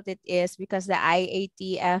difficult it is because the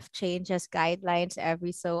IATF changes guidelines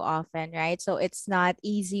every so often, right? So it's not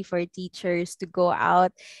easy for teachers to go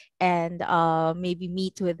out and maybe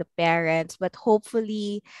meet with the parents, but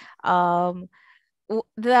hopefully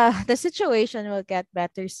the situation will get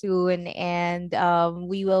better soon, and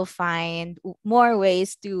we will find more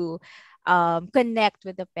ways to connect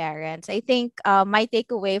with the parents. I think my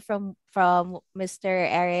takeaway from Mr.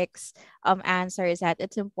 Eric's answer is that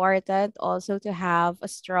it's important also to have a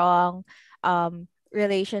strong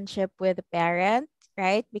relationship with the parent,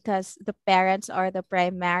 right? Because the parents are the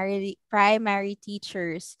primary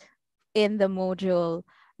teachers in the module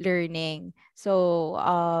learning. So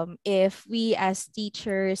if we as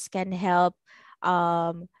teachers can help,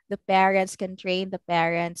 the parents can train the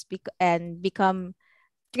parents and become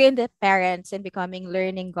train the parents in becoming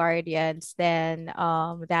learning guardians, then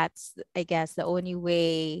that's, I guess, the only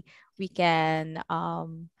way we can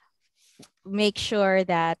make sure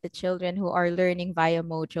that the children who are learning via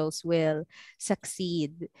modules will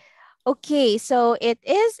succeed. Okay, so it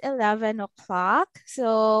is 11 o'clock.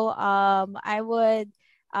 So I would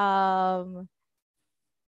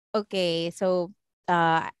okay, so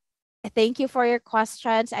uh thank you for your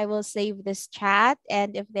questions. I will save this chat,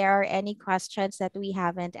 and if there are any questions that we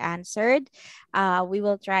haven't answered, we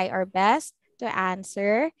will try our best to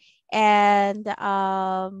answer. And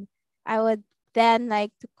I would then like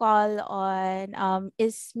to call on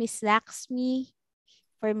is Miss Laxmi,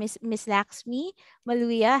 for Miss Laxmi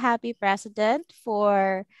Maluya, happy president,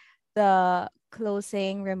 for the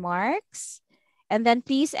closing remarks. And then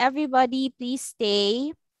please, everybody, please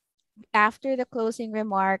stay after the closing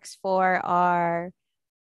remarks for our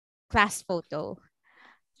class photo.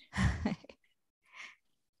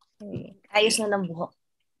 Okay. Ayos na ng buhok.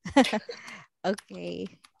 Okay.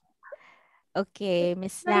 Okay,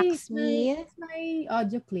 Miss My, Laxmi. is my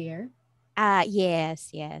audio clear?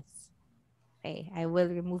 Yes, yes. Okay, I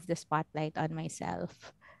will remove the spotlight on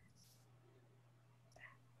myself.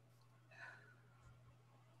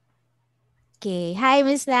 Okay, hi,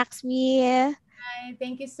 Miss Laxmi. Hi,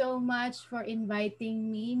 thank you so much for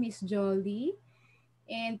inviting me, Miss Jolie.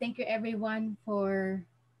 And thank you everyone for,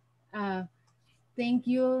 thank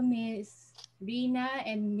you Miss Rina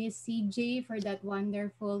and Miss CJ for that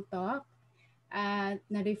wonderful talk.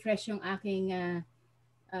 Na-refresh yung aking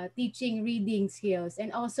teaching reading skills,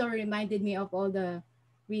 and also reminded me of all the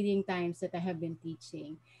reading times that I have been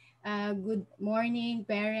teaching. Good morning,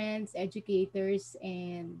 parents, educators,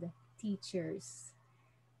 and teachers.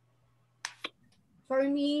 For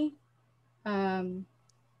me, I'm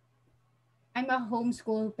a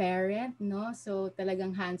homeschool parent, no? So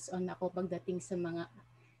talagang hands-on ako pagdating sa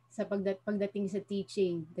pagdating sa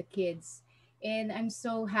teaching the kids. And I'm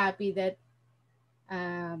so happy that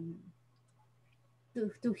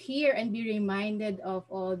to hear and be reminded of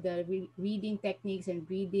all the reading techniques and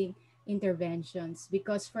reading interventions,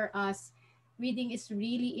 because for us reading is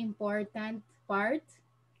really important part,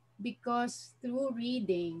 because through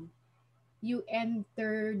reading you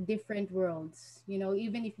enter different worlds. You know,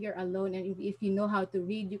 even if you're alone and if you know how to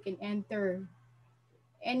read, you can enter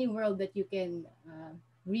any world that you can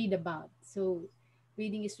read about. So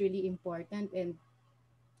reading is really important. And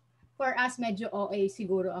for us, medyo OA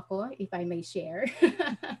siguro ako, if I may share.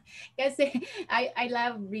 Kasi I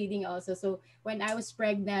love reading also. So when I was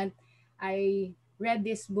pregnant, I read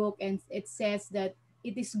this book and it says that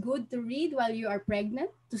it is good to read while you are pregnant,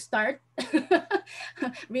 to start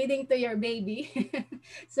reading to your baby.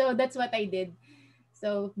 So that's what I did.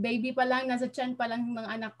 So baby pa lang, nasa tiyan pa lang ng mga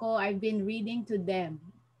anak ko, I've been reading to them.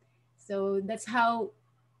 So that's how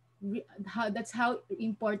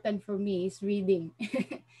important for me is reading.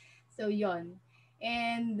 So yon.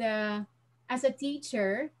 And as a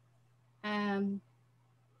teacher, um,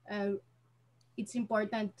 uh, it's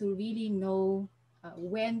important to really know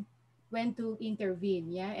when to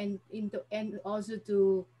intervene, yeah, and also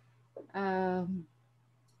to um,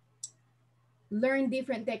 learn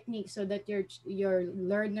different techniques so that your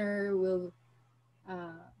learner will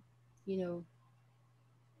uh, you know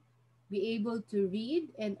be able to read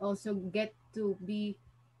and also get to be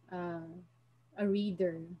uh, a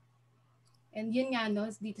reader. And yun nga,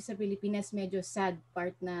 no, dito sa Pilipinas, medyo sad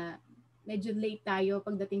part na medyo late tayo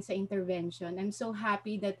pagdating sa intervention. I'm so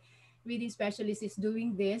happy that reading specialist is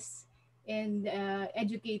doing this and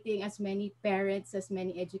educating as many parents, as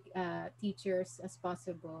many teachers as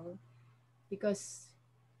possible because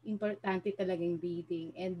importante talaga yung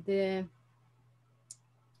reading. And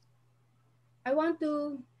I want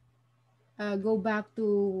to go back to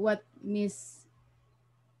what Miss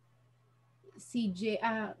CJ,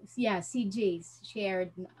 CJ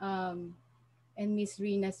shared and Miss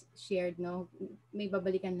Rina shared, no? May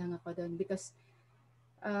babalikan lang ako doon because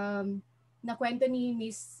nakwento ni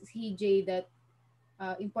Miss CJ that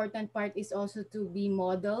important part is also to be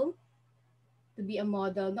model, to be a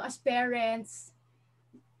model. No, as parents,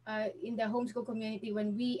 in the homeschool community,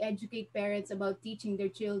 when we educate parents about teaching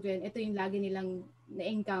their children, ito yung lagi nilang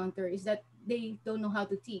na-encounter is that they don't know how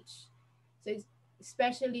to teach. So it's,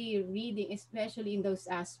 especially reading, especially in those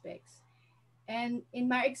aspects. And in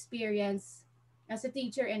my experience, as a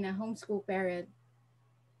teacher and a homeschool parent,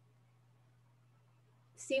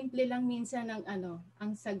 simple lang minsan ang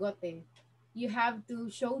ang sagot eh. You have to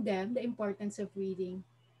show them the importance of reading.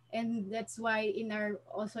 And that's why in our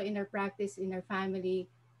practice in our family,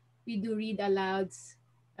 we do read alouds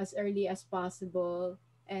as early as possible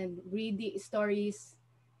and read the stories.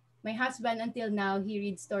 My husband until now he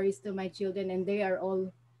reads stories to my children and they are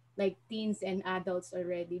all like teens and adults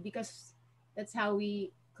already because that's how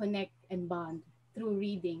we connect and bond through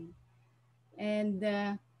reading. And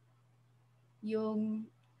yung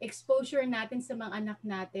exposure natin sa mga anak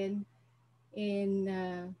natin in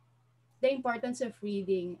the importance of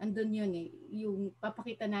reading, andun yun eh. Yung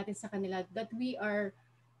papakita natin sa kanila that we are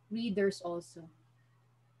readers also.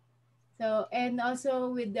 So, and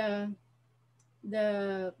also with the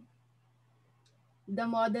the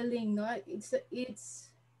modeling, no, it's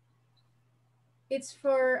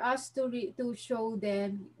for us to show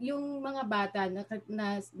them yung mga bata na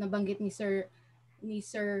nabanggit ni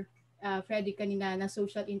Sir Freddy kanina na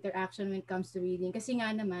social interaction when it comes to reading. Kasi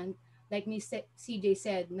nga naman, like Miss CJ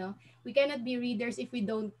said, no, we cannot be readers if we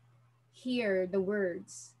don't hear the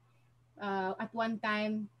words. At one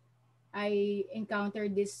time, I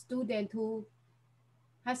encountered this student who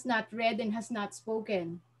has not read and has not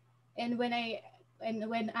spoken. And when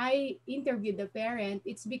I interviewed the parent,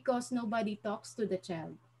 it's because nobody talks to the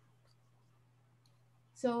child.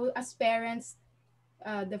 So as parents,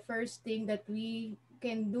 the first thing that we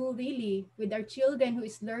can do really with our children who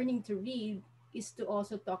is learning to read is to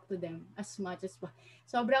also talk to them as much as possible.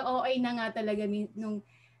 Sobrang OA na nga talaga nung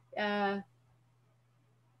uh,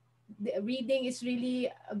 reading is really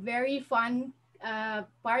a very fun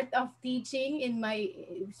part of teaching in my,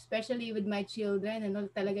 especially with my children. Ano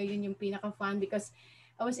talaga yun yung pinaka fun because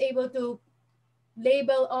I was able to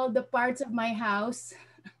label all the parts of my house,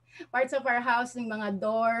 parts of our house, ng mga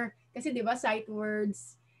door. Kasi di ba sight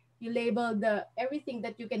words, you label the everything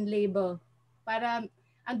that you can label para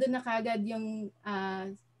andun na kagad yung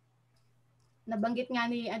nabanggit nga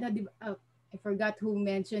ni di ba, I forgot who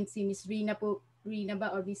mentioned, si Miss Rina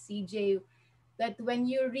ba or Miss CJ, that when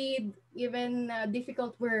you read even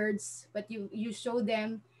difficult words but you show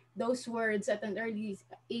them those words at an early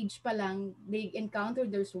age pa lang, they encounter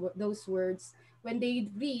those words. When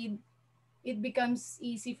they read, it becomes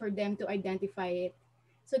easy for them to identify it.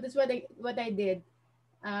 So that's what I did.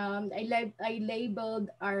 I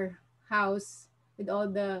labeled our house with all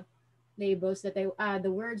the labels that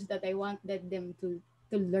the words that I wanted them to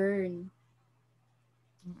learn.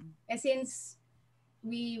 Mm-mm. And since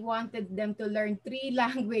we wanted them to learn three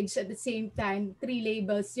language at the same time, three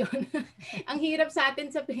labels yun. Ang hirap sa atin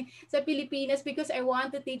sa Pilipinas because I want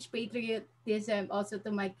to teach patriotism also to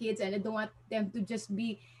my kids and I don't want them to just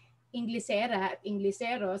be Inglesera at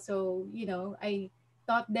Inglesero. So, I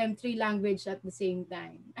taught them three language at the same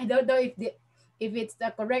time. I don't know if it's the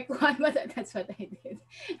correct one, but that's what I did.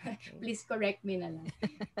 Please correct me na lang.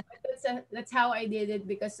 But that's how I did it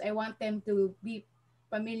because I want them to be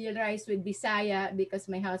familiarized with Bisaya because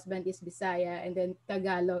my husband is Bisaya, and then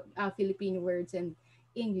Tagalog, Filipino words and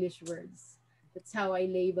English words. That's how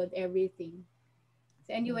I labeled everything.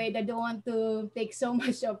 So anyway, I don't want to take so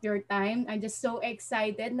much of your time. I'm just so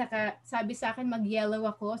excited. Sabi sa akin mag-yellow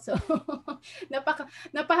ako. So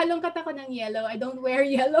napahalongkat ako ng yellow. I don't wear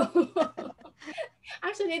yellow.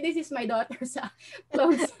 Actually, this is my daughter's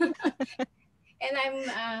clothes.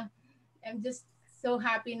 And I'm just so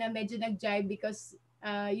happy na medyo nag-jive because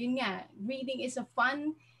yun nga, reading is a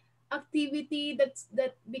fun activity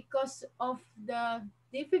that because of the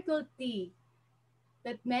difficulty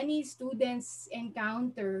that many students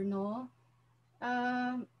encounter, no?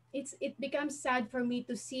 It becomes sad for me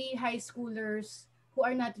to see high schoolers who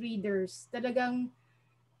are not readers. Talagang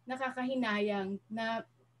nakakahinayang na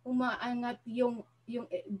umaangat yung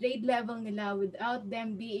grade level nila without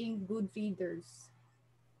them being good readers.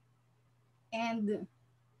 And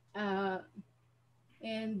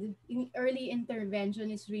in early intervention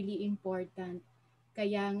is really important.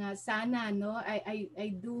 Kaya nga sana no,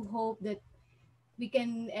 I do hope that we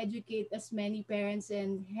can educate as many parents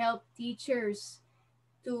and help teachers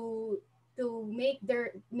to make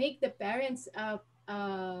the parents a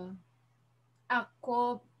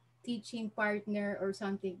co-teaching partner or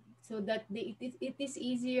something so that it is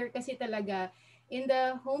easier kasi talaga in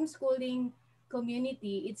the homeschooling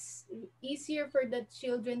community, it's easier for the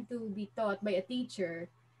children to be taught by a teacher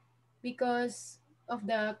because of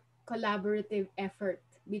the collaborative effort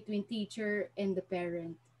between teacher and the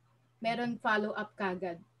parent. Meron follow-up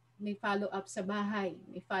kagad. May follow-up sa bahay.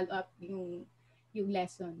 May follow-up yung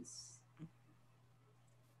lessons.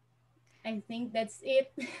 I think that's it.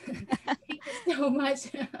 Thank you so much.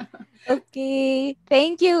 Okay.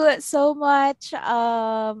 Thank you so much,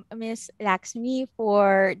 Miss Lakshmi,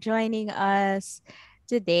 for joining us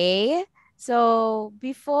today. So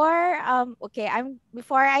before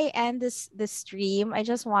I end this stream, I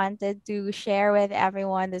just wanted to share with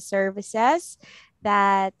everyone the services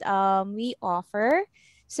that we offer.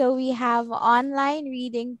 So we have online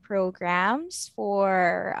reading programs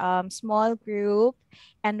for small group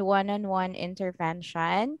and one-on-one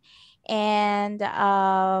intervention. And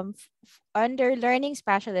under learning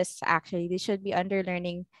specialists, actually, they should be under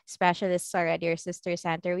learning specialists already, or sister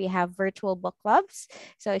center. We have virtual book clubs.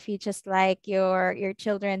 So if you just like your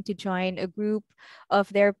children to join a group of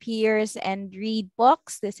their peers and read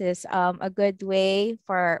books, this is a good way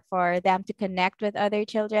for them to connect with other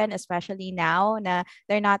children, especially now na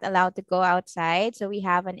they're not allowed to go outside. So we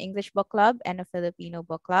have an English book club and a Filipino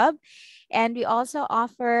book club. And we also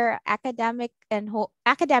offer academic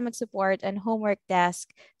support and homework desk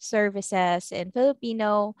services in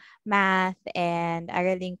Filipino, math, and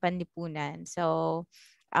Araling Panlipunan. So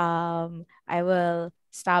I will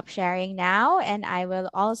stop sharing now, and I will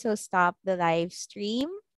also stop the live stream.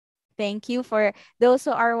 Thank you for those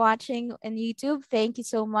who are watching on YouTube. Thank you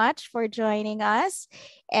so much for joining us.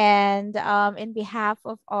 And in behalf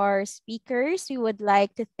of our speakers, we would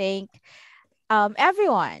like to thank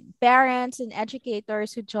everyone, parents and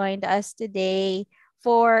educators who joined us today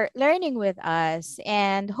for learning with us.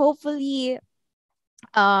 And hopefully,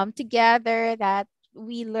 together, that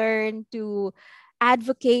we learn to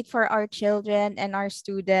advocate for our children and our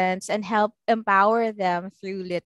students and help empower them through